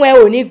ọ̀bànújẹ́ fún ẹ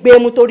ò ní gbé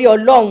mu torí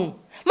Ọlọ́run.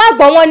 Má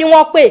gbọ́ wọ́n ní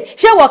wọ́n pé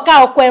ṣé wọ́n ká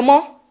ọkọ ẹ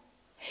mọ́?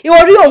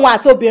 Orí òun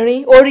àti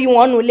obìnrin orí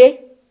wọn nulẹ̀.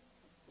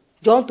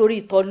 Jọ ń torí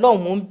ìtọ́ Ọlọ́run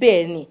mò ń bẹ̀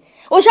ẹ́ ni.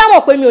 Ó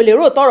ṣàmọ̀ pé mi ò lè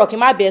rò tọ̀rọ̀ kí n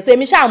má bẹ̀ ẹ́ sọ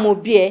èmi ṣáà mo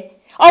bí ẹ.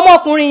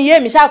 Ọmọkùnrin yé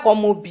mi ṣáà kọ́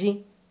mo bí.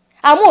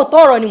 Àmọ́ òótọ́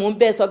ọ̀rọ̀ ni mò ń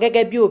bẹ̀ ẹ́ sọ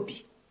gẹ́gẹ́ bí òbí.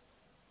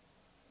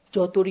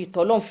 Jọ torí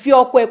ìtọ́ Ọlọ́run fi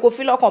ọkọ ẹ kó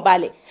fi lọ́kàn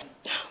balẹ̀.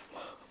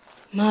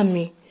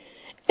 Màámi,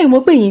 ẹ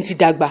mọ̀ pé yín ti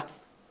dàgbà.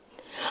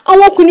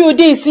 Àwọn ọkùnrin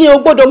òde ìsìn yẹn ò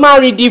gbọ́dọ̀ máa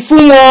rìndì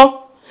fún wọn.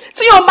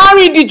 Tí yóò máa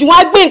rìndì jù wọ́n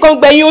á gbé nǹkan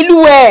gbẹ̀yìn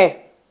olúwẹ̀.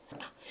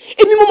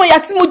 Èmi mọ̀ ìyá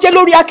tí mo jẹ́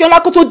lórí Akínọlá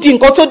kó tó di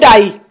nǹkan tó dà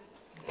yìí.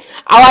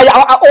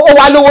 Ó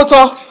wá lówó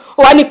tán.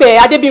 Ó wá ní pé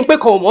Adébímpé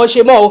kan ò mọ̀ ọ́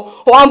ṣe mọ́ o.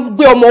 Ó wá ń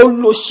gbé ọmọ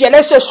olóṣì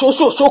ẹlẹ́sẹ̀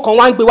ṣoṣooṣo kan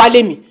wá ń gbé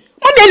wálé mi.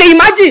 Mọ́mí ẹ lè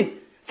imagine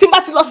tí n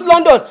bá ti lọ sí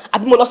London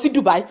àbí mo lọ sí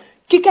Dubai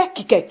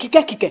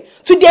kíkẹ́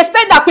to the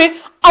extent that pé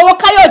àwọn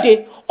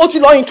Káyọ̀dé ó ti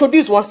lọ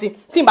introduce wọn sí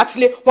tí n bá ti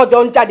lé wọn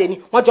jọ ń jáde ni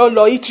wọn jọ ń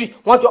lọ Italy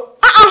wọn jọ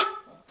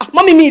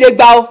mọ́mí mi ì lè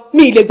gbà o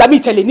mi ì lè gbà mi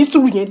tẹ̀lé ní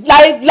sùúrù yẹn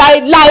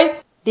láéláé.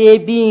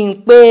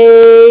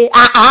 Débímpé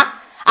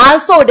à ń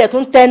sọ òdẹ̀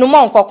tún tẹnu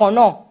mọ́ nǹkan kan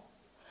náà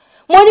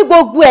mo ní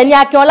gbogbo ẹ̀ ní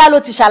Akínọlá ló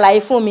ti ṣàlàyé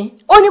fún mi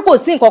ó ní kò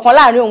sí nǹkan kan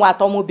láàrin òun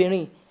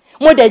àtọmọbìnrin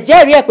mo dẹ̀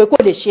jẹ́rìí ẹ̀ pé kò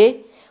lè ṣe é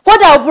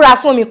kódà ó búra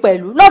fún mi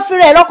pẹ̀lú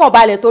lọ́fíìrẹ́ lọ́kàn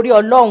balẹ̀ torí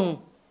Ọlọ́run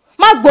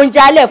má gbóúnjẹ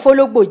alẹ́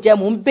fólógbò jẹ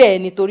mò ń bẹ̀ ẹ́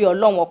nítorí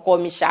Ọlọ́run ọkọ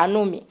mi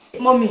ṣàánú mi.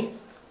 Mọ́mí,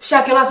 ṣé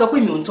Akínọlá sọ pé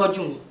mi ò ń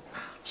tọ́jú mi?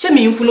 Ṣé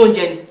mi ń fún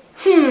lóúnjẹ ni?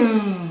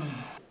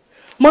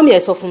 Mọ́mí ẹ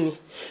sọ fún mi,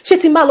 ṣé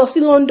tí n bá lọ sí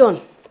London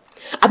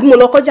àbí mo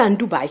lọ kọjá ní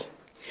Dubai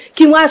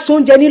kí wọ́n á so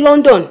oúnjẹ ní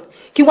London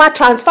kí wọ́n á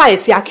transfer ẹ̀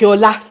sí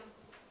Akínọlá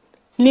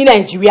ní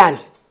Nàìjíríà ni?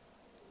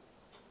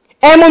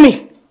 Mọ́mí,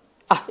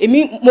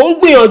 èmi mò ń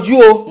gbìyànjú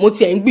o, mo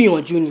tiẹ̀ ń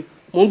gbìyànjú ni.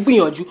 Mo ń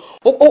gbìyànjú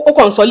ó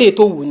kàn sọ lè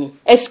tó wù ní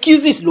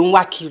excuses ló ń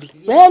wá kiri.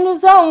 Bẹ́ẹ̀ni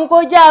sọ́hun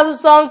kó já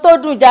sọ́hun tó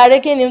dùn jàre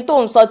kí ni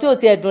tó ń sọ tí ò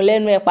ti ẹ̀dùn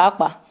lẹ́nu ẹ̀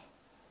pàápàá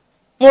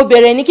mo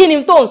bèrè ní kí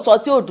ni tó ń sọ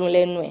tí ò dùn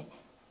lẹ́nu ẹ̀.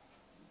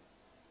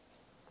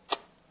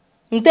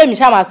 Ntẹ́mi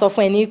ṣáà máa sọ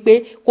fún ẹ ní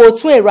pé kò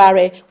tún èrò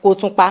ara ẹ kò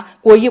tún pa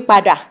kò yí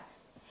padà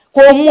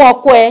kò mú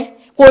ọkọ ẹ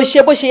kò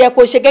ṣe bó ṣe yẹ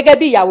kò ṣe gẹ́gẹ́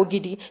bí ìyàwó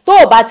gidi tó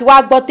ò bá ti wá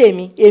gbọ́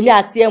tèmi èmi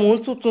àti ẹ̀ mò ń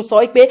tuntun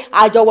sọ pé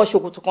àjọwọ́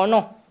ṣòkòtò kan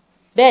náà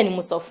bẹ́ẹ̀ ni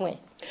mo sọ fún ẹ.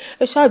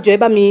 Ẹ ṣáàjọ ẹ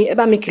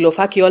bá mi kìlọ̀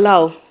f'Akínọlá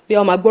o bí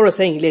ọmọ agbọ́rọ̀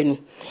sẹ́yìn lẹ́nu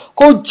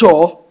kó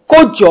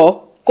jọ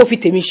kó fi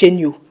tèmi ṣe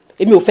ni o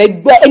èmi ò fẹ́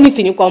gbọ́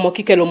anything nípa ọmọ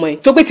Kíkẹ́ lọ́mọ ẹ̀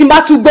tó pé tí n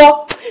bá tún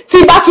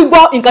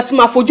gbọ́ nǹkan tí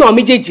máa fojú àwọn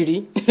méjèèjì rí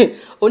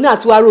òun náà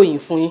tún wá ròyìn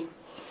fún yín.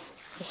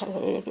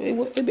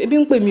 Ebi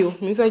ń pè mí o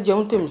mi fẹ́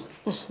jẹun tèmi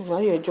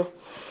láyé ẹjọ́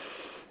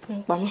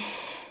ń pa mí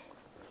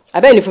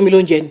abẹ́ẹ̀ ni fún mi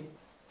lóúnjẹ ni.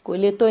 Kò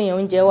lè tó yẹn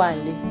oúnjẹ wà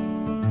nílé.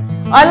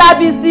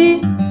 Ọlábísí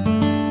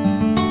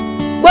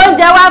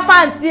gbóúnjẹ wá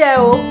fàǹtí ẹ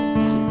o.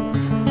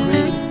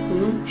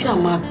 Ṣé a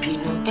máa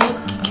bínú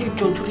Kíkẹ́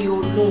jọ torí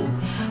Ọlọ́run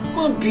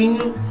má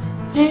bínú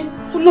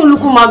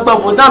olólùkù máa gba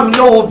bọ̀dá mi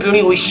lọ́wọ́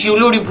obìnrin òṣì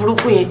olórí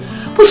burúkú yẹn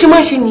bó ṣe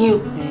máa ṣe nìyẹn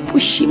bó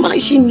ṣe máa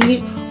ṣe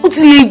nìyẹn ó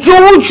ti lè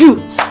jọ̀wọ́ jù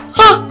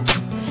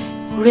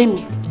ọ̀rẹ́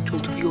mi jọ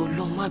torí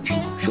Ọlọ́run má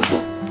bínú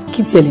ṣùgbọ́n.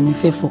 Kí tiẹ̀ lèmi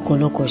fẹ́ fọkọ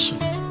lọ́kọ ṣe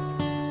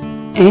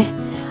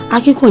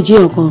akíkanjẹ́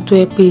nǹkan tó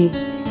yẹ pé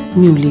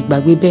mi ò lè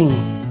gbàgbé bẹ́ẹ̀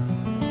yẹn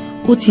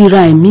ó ti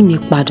ra ẹ̀mí mi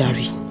padà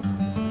rí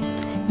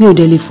mi ò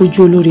dẹ̀ lè fojú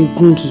olóore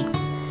gúngi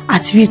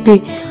àti wípé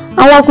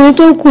àwọn ọkùnrin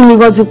tó ń kù mí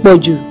gan ti pọ̀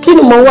jù kí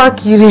ni mo wá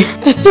kiri.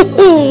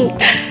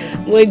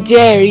 mo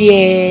jẹ́rìí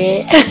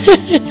ẹ̀.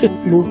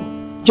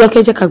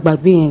 Jọkẹ́ jẹ́ ká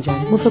gbàgbé yẹn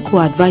jàre mo fẹ́ kó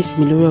advice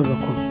mi lórí ọ̀rọ̀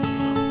kan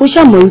ó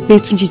ṣàmọ̀ wípé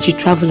Túnjí ti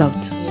travel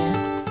out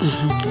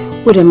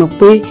ó dẹ̀ mọ̀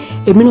pé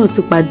èmi náà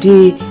ti pàdé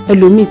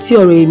ẹlòmíì tí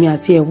ọ̀rọ̀ èmi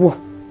àti ẹ̀ wọ̀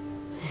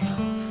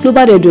ló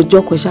bá dẹ̀dọ̀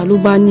jọkọ̀ ṣá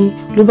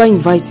ló bá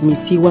invite mi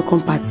sí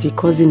welcome party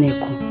cousin ẹ̀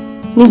kan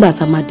nígbà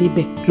tá a máa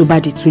débẹ̀ ló bá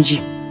di Túnjí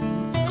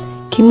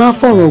kí n má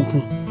fọ̀rọ̀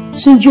gùn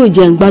Túnjí ò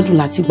jẹ́ ń gbádùn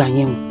láti gbà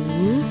yẹn o.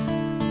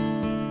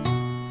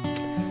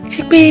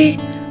 ṣé pé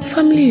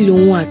family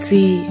lòun àti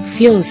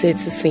fiancé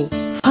ti sìn.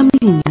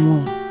 family ni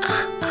wọn.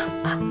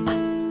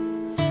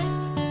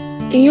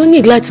 èèyàn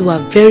need láti wà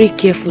very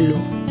careful o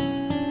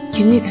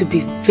you need to be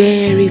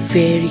very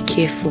very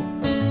careful.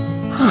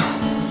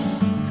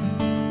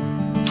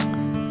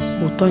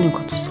 òótọ́ ni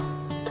nǹkan tó sọ.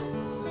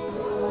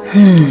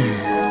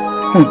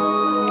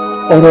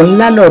 ọ̀rọ̀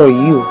ńlá lọ̀rọ̀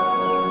yìí o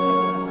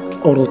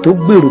ọ̀rọ̀ tó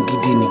gbèrò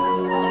gidi ni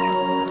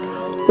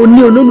ó ní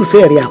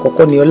olólùfẹ́ rẹ̀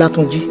àkọ́kọ́ ní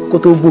Ọlátúnjí kó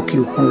tó gòkè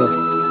òkun lọ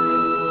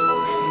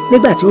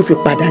nígbà tí ó fi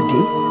padà dé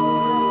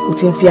ó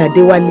ti ń fi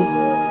Adéwálé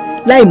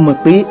láì mọ̀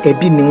pé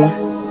ẹbí ni wọ́n.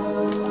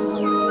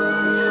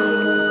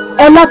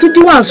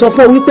 Ọlátúnjí wà ń sọ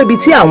fún ọ wípé ibi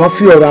tí àwọn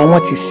fi ọ̀rọ̀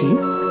àwọn tì sí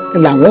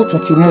làwọn ò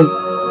tún ti mú un.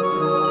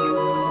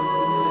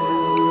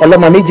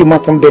 ọlọ́mọ méjì mọ́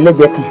tó ń bẹ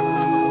lẹ́gbẹ̀ẹ́ kan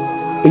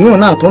èyí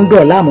náà tó ń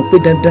dọ̀ láàmú pé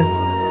dandan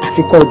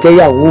àfikún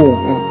ọ̀jẹ̀yàwó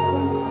òun.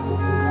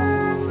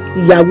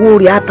 ìyàwó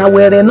rẹ̀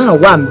atawẹ́rẹ́ náà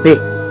wà ń bẹ̀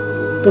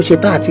tó ṣe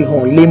tán àti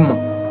hàn lé mọ̀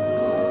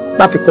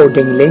páfikọ̀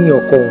ọ̀dẹ̀yìn lẹ́yìn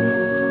ọkọ òun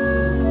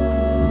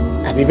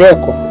àbí bẹ́ẹ̀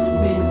kọ́.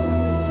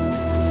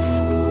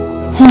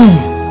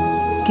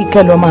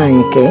 Kíkẹ́ lọ́mọ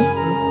Àyìnkẹ́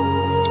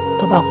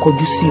tó bá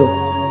kọjú sí ọ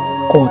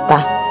kọ ọ̀tá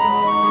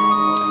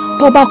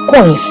tó bá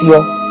kọ̀yìn sí ọ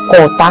kọ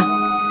ọ̀tá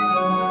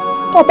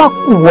tó bá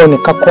kù wọ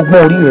nìkan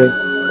kọgbọ́n orí rẹ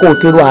kó o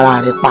tẹ́rù ara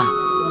rẹ pa.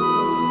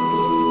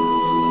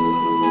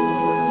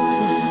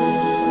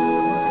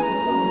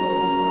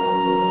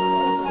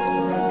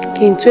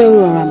 kí n tó ẹrù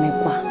ara mi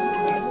pa.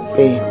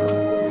 bẹ́ẹ̀.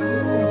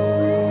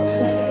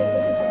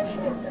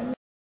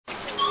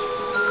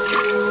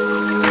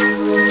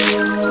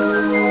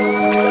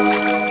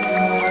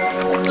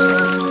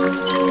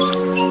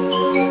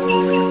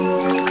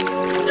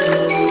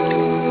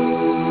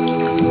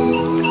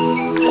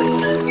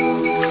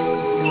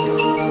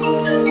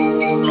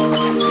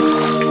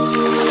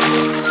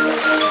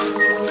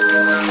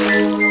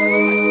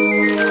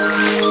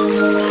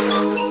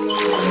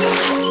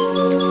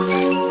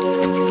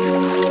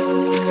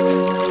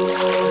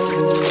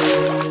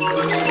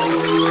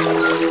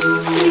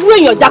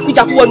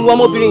 jákujáku wọnú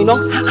ọmọbìnrin iná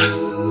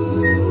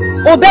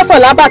o bẹ́ fọ̀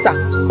lábàtà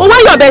o wá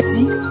yọ̀bẹ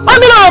tí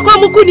omi lọ́rọ̀ kan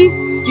mú kú ni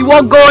ìwọ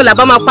gan-an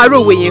làbá máa parí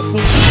òwe yẹn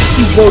fún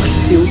ìwọ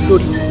olùlé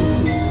olórí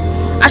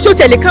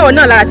aṣọ́tẹ̀lẹ̀ káwọn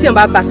náà lára tí wọ́n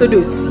bá bá sódò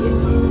tiẹ̀.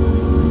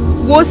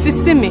 wo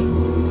sísí mi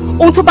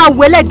ohun tó bá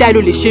wọ ẹlẹ́dàá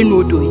ló lè ṣe inú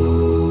odò yìí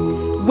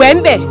wẹ̀ ń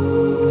bẹ̀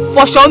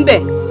fọṣọ ń bẹ̀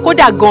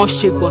kódà gan-an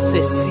ṣe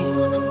gbọ̀nsẹ̀ sí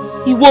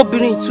i. ìwọ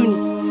obìnrin ìtú ni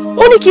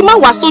ó ní kí n má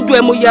wá sódò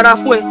ẹ mo yẹra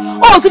fún ẹ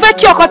ó tún fẹ́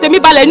kí ọkọ tèmi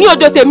balẹ̀ ní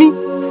odò tèmi.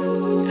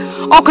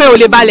 ọkàn ẹ ò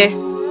lè balẹ̀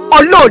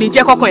ọlọ́ọ̀ni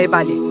jẹ́ kọ́kàn ẹ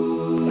balẹ̀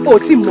ó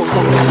ti mọ̀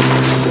kan.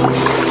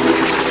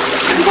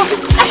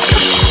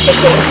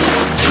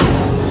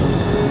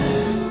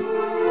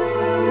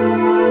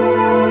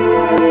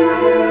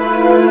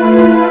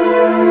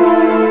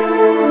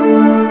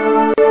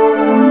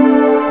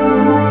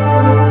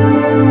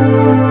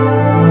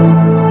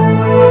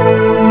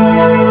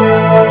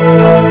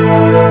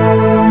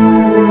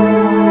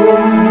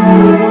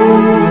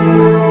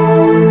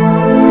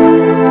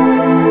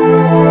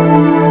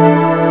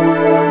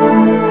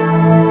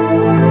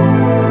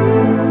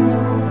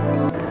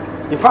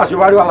 fáṣọ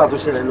wá rí wàhálà tó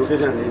ṣẹlẹ̀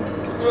location ní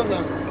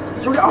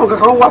sórí àwọn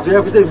kankan wà tó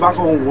yẹ kó tẹ̀lé bá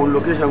kọ́ wo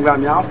location gba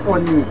mi á fọ́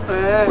ni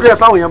kúrò ẹ̀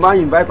táwọn yẹn bá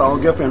invite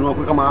àwọn girlfriend wọn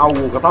pé ká máa wo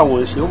nǹkan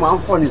táwọn ń ṣe ó máa ń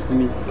fọ́ ní sí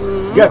mi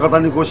gẹ́ẹ̀ kan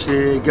tán ní kó ṣe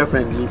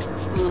girlfriend mi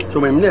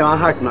ṣùgbọ́n èmi náà máa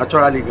ń hack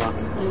naturally gan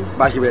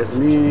bá ṣe bẹ̀rẹ̀ sí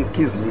ní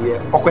kiss nìyẹn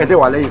ọkọ ẹ̀ dẹ̀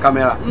wà lẹ́yìn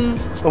kámẹ́rà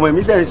ọmọ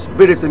èmi dẹ̀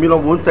béèrè tèmi lọ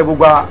mò ń tẹ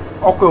gbogbo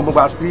ọkọ ẹ̀ gbogbo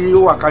àti ó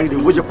wà kárí de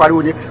bó ṣe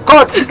pariwo ni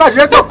cut mr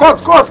director cut.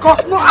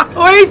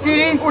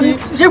 oríṣiríṣi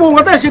ṣé gbogbo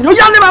nǹkan tẹ̀ ṣe ni ó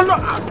yá ní màá lọ.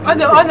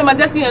 ọ̀sẹ̀ máa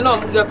jẹ́ kí yẹn náà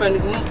mú girlfriend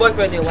mú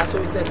boyfriend ẹ̀ wá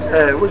sórí set.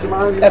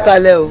 ẹ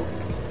kálẹ́ o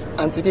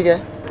àǹtí Kíkẹ́.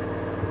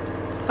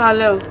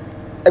 kálẹ́ o.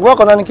 ẹ̀gbọ́n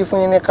kan náà ní kí fún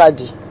yín ní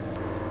káàdì.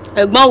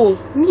 ẹ̀gbọ́n wo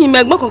mi ì mọ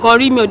ẹ̀gbọ́n kankan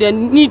rí mi ò dẹ̀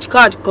need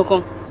card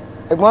kankan.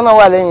 ẹ̀gbọ́n náà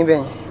wà lẹ́yìn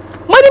bẹ́yìn.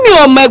 mo ní mi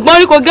ò mọ ẹ̀gbọ́n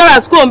rí kò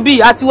gẹ́rà school bí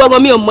àti wọ́n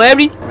mi ò mọ ẹ́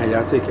rí. ẹ̀yà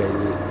tèkẹ́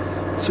ẹ̀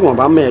tí wọ́n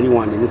bá mẹ́rin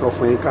wọn ní kó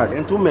fún yín káàdì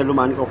ẹni tó mẹ́rin ló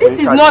máa ní kó fún yín káàdì. this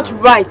is not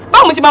right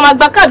báwo mo ṣe máa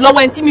gba káàdì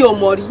lọ́wọ́ ẹni tí mi ò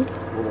mọ̀ rí.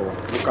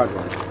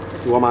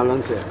 ìwọ máa lọ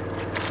ń tẹ̀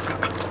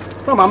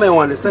tó máa mẹ́rin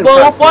wọn lè sẹ́ni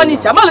káàdì. bọ̀wọ̀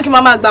fọ́nìṣà báwo ló ṣe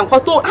máa gba nǹkan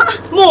tó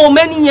mo ò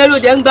mẹ́ni yẹn ló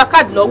dẹ̀ ń gba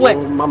káàdì lọ́wọ́ ẹ̀.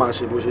 má máa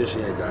ṣe bó ṣe ṣe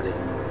ẹ̀dá rẹ̀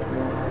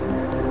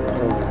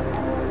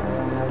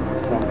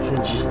fún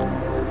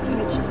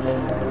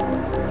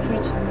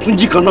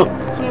Túnjí kan náà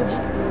Túnjí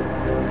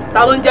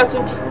ta ló ń jẹ́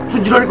Túnjí.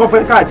 Túnjí lórí kan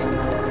fẹ́ káàdì.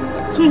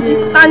 Túnjí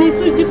ta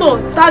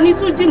ni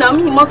Túnjí náà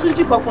mi ìmọ̀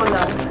Túnjí kankan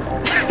náà.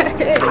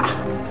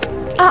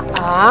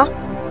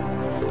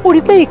 Ó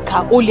rí pé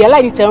ìkà olè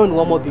aláìnítẹ́rùn ni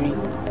wọ́n ọmọbìnrin.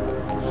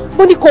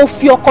 Mo ní kó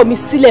fi ọkọ mi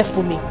sílẹ̀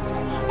fún mi.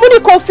 Mo ní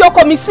kó fi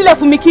ọkọ mi sílẹ̀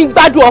fún mi kí n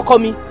gbádùn ọkọ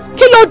mi.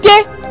 Kí ló dé?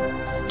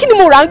 Kí ni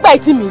mo rà ń gbà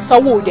tí mi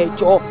sanwó olè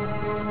jọ?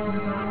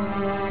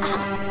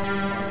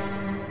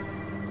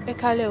 Ẹ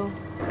kálẹ́ o.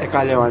 Ẹ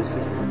kálẹ́ o àǹtí.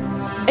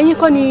 Ẹ̀yin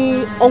kọ́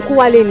ni Uncle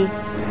Wálé ni?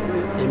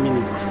 Èmi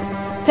ni.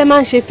 Tẹ́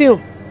máa ń ṣe fíìmù.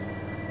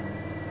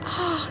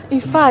 In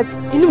fact,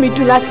 inú mi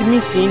dùn láti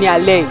meet yín ní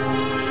alẹ́ yìí.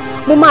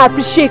 Mo máa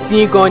appreciate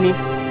yín gan ni.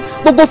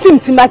 Gbogbo fíìmù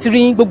tí n bá ti rí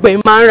yín gbogbo ẹ̀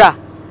máa ń rà.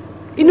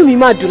 Inú mi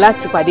máa dùn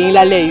láti pàdé yín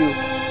lálẹ́ yìí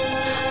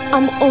o.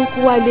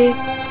 Uncle Wálé,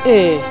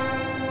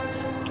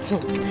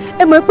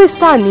 ẹ mọ̀ pé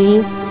star ni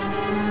yín.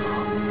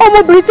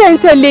 Ọmọbìnrin tẹ́ ń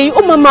tẹ̀lé yín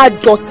ó máa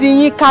dọ̀tí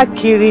yín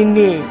káàkiri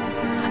ni.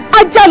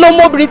 Ajá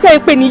lọmọbìnrin tẹ́ ń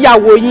pè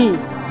níyàwó yín.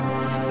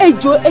 Ẹ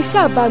jọ̀ọ́ ẹ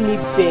ṣáà bá mi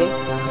bẹ̀.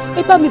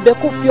 Ẹ bá mi bẹ̀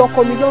kó fi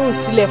ọkọ mi lọ́rùn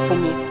sílẹ̀ fún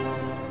mi.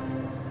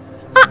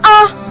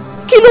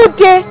 Kí ló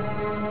dé?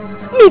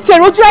 Mi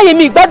tẹ̀rọ ojú ayé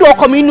mi ìgbádùn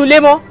ọkọ mi inú ilé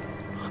mọ́.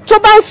 Tó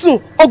bá ń sùn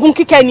ogun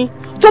kíkẹ́ ni.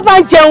 Tó bá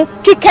ń jẹun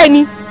kíkẹ́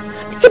ni.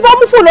 Tí bá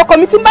mú fóònù ọkọ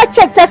mi tí n bá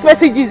check text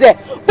messages ẹ̀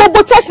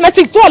gbogbo text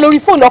message tó wà lórí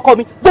fóònù ọkọ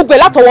mi gbogbo ẹ̀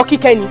látọwọ́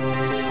kíkẹ́ ni.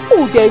 Ó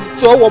dẹ̀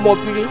jọ̀wọ́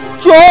ọmọbìnrin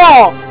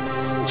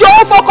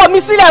jọ̀ọ́ fọkọ mi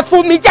sílẹ̀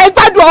fún mi jẹ́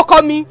ìgbádùn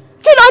ọkọ mi.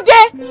 Kí ló dé?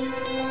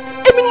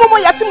 Èmi ni mo mọ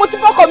ìyà tí mo ti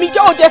fọkọ mi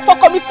jẹ́ ó dẹ̀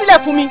fọkọ mi sílẹ̀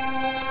fún mi.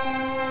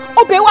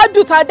 Ọbẹ̀ wá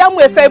dùn tá a dámú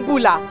ẹ̀fẹ́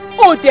bùlà.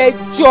 Ó dẹ̀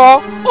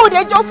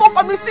jọ̀ọ́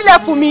fọkọ mi sílẹ̀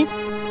fún mi.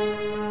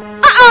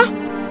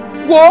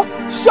 Wo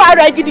ṣọ́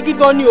ara ẹ gidigidi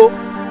gan ni o.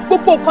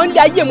 Gbogbo nǹkan ní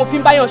ayé mo fi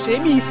ń báyàn ṣeré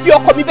mi ìfi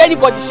ọkọ mi bẹ́ẹ̀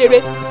níbọ̀dì ṣeré.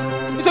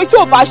 Nítorí tí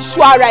ò bá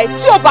ṣọ́ ara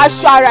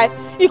ẹ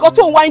nǹkan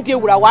tó ń wá ń de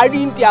ewùrà wá rí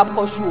ń de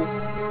àpọ̀ṣù o.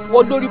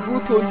 Wọ́n lórí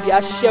burúkú olè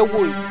aṣẹ́wó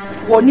yìí.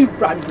 Wọ́n ní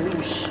ìbàdàn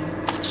òṣì.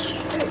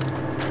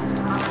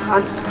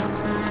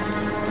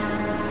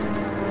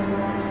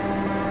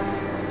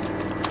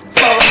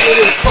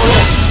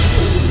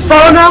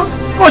 Sọ̀rọ̀ náà,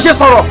 bó ṣe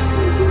sọ̀rọ̀.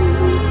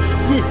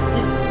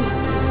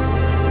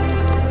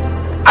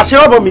 Àṣẹ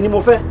ọ̀bọ̀ mi ni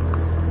mo fẹ́.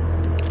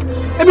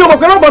 Èmi ò mọ̀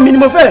pé ọ̀bọ̀ mi ni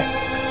mo fẹ́.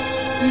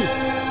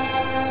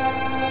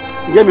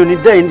 Ǹjẹ́ mi ò ní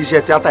dẹ́yìn ní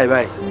iṣẹ́ tíátà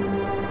báyìí?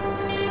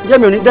 Ǹjẹ́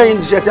mi ò ní dẹ́yìn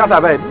ní iṣẹ́ tíátà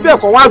báyìí? Bẹ́ẹ̀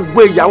kọ́ wá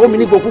gbé ìyàwó mi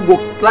ní gbogbo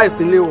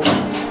láìsí ilé o.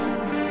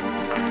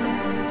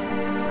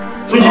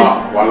 Túnjí.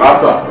 Wà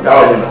látà,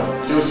 dáwọ̀ mi náà,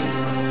 tí ó sì.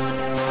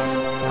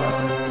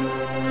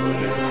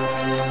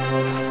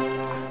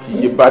 Kì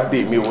í ṣe bá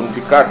dé mi òun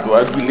ti káàdùn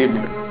agbílé mi.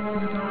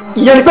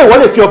 Ìyẹn ni pé ìwọ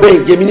lè fi ọbẹ̀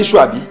ìjẹ mi níṣu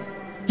àbí?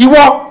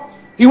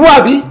 Ìwọ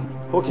àbí?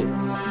 Ok.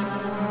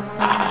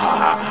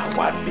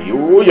 Wàlé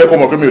ó yẹ kó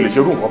mọ̀ pé mi ò lè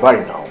ṣerú nǹkan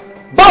báyìí náà.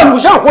 Báwo ni mo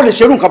ṣe àwọn kò lè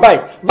ṣerú nǹkan báyìí?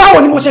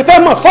 Báwo ni mo ṣe fẹ́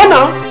mọ̀ sọ́nà?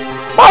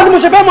 Báwo ni mo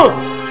ṣe fẹ́ mọ̀?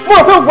 Mo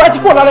rò pé ògùn ẹ ti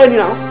kúrò lára ẹni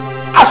náà.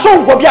 Aṣọ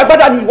òǹgbọ̀ bíi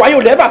agbádá ni ìwà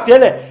yóò lẹ́ẹ̀bà fi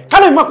ẹlẹ̀.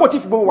 Kálẹ̀ mi máa kó tí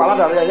fi gbogbo wà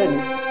ládàá rẹ̀ lẹ́ni.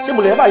 Ṣé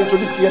mo lè ẹ̀bà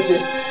introduce kí ẹ ṣe?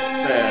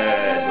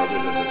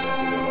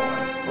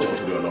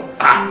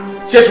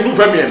 Ṣé sùúrù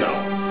fẹ́ mi ẹ̀ náà?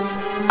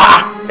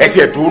 Ẹ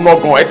ti ẹ̀ dúró náà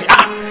gan ẹ ti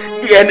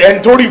ẹni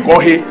tó rí nǹkan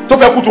he tó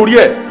fẹ́ kú torí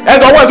ẹ̀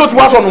ẹni ọwọ́ ẹ̀ tó ti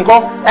wá sọnù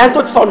nǹkan. Ẹni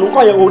tó ti sọnù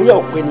nǹkan yẹn orí ẹ̀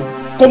ò pé ni.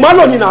 Kò má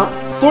lò nínà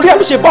torí ẹ̀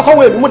ló ṣe bọ́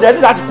sọ́wọ́ èmi mo dẹ̀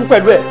láti kú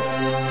pẹ̀lú ẹ̀.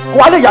 Kò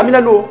wá lè yà mí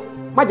lẹ́nu o.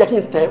 Má jẹ́ kí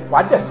n tẹ̀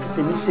wá dẹ̀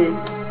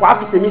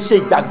fi tèmi ṣe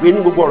ìgbàgbé ní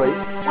gbogbo ọ̀rọ̀ yìí.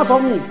 Wọ́n sọ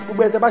fún mi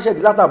gbogbo ẹ̀ tẹ́ bá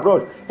ṣẹ̀dí láti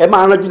abroad ẹ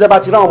máa ránjú tẹ́ bá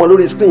ti ráwọn ọmọ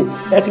lórí screen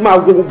ẹ ti máa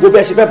gbogbo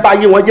bẹ́ẹ̀ ṣe fẹ́ bá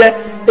yé wọn jẹ́.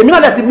 Èmi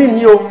náà dẹ̀ ti mí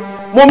ní o.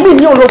 Mo mí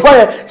ní olóògbọ́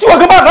yẹn tí wọ́n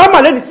gbé bá ra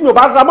màlẹ́ ní tí mi ò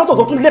bá ra mọ́tò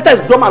tó tún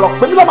latest dọ́mà lọ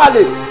pé mi lọ́ máa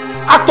lè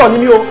actor ni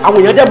mi o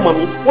àwọn èèyàn dẹ̀ mọ̀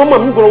mí wọ́n mọ̀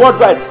mí gbọ́dọ̀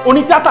worldwide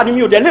oní tíátà ni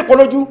mi ò dẹ̀ lè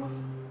polójú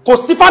kò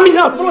sí family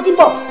náà tó ló ti ń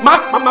bọ̀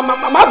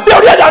máa bẹ́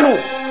orí ẹ̀ dànù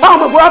táwọn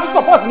ọmọ ìgboro á tún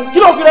support mi kí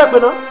ló ń fi rẹ̀ pé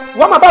náà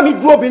wọ́n máa bá mi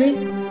dúró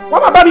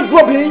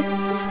obìnrin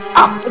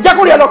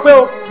jẹ́kúrì ẹ̀ lọ pé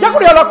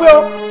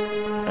o.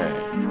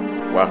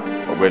 Wá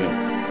ọ̀gbẹ́ni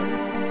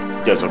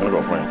jẹ́ sọ fún mi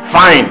kàn fún ẹ.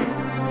 Fine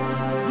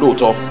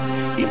lóòótọ́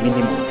èmi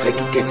ni mò ń fẹ́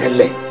kíkẹ́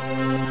tẹ́lẹ̀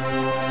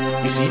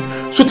you see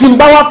so tí n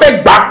bá wá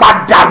fẹ́ gbà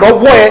padà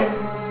lọ́wọ́ ẹ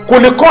kò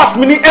lè cost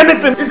me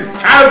anything. This is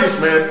childish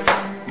man.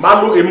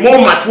 Máa lo a more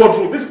matured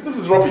rule. This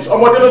is rubbish.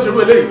 Ọmọdé ló ṣe rú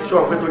eléyìí. Ṣé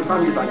o pé torí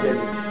family ìtàjẹ́ ni?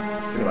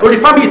 Torí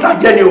family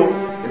ìtàjẹ́ ni o.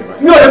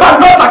 Mi ò lè bá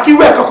lọ́ọ̀tà kí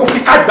wẹ́ẹ̀ kankan fi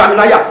káàdì gbà mí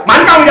láyà. Màá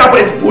ní káwọn ìyàbọ̀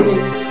ẹ̀sìn bò ní.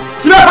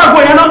 Kí ló fà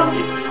gbọ́ yẹn náà?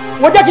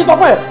 Wọ́n jẹ́ kí n sọ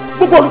fún ẹ.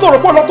 Gbogbo olùtọ̀ rò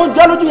pọ̀ lọ tó ń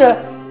jẹ́ lójú yẹn.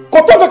 Kò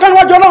tó kankan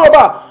níwájú Ọlọ́run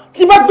ọba.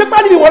 Tí bá gbé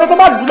pálí ìwọlé tó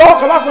bá lù lọ́wọ́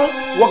kan lásán.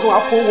 Ìwọ kan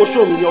wàá fowó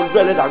show mi ní ọdún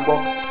ẹlẹ́dàá gbọ́.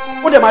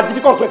 Ó dẹ̀ máa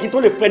difficult fún ẹ kí n tó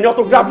lè fẹ́ ní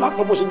autograph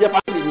lásán bó ṣe jẹ́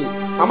family mi.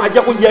 Màá máa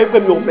jẹ́ kó yẹ pé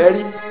mi ò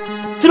mẹ́rí.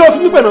 Kí ló fi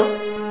mí pè náà?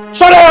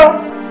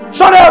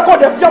 Ṣọ́rẹ́ kò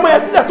dẹ̀ fi ọmọ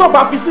yẹn sílẹ̀ tó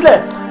bá fi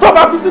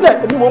sílẹ̀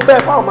èmi mò ń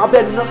bẹ́ẹ̀ fáwọn máa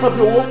bẹ́ẹ̀ níná tán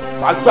bí owó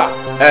wà á gbà.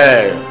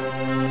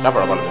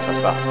 Ṣáfàràbalẹ̀ Mr.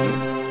 Star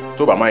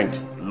tó bá mind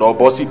lọ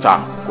bọ́ síta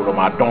kó lọ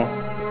máa dán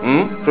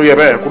tó yẹ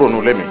bẹ́ẹ̀ kúrò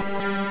nù lẹ́mìí.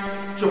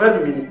 Ṣo fẹ́ lù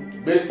mí ni?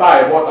 Gbé star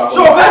ẹ̀ bọ́ta.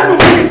 Ṣo fẹ́ lù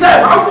mí ni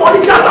sẹ́ẹ̀ máa ń kọ́ ní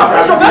tíátà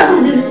fẹ́ ṣo fẹ́ lù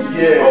mí ni?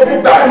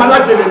 Ọmọ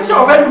alájẹlẹ ṣo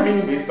fẹ́ lù mí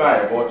ni?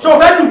 Ṣo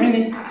fẹ́ lù mí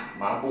ni?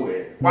 Màá bò ẹ́.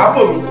 Wàá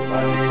bò mí.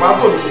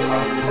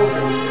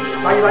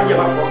 Láyé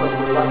máa fọ́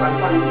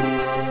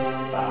ọkọ̀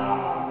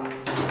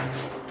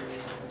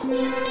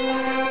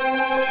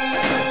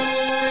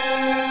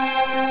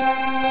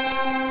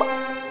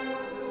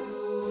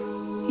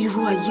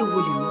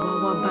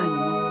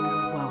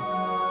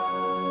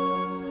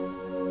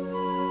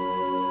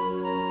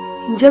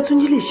ǹjẹ́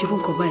Túnjí lè ṣe fún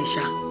nǹkan báyìí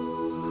ṣá?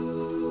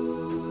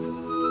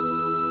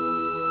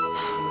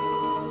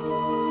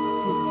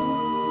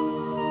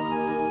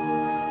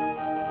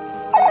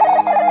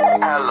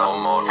 Hello,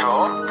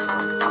 motor.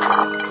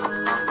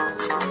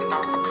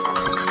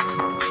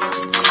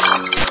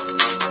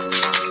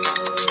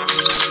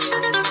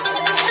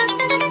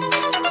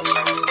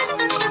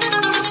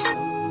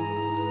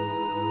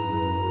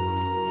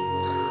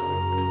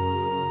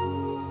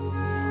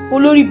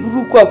 Olórí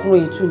burúkú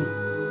ọkùnrin ìtú ni.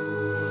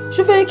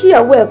 Ṣó fẹ́ kí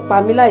ìyàwó ẹ̀ pa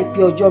mí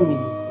láìpẹ́ ọjọ́ mi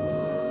ni?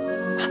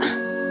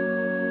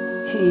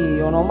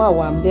 Ọ̀ràn máa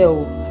wà ń bẹ̀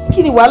o. Kí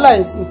ni wàhálà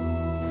ẹ̀ sí?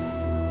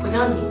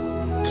 Bọ̀dá mi,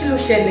 kí ló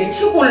ṣẹlẹ̀?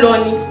 Ṣé kò lọ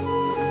ni?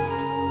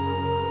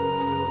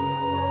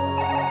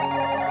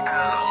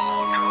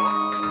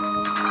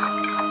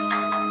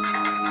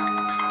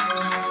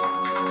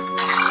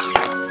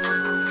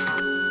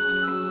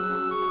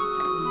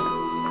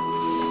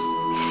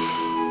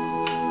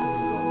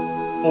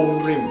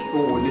 Ring ó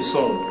wọlé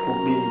sọ̀rọ̀ kó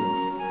gbé yìí.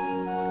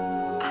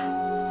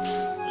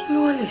 Kí ló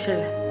wá lè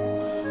ṣẹlẹ̀?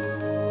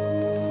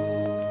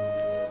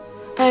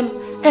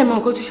 Mọ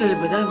nǹkan tó ṣẹlẹ̀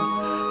bọ̀dá mi.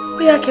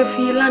 Bóyá kẹ́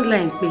fi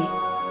landline pé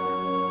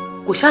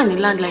kò ṣáà ní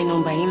landline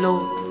number yín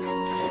lọ́wọ́.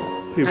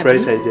 A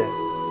bright idea.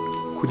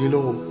 Kò ní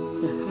lọ́wọ́.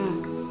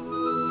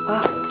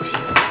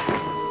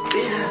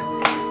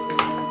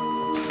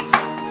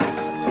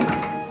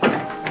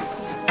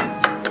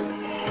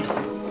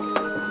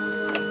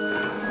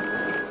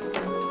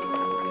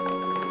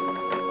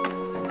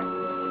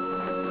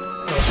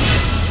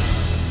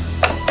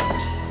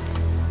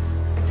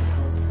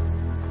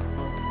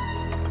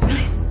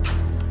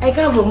 Ẹ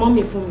káàbọ̀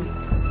mọ́mì fún mi.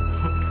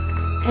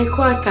 Ẹ kú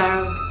àtàrà.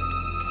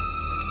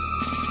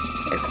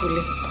 Ẹ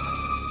kúlẹ̀.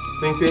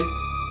 Bímpé,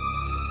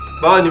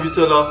 báwo níbi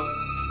tó lọ?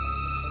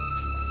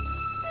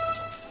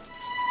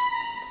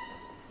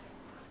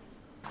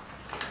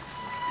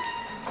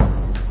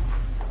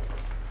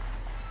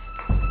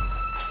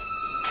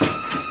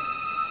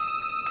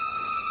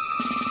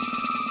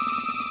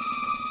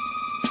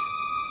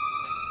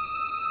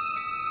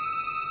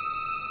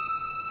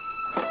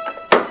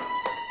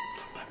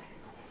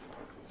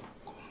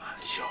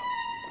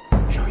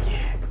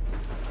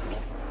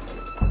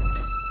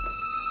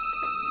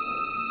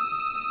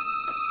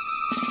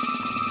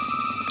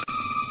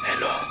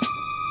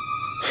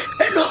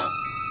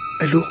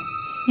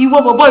 Ìwọ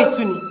bọ̀bọ̀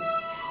ìtú ni.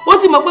 Ó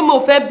ti mọ̀ pé mo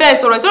fẹ́ bẹ́ẹ̀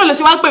sọ̀rọ̀ ìtọ́rọ̀ ló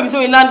ṣe wá ń pè mí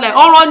sórí landline.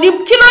 Ọ̀rọ̀ ni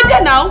kí ló dé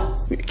náà?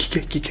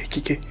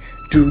 Kíkẹ́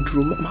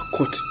dúró má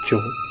cut jọ.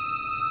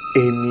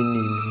 Èmi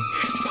ni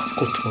má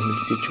cut wọn mi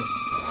létí jọ.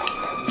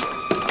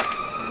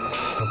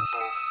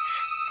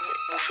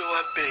 Mo fẹ́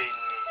wá bẹ́ẹ̀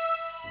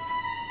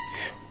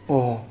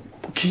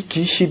ni. Kì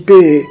í ṣe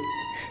bẹ́ẹ̀.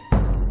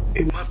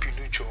 Ẹ má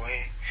bínú jọ ẹ.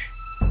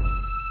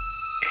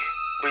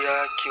 Bóyá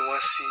kí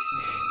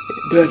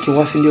n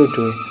wá sílé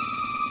ọ̀dọ̀ ẹ.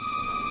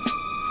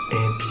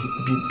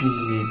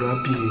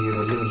 Bí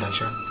ìrọ̀lẹ́ ọ̀la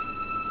ṣá.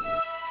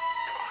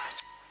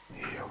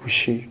 Ó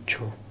ṣé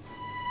jọ.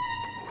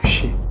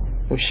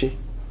 Ó ṣé.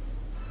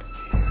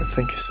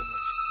 Thank you so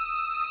much.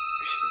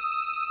 Ó ṣé.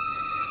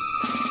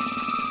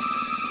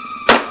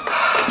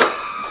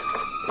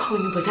 Báwo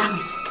ni bọ̀dá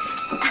mi?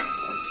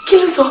 Kí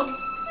ló sọ?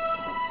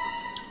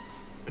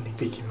 Ó ní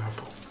pé kí n máa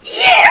bọ̀.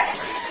 Yes!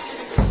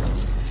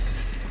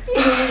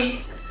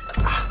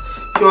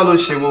 Kí wá ló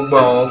ṣe gbogbo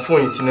àwọn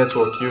fóònù tí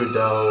nẹ́tíwọ̀kì yóò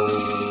dá o?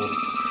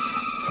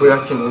 Bóyá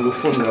kí n lo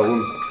fóònù ìyàwó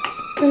mi.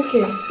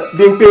 Okay.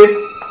 Bímpé,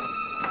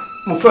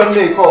 mo fẹ́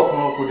lé ikọ̀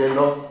ọ̀kan kò dé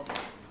lọ.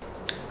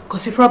 Kò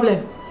sí problem.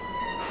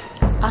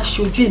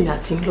 Aṣojú èmi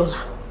àti ń lọ́la.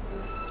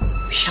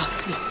 We shall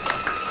see.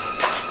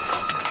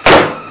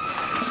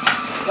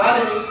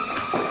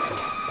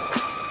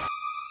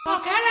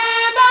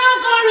 Bọ̀kẹ́rẹ́ bá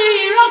gorí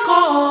ìrókò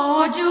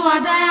ojú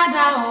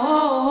ọ̀dáyàdá o.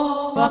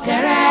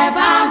 Bọ̀kẹ́rẹ́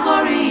bá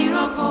gorí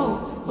ìrókò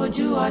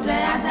ojú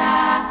ọ̀dáyàdá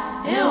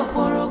ẹ ò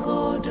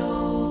porogodo.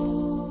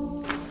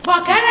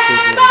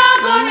 Bọ̀kẹ́rẹ́ bá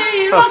gorí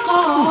ìrókò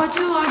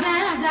ojú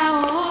ọ̀dáyàdá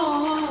o.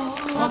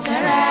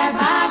 Bọ̀kẹ́rẹ́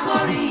bá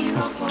gorí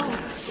ìrókò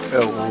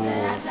ojú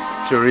ọ̀dáyàdá.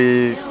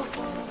 Torí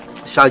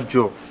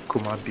ṣáájú kò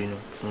má bínú.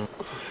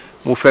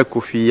 Mo fẹ́ kó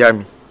fi yá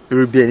mi.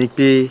 Irú bí ẹni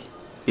pé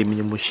èmi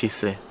ni mo ṣe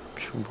sẹ́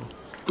ṣùgbọ́n.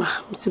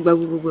 Mo ti gba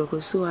gbogbo ẹ̀kọ́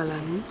sí wàhálà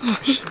ní.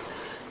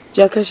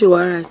 Jẹ́ ká ṣe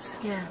wàhálà right.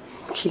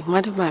 Okay,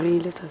 madam Mary,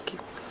 later. Okay.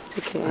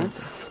 Take care.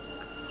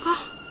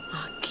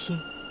 Akin.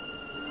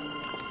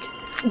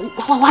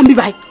 Wá ń bí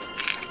báyìí.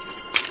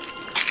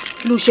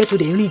 Ló ṣe tó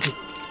dẹ̀ rìn jù.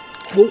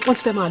 Wọ́n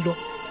ti fẹ́ máa lọ.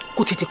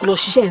 Kò tètè kó lọ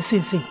ṣiṣẹ́ ń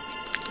sìn sìn.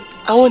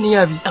 Àwọn ni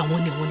àbí? Àwọn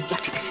ni yá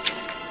tètè sí.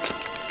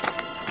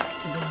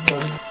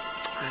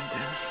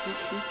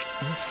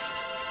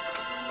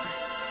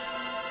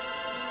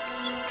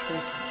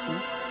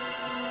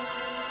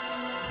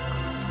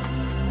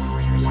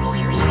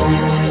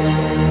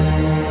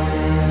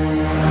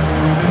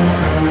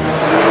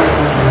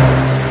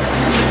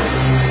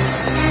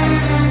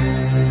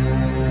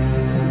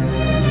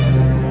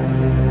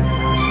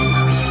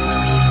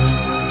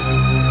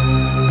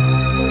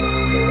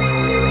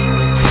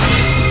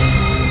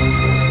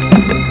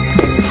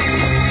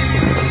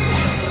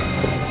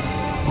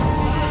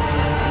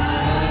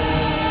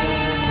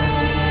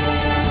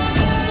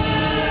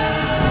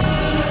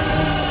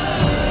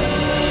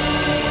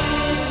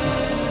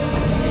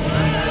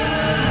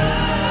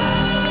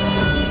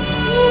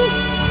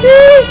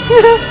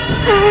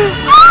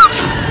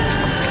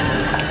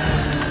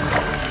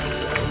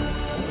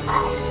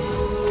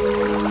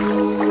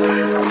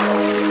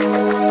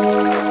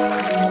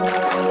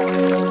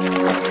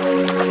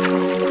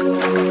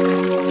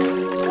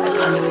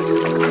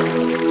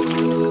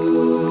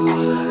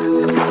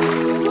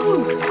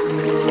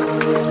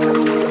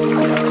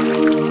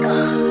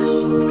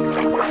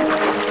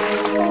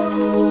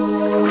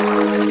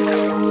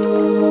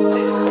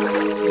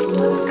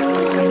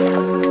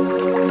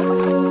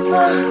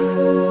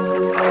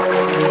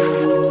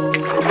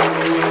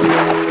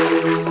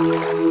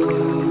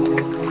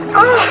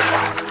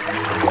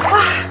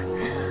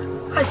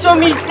 Aṣọ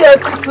mi tí ẹ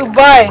tutù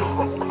báyìí.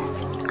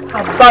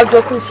 Àbájọ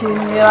tó ṣe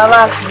nira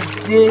láti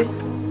dé.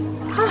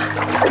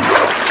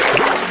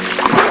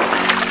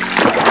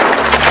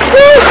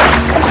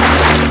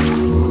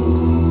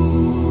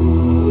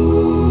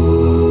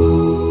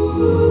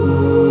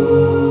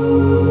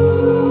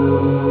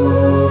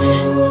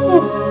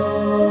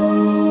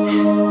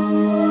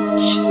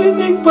 Ṣé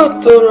nígbà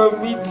tọ́rọ̀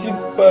mi ti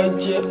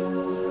bàjẹ́,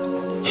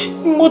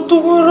 mo tó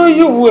wọ́rọ́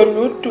yóò wẹ̀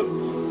lódò.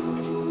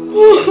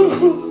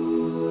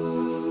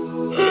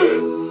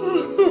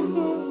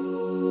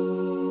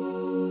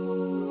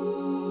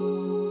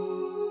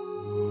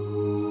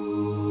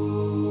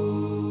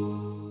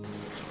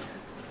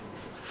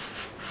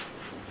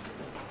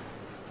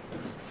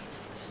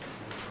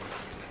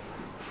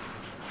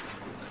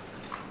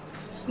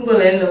 Níbo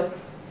lẹ ń lọ?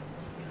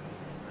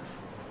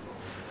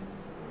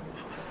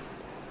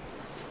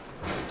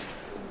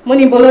 Mo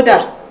ní bolódà.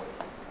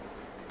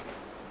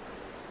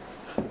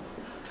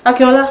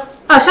 Akínọlá,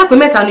 ṣàpè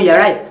mẹ́ta nu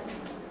yàrá yìí.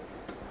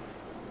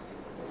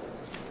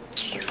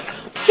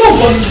 Ṣé o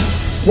gbọ́ mi?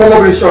 Wọ́n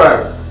mọ̀ bí ṣọ́ra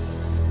ẹ̀.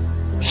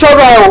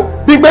 Ṣọ́ra ẹ̀ o,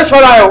 Bímpé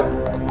ṣọ́ra ẹ̀ o.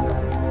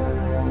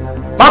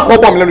 Má kọ́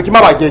bọ̀ mí lẹ́nu kí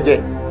má bàa jẹjẹ.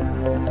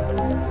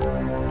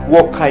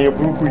 Wọ́n ka yẹn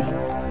burúkú yìí.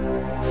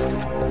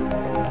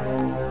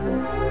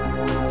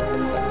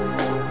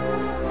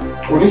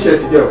 Oníṣẹ́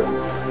ti jẹ́ o.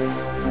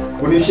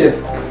 Oníṣẹ́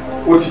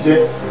ó ti jẹ́.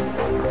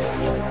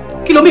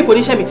 Kí ló mú ìpò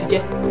oníṣẹ́ mi ti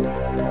jẹ́?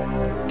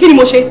 Kí ni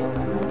mo ṣe?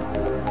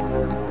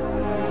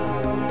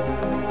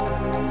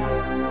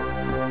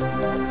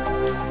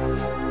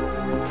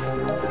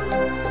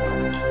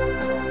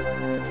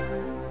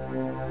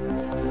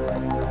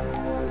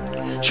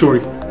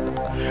 Ṣòrí,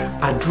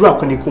 àdúrà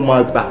kan ni kó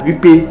máa gbà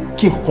wípé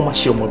kí nǹkan kan má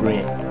ṣe ọmọbìnrin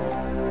yẹn.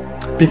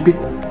 Bímpé,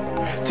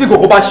 tí nǹkan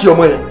kan bá ṣe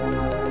ọmọ yẹn,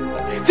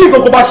 tí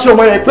nǹkan kan bá ṣe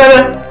ọmọ yẹn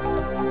pẹ́rẹ́,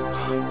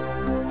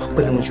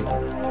 pẹ́rẹ́ wọn jù.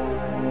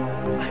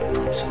 I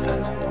promise you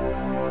that.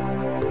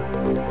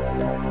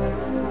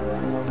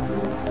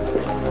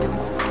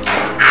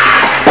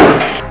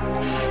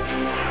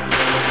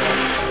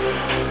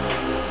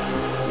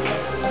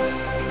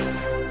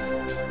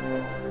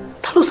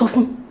 Ta ló sọ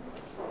fún?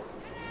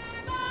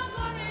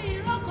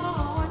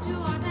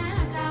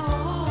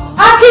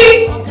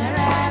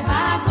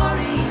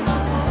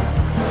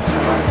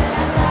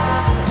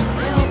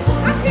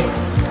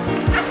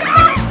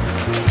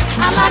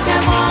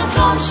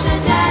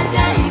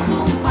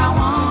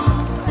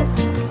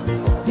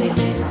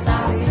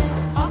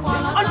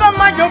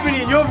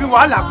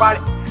 Wàhálà parí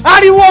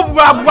ariwo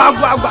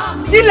gbàgbàgbàgbà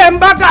ilẹ̀ ń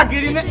bá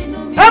káàkiri ní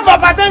ẹ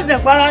bàbá tó ń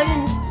ṣẹ̀fara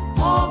yín.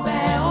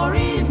 ọbẹ̀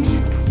orí mi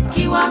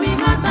kí wá mi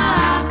má ta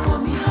kò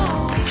mí o.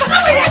 ọmọ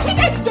mi rẹ̀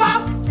ṣíkẹ́ẹ̀tì jọ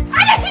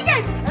ayé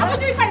ṣíkẹ́ẹ̀tì àwọn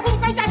ojú ìfẹ́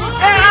ìfowópamọ́ fẹ́ jáde.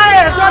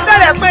 ayé tó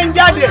tẹ̀lé pé ń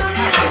jáde.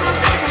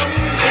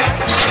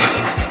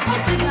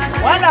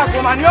 wàhálà kò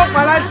mà ní ó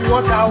pa láìsí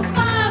wọ́ta o.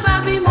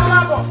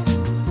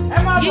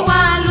 ìwà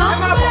ló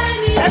ń gbé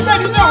ní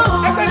ìlú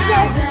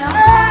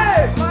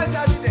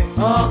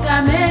ọ̀gá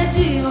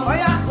méjì o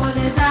kò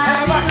lè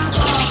darí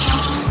ọkọ̀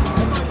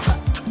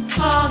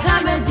ọ̀gá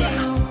méjì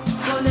o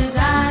kò lè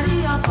darí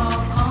ọkọ̀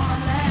kan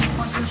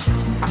lẹ́ẹ̀kan ṣoṣo.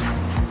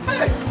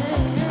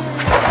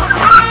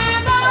 ọ̀kẹ́rẹ́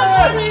bá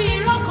lórí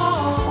ìrókò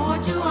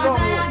ojú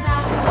adáyàdá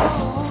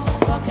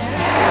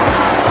ọ̀kẹ́rẹ́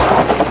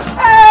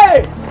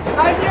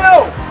bá. ayé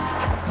o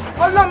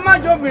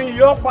ọlọ́mọdébìnrin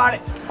yóò parẹ́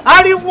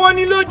ariwo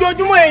ni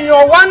lójoojúmọ́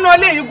èèyàn wá ná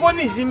léyìí kó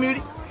ní ìsinmi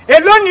rí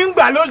èló ní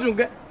gbà lóṣù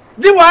gẹ́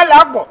tí wàhálà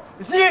pọ̀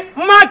sí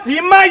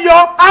mátì má yọ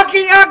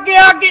ákí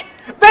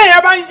bẹ́ẹ̀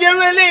yẹn bá ń ṣe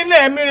eré eléyìí náà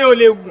ẹ̀mí rẹ̀ ò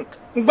lè gùn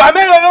ìgbà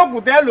mélòó ló kù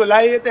tẹ́ lò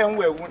láyé tẹ́ ń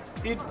wẹ̀ wọ́n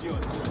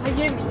idiot.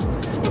 ayé mi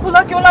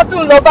ìbúlá kí ọlá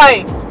tún lọ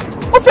báyìí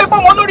ó fẹ́ bá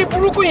ọmọ lórí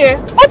burúkú yẹn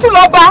ó tún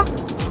lọ bá.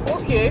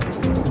 ok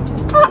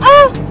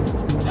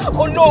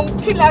olóhùn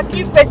kí la kí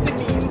fẹ́ tí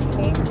mi yìí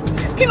fún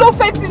kí ló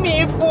fẹ́ tí mi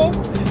yìí fún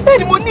bẹ́ẹ̀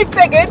ni mo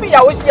nífẹ̀ẹ́ gẹ́gẹ́ bí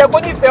ìyàwó ṣe yẹ kó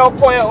nífẹ̀ẹ́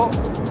ọkọ ẹ̀ o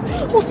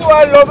ó tún wá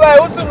lọ báyìí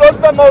ó tún lọ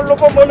sọmọ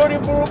olóbọmọ lórí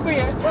burúkú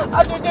yẹn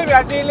adójẹ́mi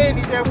àti ilé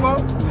ìdìjẹ́gbọ́n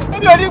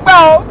níbi onígbà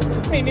o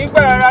mi nígbà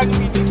rárá ni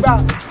mi nígbà.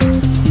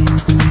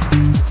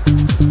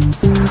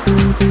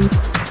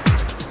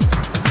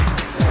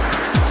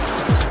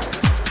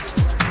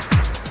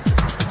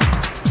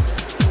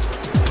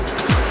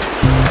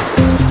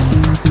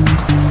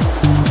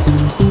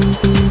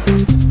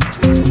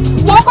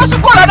 wọ́n kó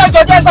ṣubú rẹ̀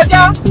lọ́jọ́ jẹ́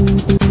gbọ́já.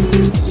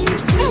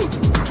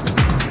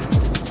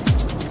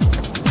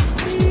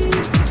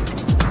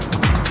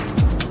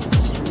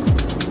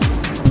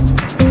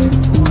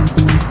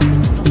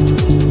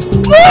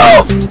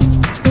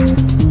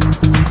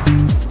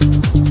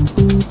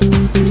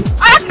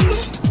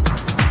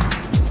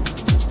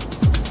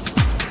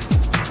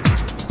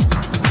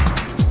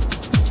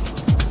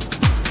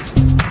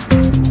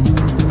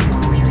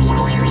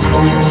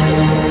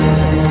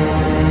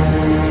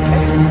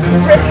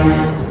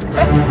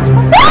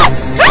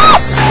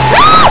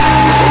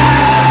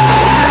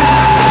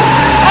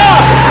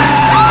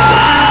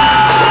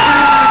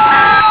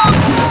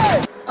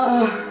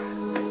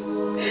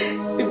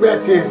 Ìgbà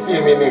tí èsì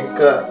mi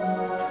nìkan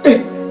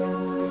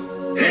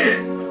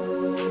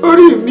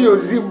orí mi ò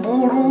sí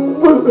burú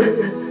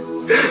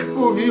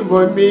mo bímọ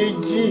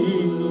méjì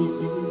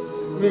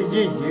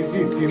méjèèjì sì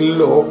ti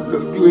lọ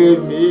lójú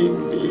ẹ̀mí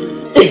mi.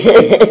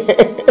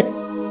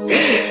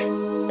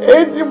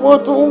 Etí mo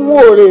tún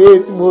wò rèé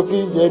tí mo fi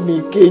jẹ ní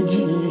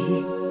kejì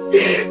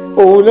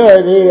òun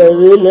náà ní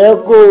rẹ̀mí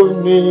lẹ́kọ̀ọ́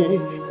mi.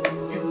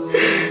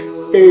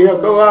 Èèyàn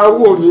kan wá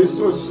wò mí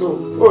ṣoṣo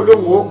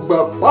olóhùn ó gbà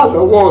pa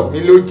lọ́wọ́ mi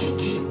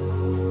lójijì.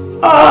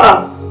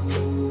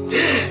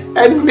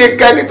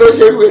 Ẹnikẹ́ni tó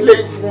ṣe ìwé lè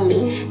fún mi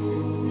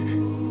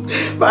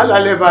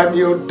bálálẹ́ bá ní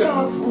ó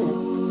dáa fún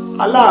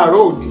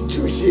aláàárọ̀ òní tí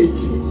ó ṣe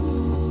yìí.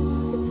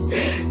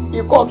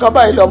 Ikọ̀ kan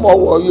báyìí lọ́mọ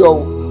wọ̀ yọ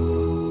o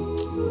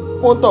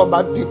kó tọ̀ bá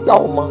bí gbà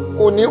ọmọ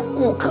kò ní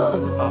kú kan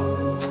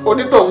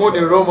onítọ̀hún ò ní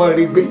rọ́mọ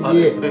rí gbé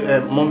yé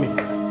ẹ̀. Mọ́mì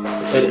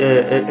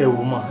ẹ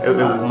wò mà ẹ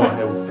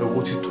wò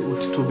ó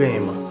ti tó bẹ́ẹ̀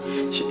mà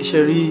ṣe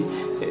rí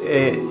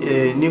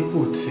nípò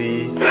tí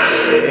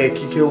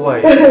Kíkẹ́ wà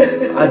yìí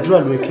àdúrà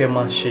ló kẹ́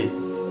máa ṣe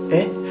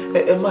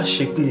ẹ má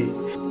ṣe pé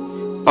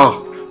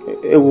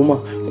ẹ wò mà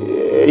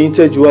ẹ̀yin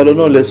tẹ́jú wa lọ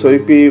náà lẹ sọ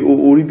pé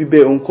orí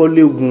bíbẹ́ òun kọ́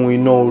léegun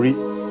iná orí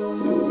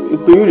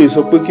pé yóò lè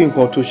sọ pé kí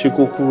nǹkan tó ṣe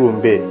kó kúrò ń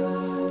bẹ̀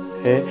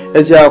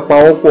ẹ jẹ́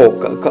àpawọ́pọ̀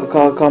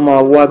ká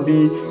máa wá bí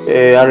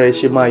ara ẹ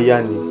ṣe máa yá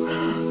ni.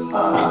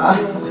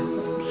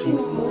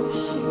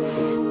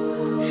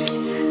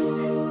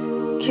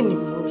 Kí ni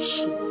mo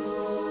ṣe?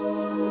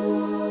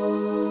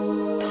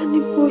 Ta ni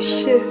mo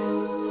ṣe?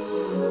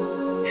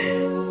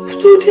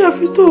 Tó ní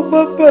àfi tó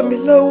bá bà mí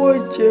láwọ̀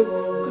jẹ́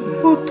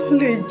ó tó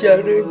lè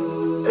jàre mi.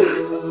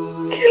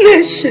 Kí lè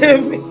ṣe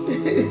mí?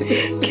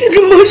 Kí ni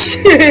mo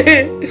ṣe?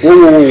 Wo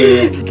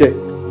Kíkẹ́,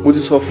 mo ti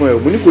sọ fún ẹ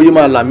mo ní kò yé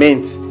máa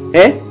lament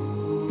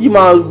yí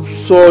máa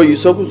sọ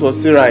ìsọkúsọ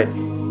síra ẹ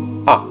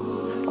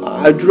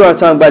àdúrà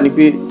tá à ń gbà ní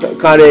pé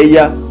kára ẹ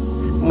yá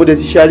mo dẹ̀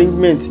ti ṣe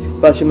arrangement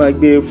bá a ṣe máa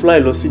gbé fly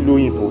lọ sílùú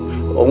òyìnbó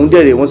ọ̀hún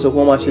dẹ̀rẹ̀ wọ́n sọ pé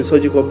wọ́n máa ṣe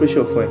surgical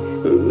operation fún ẹ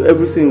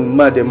everything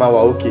máa dẹ̀ máa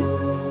wà okay.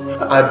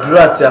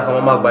 Àdúrà tí a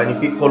kàn máa gbà ní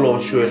pé kọ́lọ̀ ń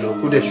ṣọ́ ẹ lọ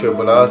kó dẹ̀ ṣọ́ ẹ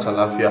bọ̀ lára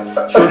àtàláfíà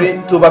sórí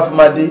tó bá fi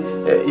máa dé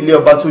ilé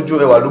ọba tó jó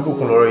ẹwà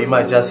lóbùkún lọ́rọ̀ yìí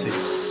máa já sí.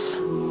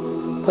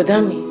 Bọ̀dá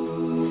mi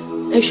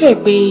ẹ ṣọ́ ẹ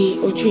pé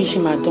ojú yìí ṣì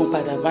máa dán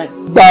padà báyìí.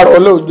 Gbàrọ̀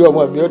lóòjú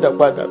ọmọ mi ó dà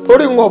padà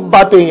torí wọn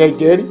bá tèèyàn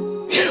jẹ́ rí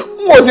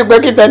mo sì pé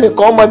kí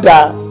tẹnìkan mọ̀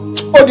dáa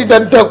ó di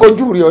dandan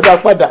kojú rí ọ̀dà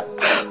padà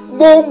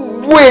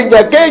gbogbo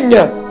èèyàn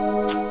kéèyàn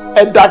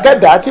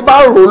ẹ̀dákẹ́dá tí bá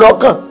ń rò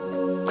lọ́kàn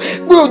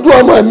pé ojú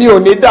ọmọ mi ò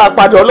ní dáa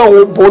padà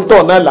ọlọ́run bó ń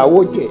tàn náà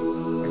làwọ̀ jẹ́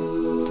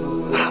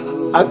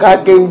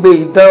akáké ń gbé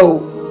ìtàn o.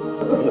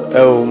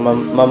 Ẹ o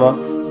mama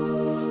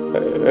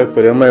ẹ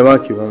pẹ̀lẹ́ mọ́ ẹ má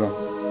kí mama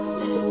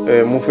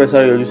mo fẹ́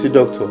sáré yọjú sí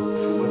dókítà.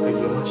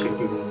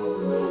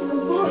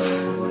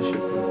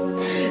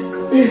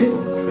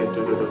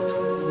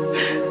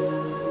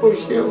 Ó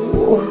ṣe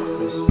wò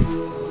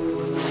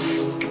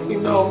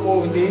iná ọmọ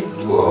ò ní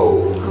jù ọ́ o.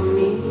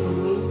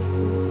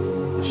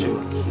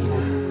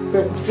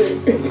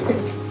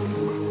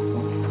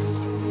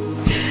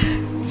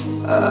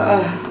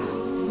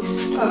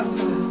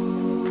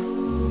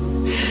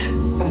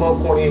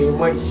 Ọmọkùnrin yìí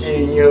mọ̀ ṣe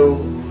yẹn o.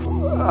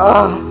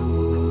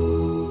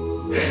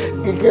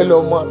 Kíkẹ́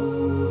lọ́mọ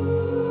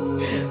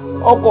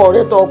ọkọ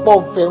rẹ tó pọ̀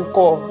fẹ́ ń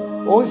kọ́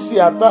ó ń ṣe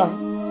àtà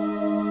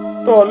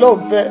tó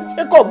ọlọ́ọ̀fẹ́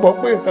ṣé kò gbọ́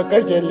pé nǹkan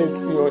kan ṣẹlẹ̀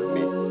sí ọ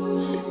ni.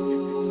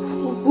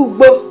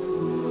 Gbogbo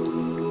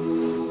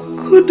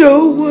kódà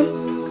ó wá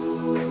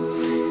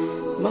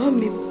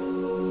màmí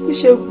bó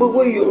ṣe gbogbo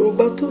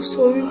Yorùbá tó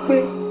sọ wípé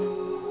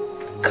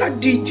ká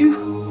díjú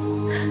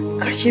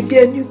ká ṣe bí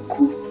ẹni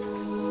kú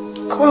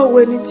ká wá wo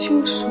ẹni tí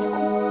ó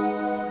sunkún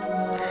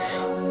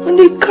wọ́n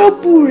ní ká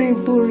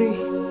bùrìbùrì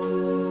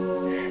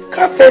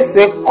ká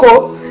fẹsẹ̀ kọ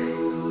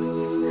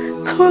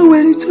ká wá wo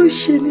ẹni tó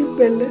ṣe ní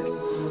pẹ̀lẹ́.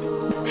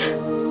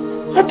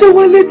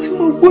 Adéwálé tí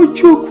mo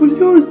gbójú òkú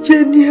yóò jẹ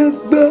ní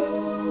àgbà.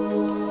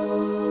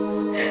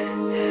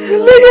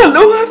 Eléyà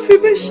ló wá fi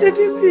mí ṣe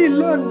níbi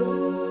ìlànà.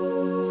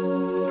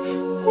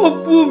 Ó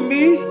bú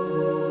mi,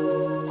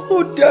 ó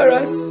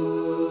dára sí.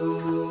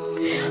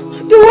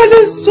 Adéwálé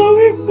sọ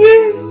wípé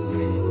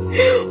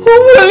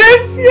òun ò lè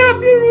fi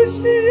Abirùn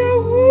ṣe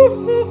ìyàwó.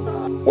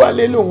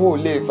 Wálé lòun ò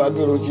lè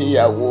f'Abirùn ṣe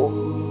ìyàwó.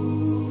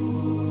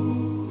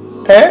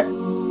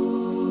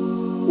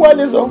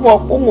 Wálé sọ fún ọ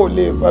pé òun ò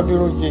lè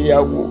f'Abirùn ṣe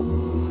ìyàwó.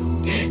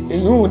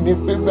 Èyí ò ní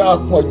pé bá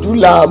àpọ̀jù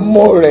là á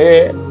mọ̀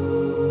rẹ̀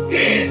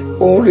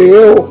òun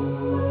rèé o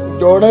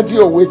jọ rántí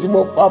òwe tí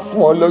mo pa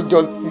fún ọ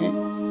lọ́jọ́ sí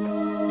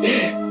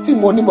tí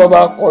mo ní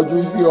bàbá kọjú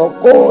sí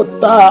ọkọ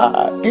ọ̀tá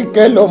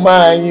Kíkẹ́ lọ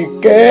máa yìn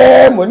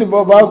kẹ́ mo ní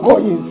bàbá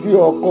kọyìn sí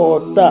ọkọ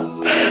ọ̀tá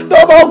tó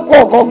bá kọ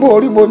ọkàn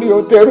gbórí mo ní o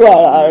tẹ́rù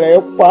ara rẹ̀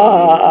pa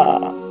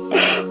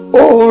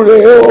òun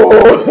rèé o.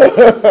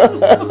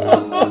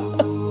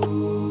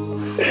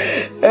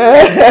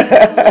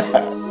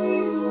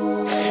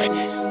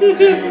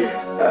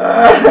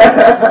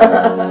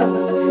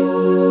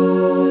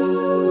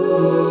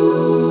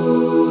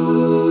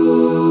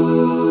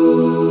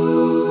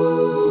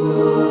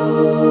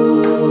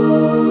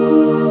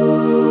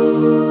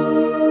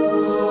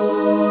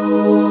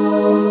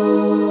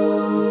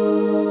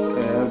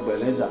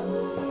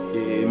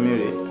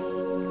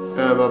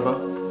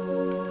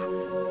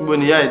 Níbo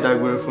ni ìyá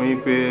ìdágbére fún yín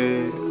pé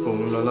òun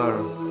lọ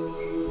láàárọ̀?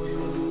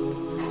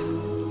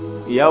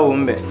 Ìyàwó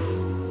ń bẹ.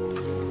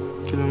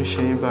 Kí ló ń ṣe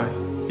yín báyìí?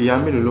 Ìyá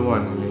mélòó ló wà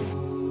nílé?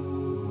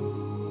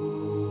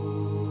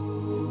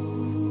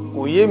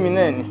 Kò yé mi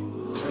náà ni.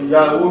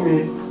 Ìyàwó mi.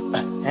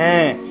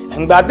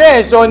 Ǹgbà tẹ́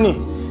ẹ sọ ni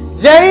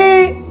ṣe rí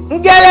ń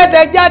gẹ́lẹ́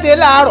tẹ jáde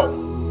láàárọ̀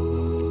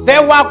tẹ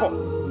wakọ̀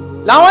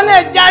làwọn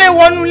náà jáde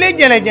wọnú ilé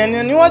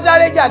jẹ̀nẹ̀jẹ̀nẹ̀ ni wọ́n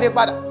sáré jáde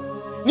padà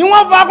ni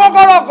wọ́n fa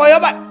kọ́kọ́rọ́ ọkọ̀ yọ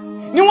báyìí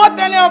ni wọ́n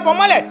tẹ̀lé ọkọ̀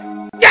mọ́lẹ̀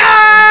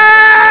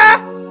jáá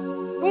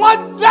wọ́n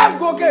dá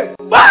gòkè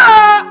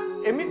báà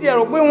èmi ti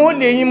rò pé wọ́n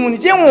lè yín mu ni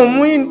ṣé wọ́n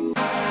mú yín.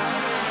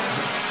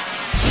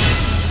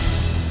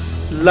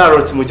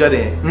 Láàárọ̀ tí mo jáde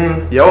yẹn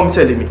ìyàwó mi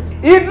tẹ̀lé mi.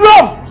 He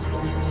drove.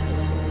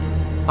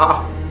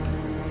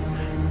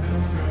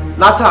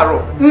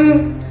 Látàárọ̀.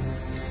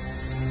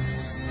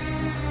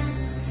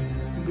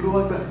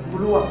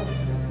 Bulúwà.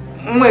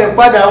 Mo ẹ̀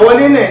padà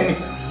wọlé náà ni.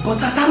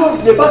 Bọ̀tà tààrọ̀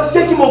lè bá ti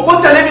jẹ́ kí mo kó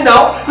tẹ̀lé mi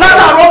náà.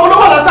 Látàárọ̀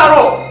bulúwà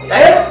látàárọ̀.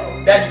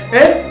 Daddy,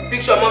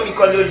 picture mọ́ mi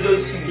kọ́ ló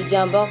sí.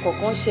 Ìjàmbá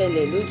kọ̀ọ̀kan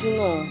ṣẹlẹ̀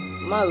lójúnà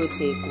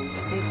márosẹ̀ Èkó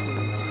sí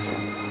Ìkòròdú.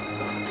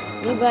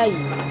 Ní báyìí,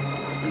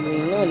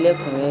 ìròyìn náà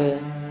lẹ́kùnrẹ́rẹ́.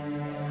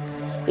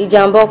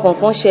 Ìjàmbá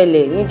kọ̀ọ̀kan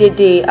ṣẹlẹ̀ ní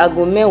dédé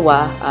aago 10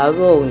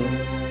 àárọ̀ òní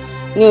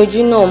ní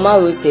ojúnà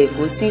márosẹ̀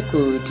Èkó sí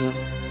Ìkòròdú.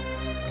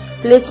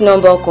 Plate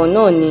number ọkọ̀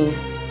náà ni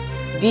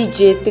BJ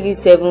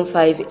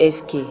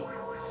 375FK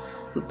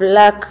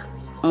Black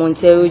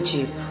Montero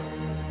Jeep.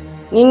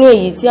 Nínú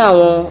èyí tí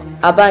àwọn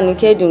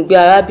abánikẹ́dùn gbé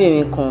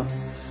arábìnrin kan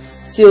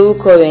tí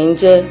orúkọ rẹ̀ ń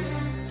jẹ́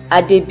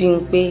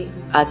Adébímpé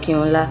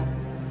Akínọlá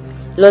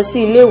lọ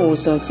sí ilé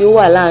ìwòsàn tí ó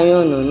wà láàrin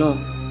ọ̀nà náà.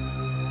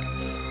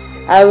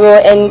 A rọ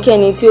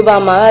ẹnikẹ́ni tí ó bá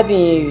mọ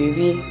arábìnrin yìí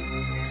rí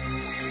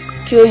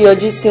kí ó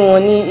yọjú sí wọn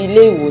ní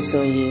ilé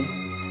ìwòsàn yìí,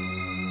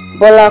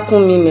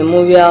 Bọ́lákúnmi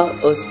Memorial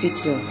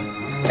Hospital.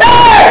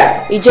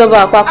 Ìjọba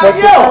àpapọ̀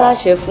ti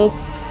pàláṣẹ fún.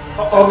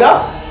 Ọ̀gá.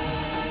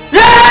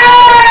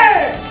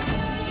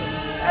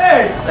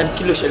 Daddy,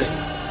 kí ló ṣẹlẹ̀?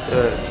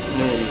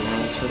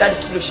 Daddy,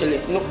 kí ló ṣẹlẹ̀?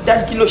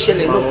 Daddy, kí ló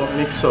ṣẹlẹ̀? Àwọn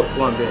mix up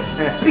wà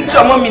bẹ́ẹ̀.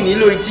 Picture mọ́ mi ní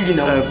lórí TV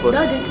náà.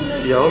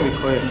 Ìyàwó mi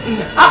kọ́ yẹn.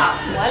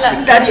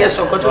 Daddy, ẹ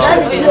sọ nǹkan tó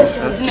ṣẹlẹ̀.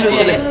 Kí ló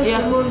ṣẹlẹ̀?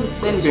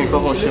 Bí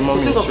nǹkan kan ṣe mọ́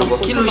mi ṣùgbọ́n.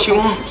 Kí ló ṣe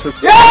wọ́n?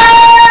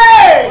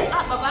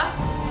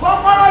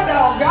 Kọ́kọ́rọ́ dà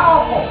ọ̀gá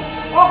ọkọ̀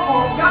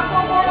ọ̀gá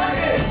kọ́kọ́rọ́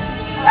dé.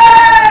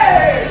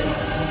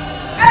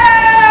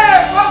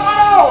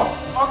 Kọ́kọ́rọ́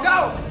ọ̀gá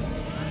ọkọ̀.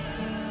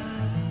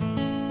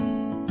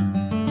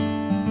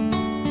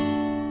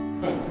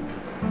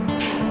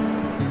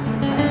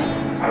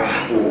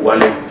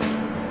 Wálé,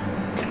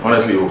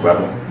 honestly o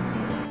gbádùn.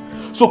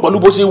 So pẹ̀lú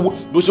bó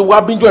ṣe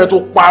wá bíjọ́ yẹn tó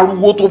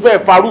pariwo tó fẹ́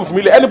fa roof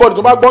mi lẹ̀, anybody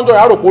tó bá gbọ́njọ́ yẹn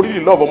á rò pé really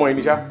love ọmọ yẹn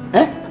ni ṣá.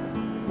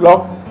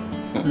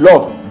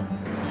 Love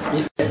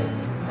ìfẹ́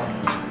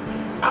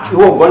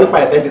ìwọ gbọ́ nípa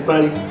ìfẹ́ ti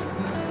tán rí.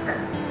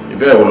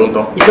 Ìfẹ́ ìwọ ló ń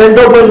tán. Ìfẹ́ ń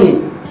dọ́gbọ́n ni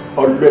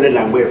ọlọ́rẹ́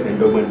là ń gbọ́ ìfẹ́ ń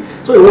dọ́gbọ́n ni.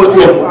 So ìwọ ti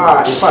ẹ̀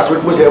mọ́ in fact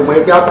mo ṣe mọ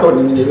ẹgbẹ́ actor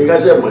ni mi ká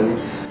ṣe mọ̀ ni.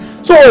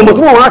 So ọmọ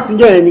tí wọ́n wá ti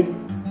jọ yẹn ni.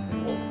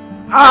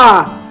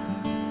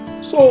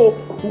 So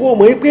ìwọ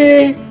mọ̀ pé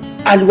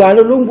àlùwà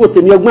lólóńgbò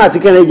tèmi ọgbọ́n àti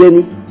kẹrẹ jẹ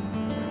ni.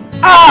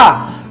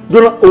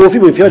 Dúró owó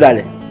fíìmù ìfẹ́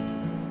ọ̀dàlẹ̀.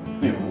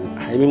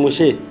 Èmi mo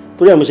ṣe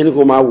torí ẹ̀ mo ṣe ní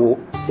kó máa wò ó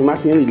tí má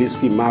ti ń release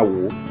film máa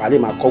wò ó pàdé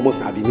máa kọ́gbọ́n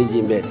kan àbí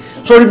méjì ń bẹ̀.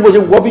 Sórí bí mo ṣe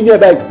wọ́ bí yẹn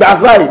báyìí gbà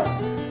báyìí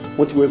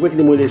mo ti wọ̀ pé kí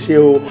ni mo lè ṣe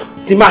o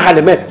tí máa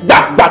halẹ̀ mẹ́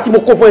gbàgbà tí mo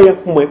kó fún yẹn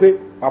mo mọ̀ pé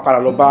wàá padà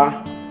lọ bá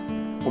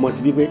ọmọ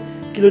ti bí pé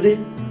kí ló dé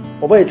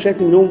ọ̀bọ yìí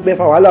threaten mi ló ń gbẹ́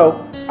fa wàhálà o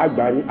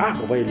àgbà ni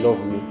ọ̀bọ yìí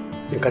love mi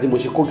nǹkan tí mo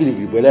ṣe kó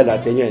gìrìgìrì bọ́ ẹlẹ́dàá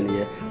ti ẹ̀yàn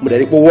nìyẹn mo dẹ̀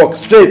ní pé work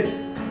straight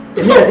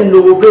èmi ẹ̀ ti ń lo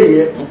owó bẹ́ẹ̀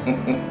yẹn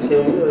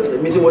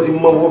èmi tí mo ti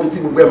mọ owó tí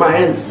gbogbo ẹ̀ máa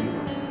end sí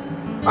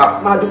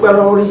máa dúpẹ́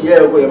lọ́wọ́ rí ìyá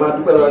ẹ̀kọ́ yẹn máa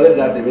dúpẹ́ lọ́wọ́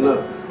ẹlẹ́dàá tèmi náà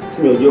tí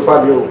mi ò jẹ́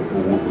fábíò.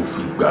 Owó tó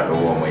fi gbà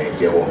lọ́wọ́ ọmọ yẹn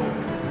jẹ́wọ́.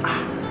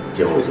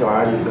 Jẹ́wọ́ sí àwọn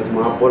aráàlú nǹkan tí mo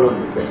máa bọ́ lọ́nà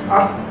dúpẹ́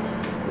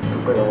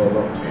dúpẹ́ lọ́wọ́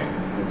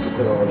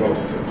lọ́wọ́.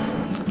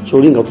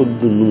 Sórí nǹkan tó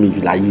dùn mí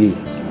jù láyé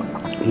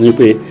ni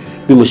pé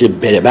bí mo ṣe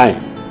bẹ̀rẹ̀ báyìí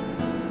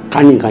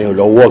ká ní nǹkan yẹn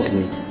lọ work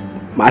ni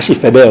màá sì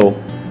fẹ́ bẹ́ẹ̀ o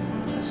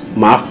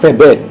màá fẹ́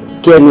bẹ́ẹ̀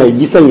kí ẹnu ẹ̀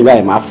yí sẹ́yìn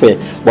báyìí màá fẹ́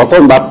bọ́tọ́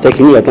nígbà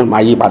tẹkínì yẹn tán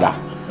màá yí padà.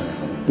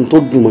 N tó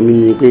dùn mọ́ mi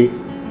ni pé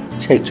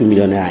ṣe 2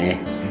 million naira yẹn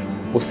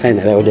ó sẹ́yìn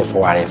náírà ó dẹ̀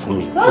fọwọ́ rẹ̀ fún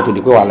mi kó tó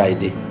di pé wàhálà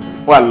èdè.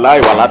 Wàhálà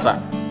ìwà látà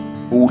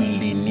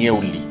olè ní ẹ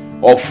olè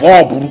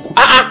ọ̀fọ́n burúkú.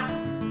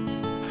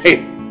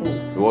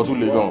 Ìwọ tún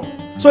lè gan.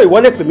 So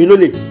ìwọ lè pè mí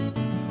lólè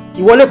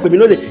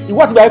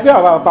ìwọ ti gbà pé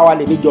àwọn bàbá wa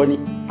lè mí jọ ni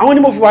àwọn ni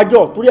mo fi wá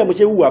jọ torí ẹ̀ mo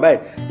ṣe wùwà báyìí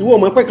ìwọ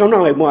ọmọ pẹ́ kan náà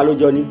àwọn ẹ̀gbọ́n wa ló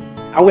jọ ni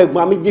àwọn ẹ̀gbọ́n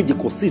wa méjèèjì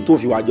kò sí tó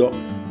fi wá jọ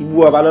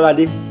ìwọ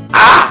Babalọ́ládé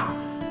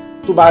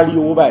tó bá rí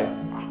owó báyìí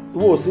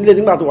ìwọ ò sí nílé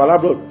nígbà tó wà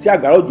lábúrò tí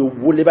àgbàrá òjò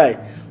wọlé báyìí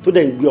tó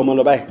dẹ̀ ń gbé ọmọ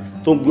lọ báyìí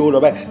tó ń gbé owó lọ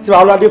báyìí tí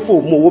Babalọ́ládé fò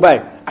mú owó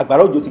báyìí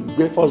àgbàrá òjò ti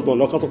gbé first born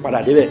lọ́kàn tó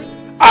padà débẹ̀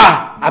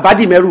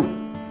àbádìmẹ́rù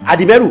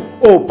àdìmẹ́rù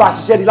ò bá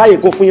ṣiṣẹ́ di láyè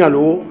kó fún yàn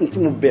lówó tí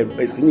mo bẹ̀rù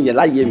ẹ̀sìn nìyẹn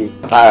láyé mi.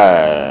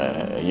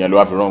 Ìyẹn ló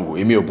wá fi rọ́ǹgò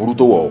èmi ò burú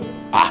tó wọ̀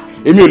ọ́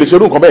èmi ò lè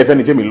ṣerú nǹkan bẹ́ẹ̀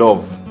fẹ́ni tèmi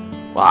love.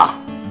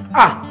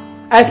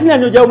 àìsí náà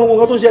ni ó jẹ́ ọmọ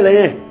nǹkan tó ń ṣẹlẹ̀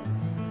yẹn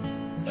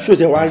ṣó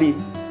ṣe wá rí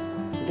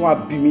tó wá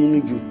bí mi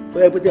níjú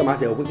bóyá pé tí ẹ̀ máa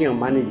ṣe òkú kí ẹ̀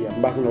manage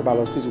ẹ̀ bá tún lọ bá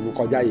lọ sí ìṣòro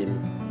kọjá yé mi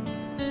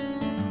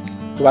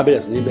tó bá bẹ̀rẹ̀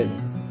sí níbẹ̀ ni.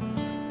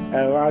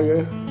 ẹ wáyé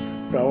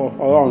ìyàwó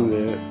ọlọ́run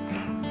lè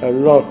ẹ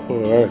lọ́ọ̀kù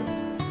rẹ̀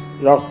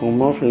lọ́ọ̀kù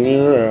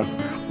mọ́fìnrin rẹ̀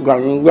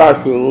gbàgbà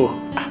ṣòro.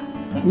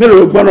 mélòó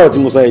ló gbọ́n náà tí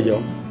mo sọ ìjọ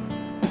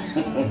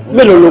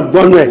mélòó ló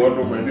gbọ́n náà ẹ̀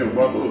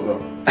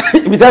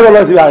ibi tẹ́lẹ̀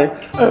lọ ti bá rẹ̀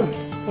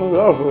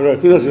lọ́ọ̀kù rẹ̀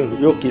kí ló ṣe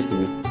yóò kí sí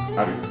mi.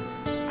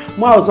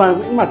 mo àwọn sọ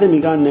nígbà tẹ́mi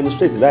gan nẹnu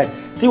straight báyìí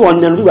tí wọ́n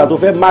nẹnu nígbà tó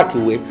fẹ́ máàkì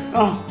ìwé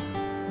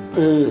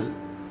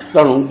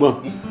lọ́rùn ń gbọ̀n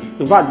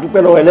nfa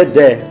dúpẹ́ lọ́wọ́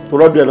ẹlẹ́dẹ̀ẹ́ tó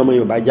rọ́dún ẹ̀ lọ́mọ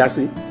Yorùbá já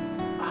sí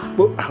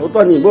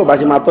àwòtọ́ ni ìbò bá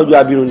ṣe máa tọ́jú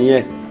abirùn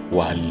nìyẹn.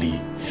 wà á lè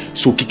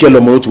so kíkẹ́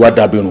lọ́mọ ló ti wá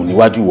dabirùn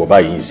níwájú wọ̀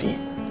báyìí ń sìn.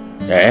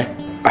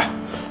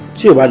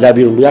 tí o bá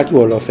dabirùn bóyá kí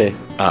wọ́n lọ fẹ́.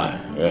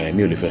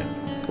 mi ò lè fẹ́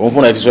òun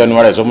fúnra ẹ ti sọ ẹnu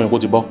ara ẹ sọ fún mi kó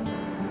ti bọ́.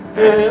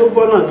 ó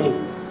bọ́ náà ni.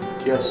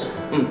 cheers.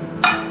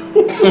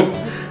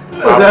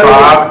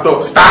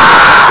 Actor star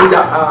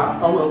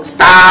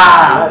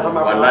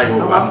wàláyé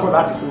ó wà nù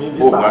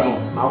ó wà nù.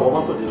 máa wọ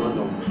mọ́tò dé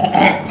London.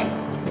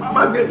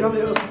 máa gbé nǹkan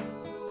lé lọ.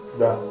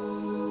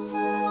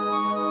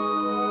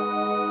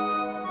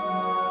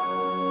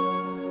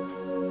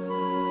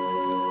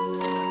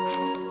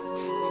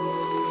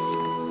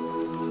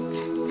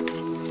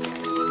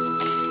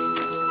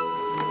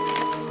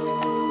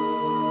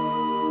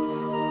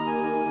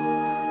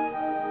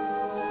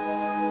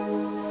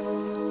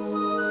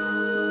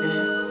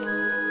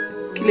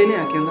 Kí lélẹ̀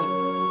Akínọlá?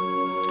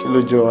 Kí ló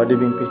jọ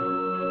Adébímpé?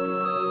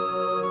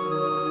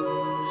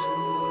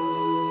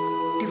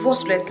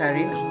 Divorce letter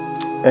rí nà.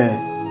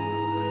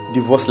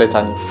 Divorce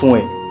letter ni fún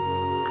ẹ.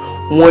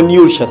 Wọ́n ní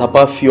òrìṣà tá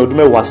bá fi ọdún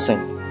mẹ́wàá sìn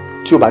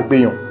tí ò bá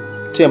gbéyàn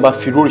tí ẹ̀ bá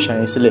fi òrìṣà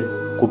yẹn sílẹ̀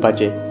kó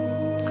bàjẹ́.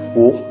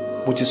 Wo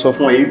mo ti sọ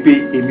fún ẹ pé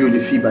èmi ò lè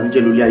fi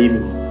ìbànújẹ́ lórí ayé mi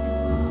mọ́.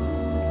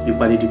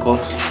 Ìpàdé di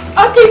court.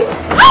 Okay.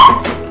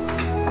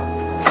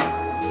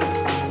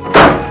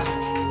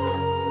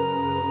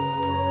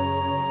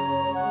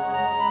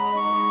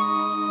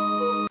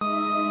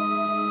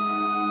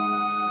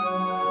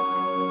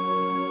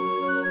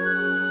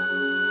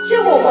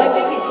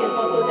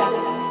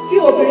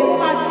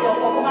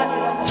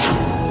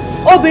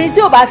 obìnrin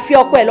tí ò bá fi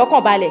ọkọ ẹ̀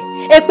lọ́kàn balẹ̀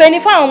èpè ní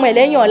fáwọn ọmọ ẹ̀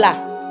lẹ́yìn ọ̀la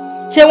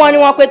ṣé wọ́n ní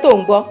wọ́n pé tó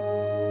ń gbọ́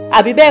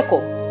àbí bẹ́ẹ̀ kọ́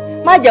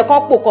má jẹ́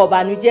kán pòkọ̀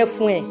ọ̀bànújẹ́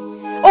fún ẹ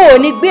o ò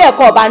ní gbé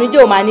ẹ̀kọ́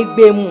ọ̀bànújẹ́ ò máa ní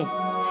gbé mu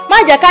má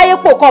jẹ́ káyé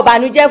pòkọ̀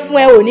ọ̀bànújẹ́ fún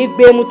ẹ ò ní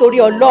gbé mu torí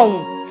Ọlọ́run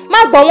má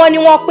gbọ́ wọ́n ní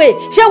wọ́n pé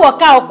ṣé wọ́n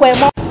ká ọkọ ẹ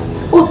mọ́.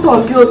 ó tàn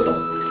bí ó tàn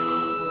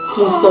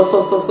mo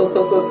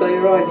sọ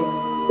irọ́ ni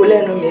kò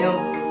lẹ́nu mìíràn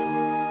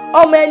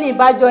ọmọ ẹni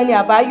ìbájọ ni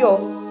àbáyọ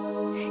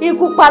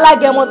ikú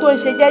palágẹmọ tó ń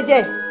ṣe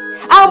jẹ́jẹ́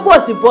á ń bọ̀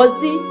sí bọ́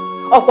sí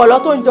ọ̀pọ̀lọ́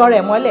tó ń jọ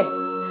rẹ̀ mọ́lẹ̀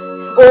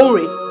òun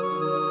rèé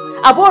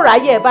àbó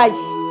ráyè ẹ̀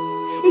báyìí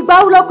ìgbà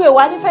wo lọ́pọ̀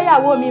ìwà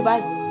nífẹ̀yàwó mi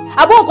báyìí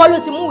àbó nǹkan ló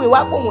ti mú ìwé wá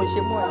pò wọ́n ṣe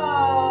mọ́ ẹ̀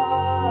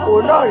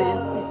òun náà rèé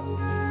sí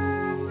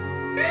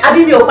àbí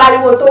mi ò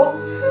pariwo tó.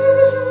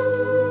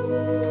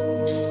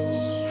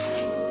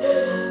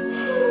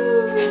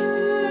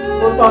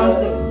 ó tọ́ ń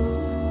sìn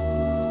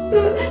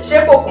ṣé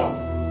kò kàn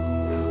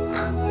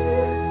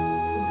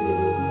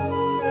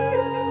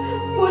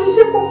mo ní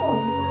ṣé kò kàn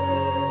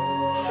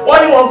wọ́n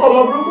ní wọ́n fọmọ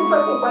burúkú fẹ́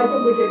kó pàjẹ́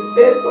mo lè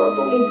bẹ́ẹ̀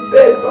sọ́tò mo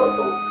bẹ́ẹ̀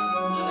sọ́tò.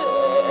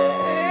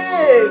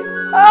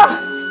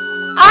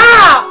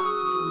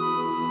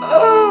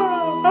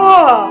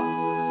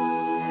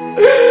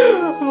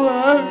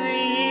 Mami,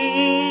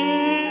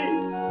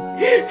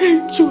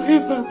 ẹjọ́ ẹ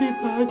bá mi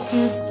bá kí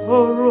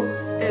sọ̀rọ̀.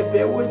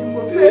 Ẹ̀bẹ̀ wo ni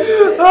mo fẹ́ bẹ̀?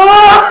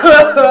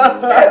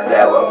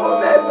 Ẹ̀bẹ̀ wo mo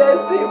fẹ́ bẹ̀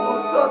sí mo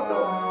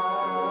sọ́tọ̀?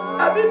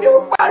 Àbí mi ò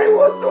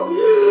pariwo tó?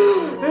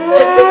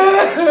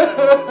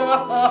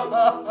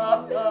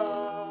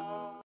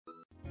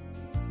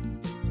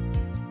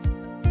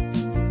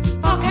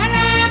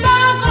 Ọ̀kẹ́rẹ́ bá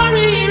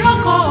kọrí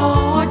ìrókò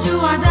ojú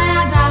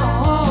ọ̀dáyàdá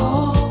o.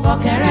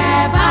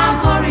 Ọ̀kẹ́rẹ́ bá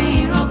kọrí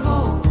ìrókò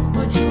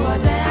ojú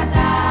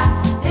ọ̀dáyàdá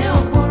ẹ ò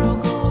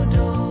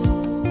porogodo.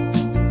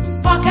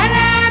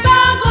 Ọ̀kẹ́rẹ́ bá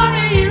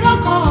kọrí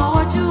ìrókò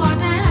ojú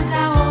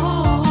ọ̀dáyàdá o.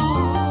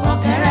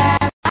 Ọ̀kẹ́rẹ́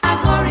bá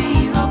kọrí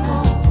ìrókò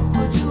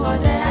ojú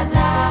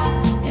ọ̀dáyàdá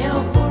ẹ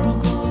ò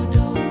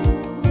porogodo.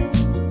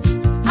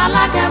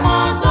 Alágẹmọ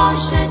tó ń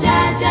ṣe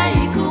jẹ́jẹ́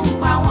ikú ń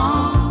pa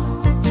wọ́n.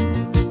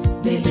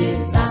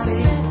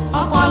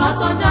 Ọpọlọ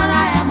tó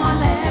jọra ẹ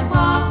mọ́lẹ̀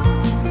gbọ́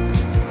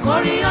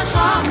kórí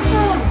ọṣọ mi.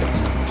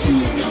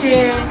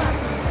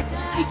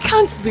 I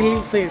can't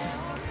believe this.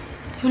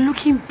 You're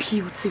looking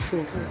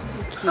beautiful.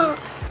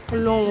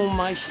 Ọlọ́run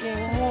máa ṣe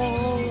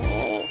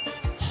wọ́n.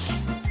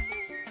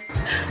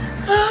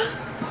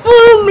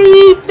 Fumi,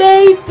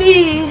 baby,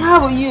 how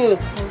are you?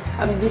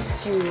 I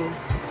missed you.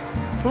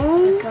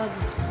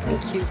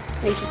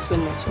 Thank you so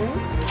much.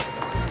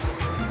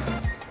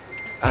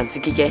 Aunty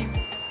Kíkẹ́.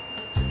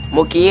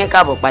 Mo kí yín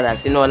káàbọ̀ padà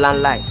sínú ọlá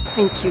ńlá yìí.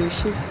 Thank you,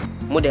 ṣé.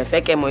 Mo dẹ̀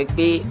fẹ́ kẹ́ mọ̀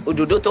pé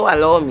òdòdó tó wà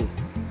lọ́wọ́ mi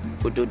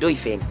òdòdó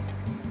ìfẹ́ ni.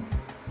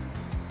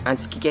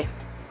 Àǹtí Kíkẹ́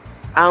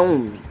áhùn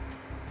mi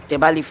tẹ́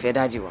bá lè fẹ́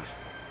dájì wá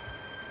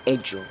ẹ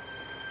jọ̀ọ́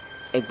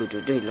ẹ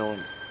gbòdòdó yìí lọ́wọ́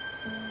mi.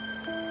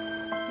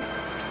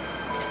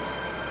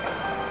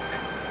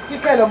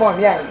 Kíkẹ́ lọmọ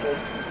mi Àyìnkẹ́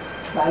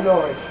gbà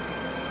lọ́ọ̀ rẹ̀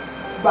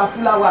gba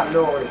fúláwà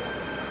lọ́ọ̀ rẹ̀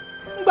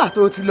nígbà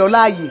tó ti lọ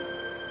láàyè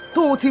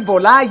tó ti bọ̀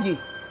láàyè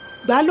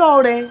gbà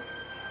lọ́ọ̀ rẹ̀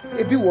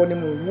ebi wọ ni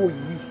mò ń wò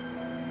yìí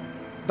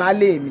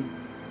baálé mi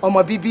ọmọ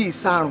bíbí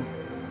ìsarùn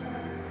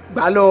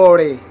gbà lọ́ọ̀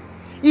rẹ̀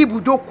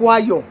ibùjókòó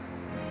ayọ̀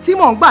tí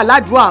mò ń gbà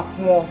ládùúrà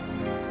fún ọ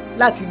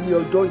láti yí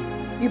ọjọ́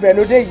yìí ibẹ̀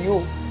ló dé yìí o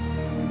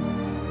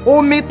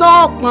omi tó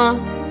pọn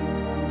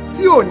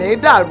tí ò ní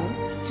dàrú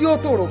tí ó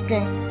tòrò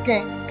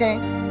kẹ́ńkẹ́ńkẹ́ń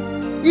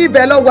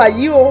ibẹ̀ ló wà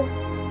yìí o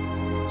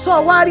sọ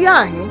wá rí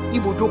àhín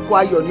ibùjókòó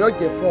ayọ̀ ní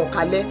ọ̀jẹ̀ fún ọ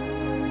kalẹ̀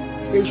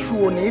èṣù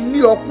ò ní lé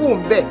ọkú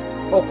òǹbẹ̀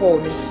ọkọ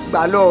mi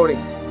gbà lọ́ọ̀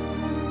rẹ̀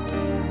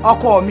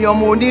ọkọ mi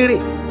ọmọ onírè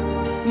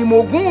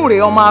ìmọ̀gún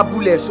rẹ̀ ọmọ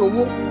abúlẹ̀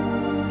sowó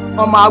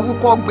ọmọ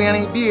awúkọ́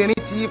gbinrin bí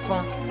erin tí í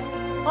fan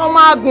ọmọ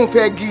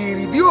agùnfẹ̀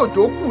gìrì bí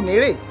òjò kù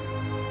nírè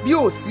bí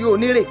ò sí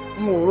onírè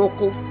ń ò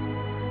roko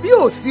bí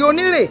ò sí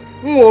onírè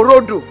ń ò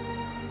rodò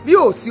bí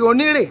ò sí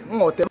onírè ń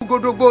ò tẹ̀lú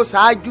gódógbó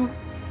ṣáájú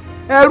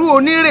ẹrú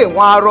onírè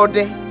wọn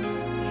arọdẹ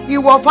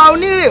ìwọ̀fà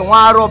onírè wọn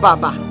arọ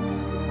bàbà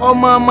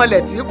ọmọ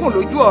ọmọlẹ̀ tí kùn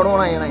lójú ọ̀run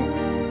rìnrìn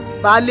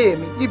baálé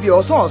mi ibi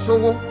ọ̀sán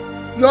ọ̀sọ́wọ́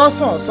yóò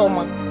sàn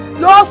ọ̀sọ́mọ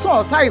yóò sàn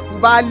ọ̀sá ìkú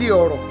baálé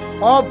ọ̀rọ̀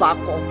ọba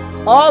kọ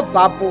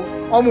ọba bo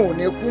ọmọ ò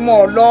ní kú mọ́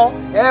ọ lọ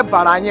ẹ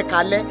bàrà yín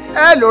kalẹ̀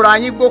ẹ lọ́ra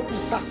yín gbó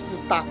kùtà.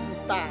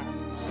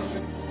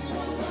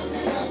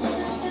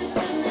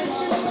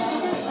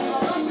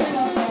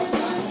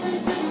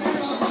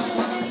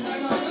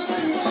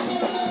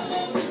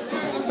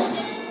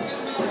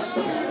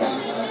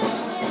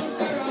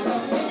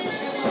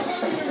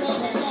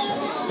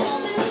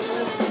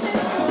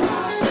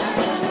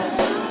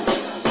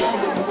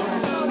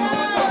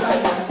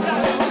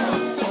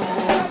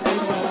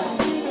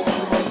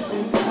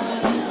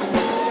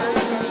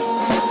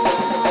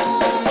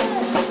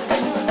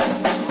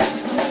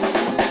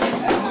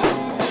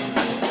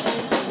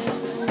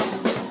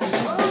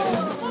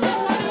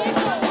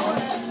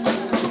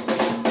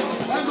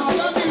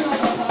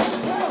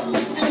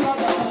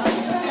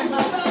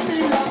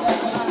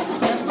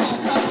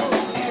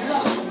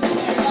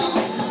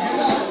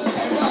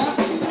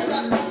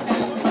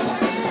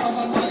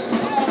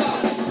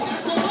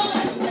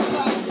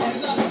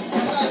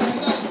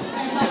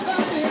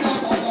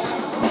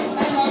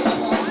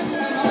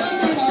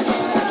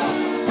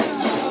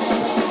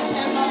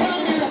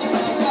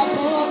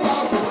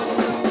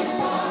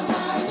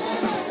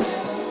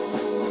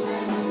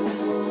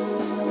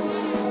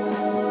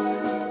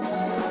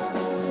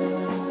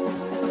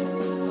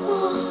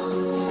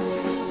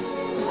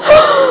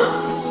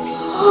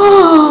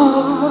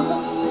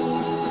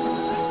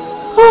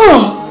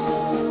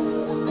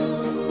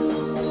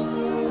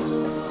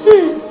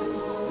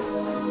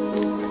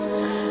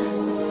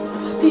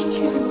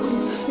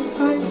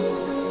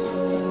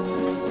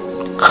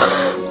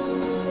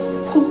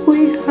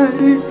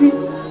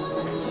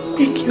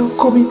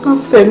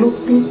 fẹ́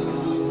lópin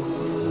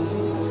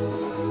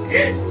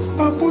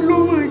bàbá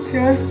olówó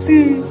ọjà sí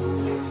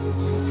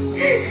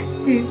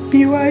ẹbí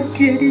wá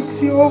di ẹni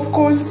tí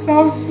ọkọ sá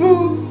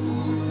fún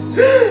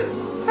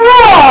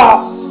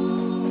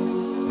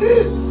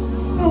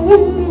àwọn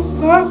ọmọ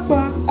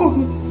pàápàá kọ̀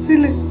mí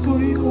sílẹ̀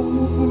torí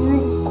owó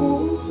burúkú.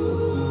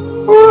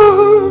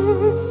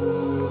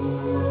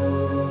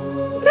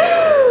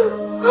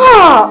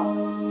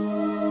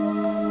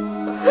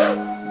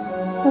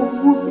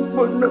 Owó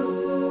ọ̀nà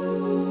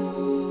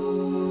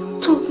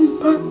tó ń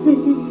bá mi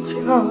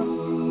jà.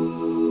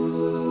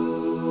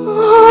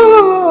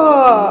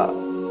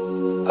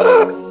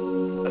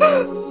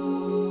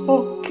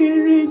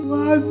 Ọ̀kẹ́rẹ́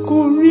máa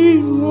gorí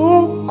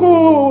ìrókò,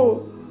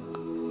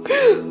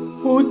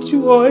 ojú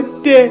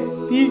ọdẹ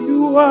bí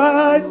wá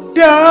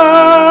dá.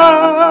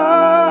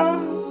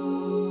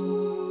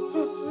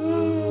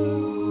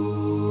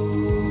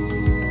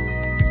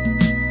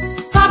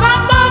 Tàbá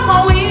ń bá ọmọ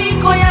wí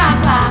kó yá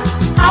àgbà,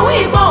 àwọn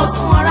ìbọn ò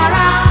sùn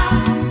rárá.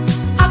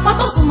 Apá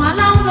tó sùn máa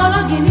láń lọ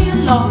lọ́gìnní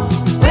lọ,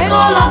 pé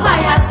kó lọ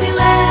gbàyà sílẹ̀.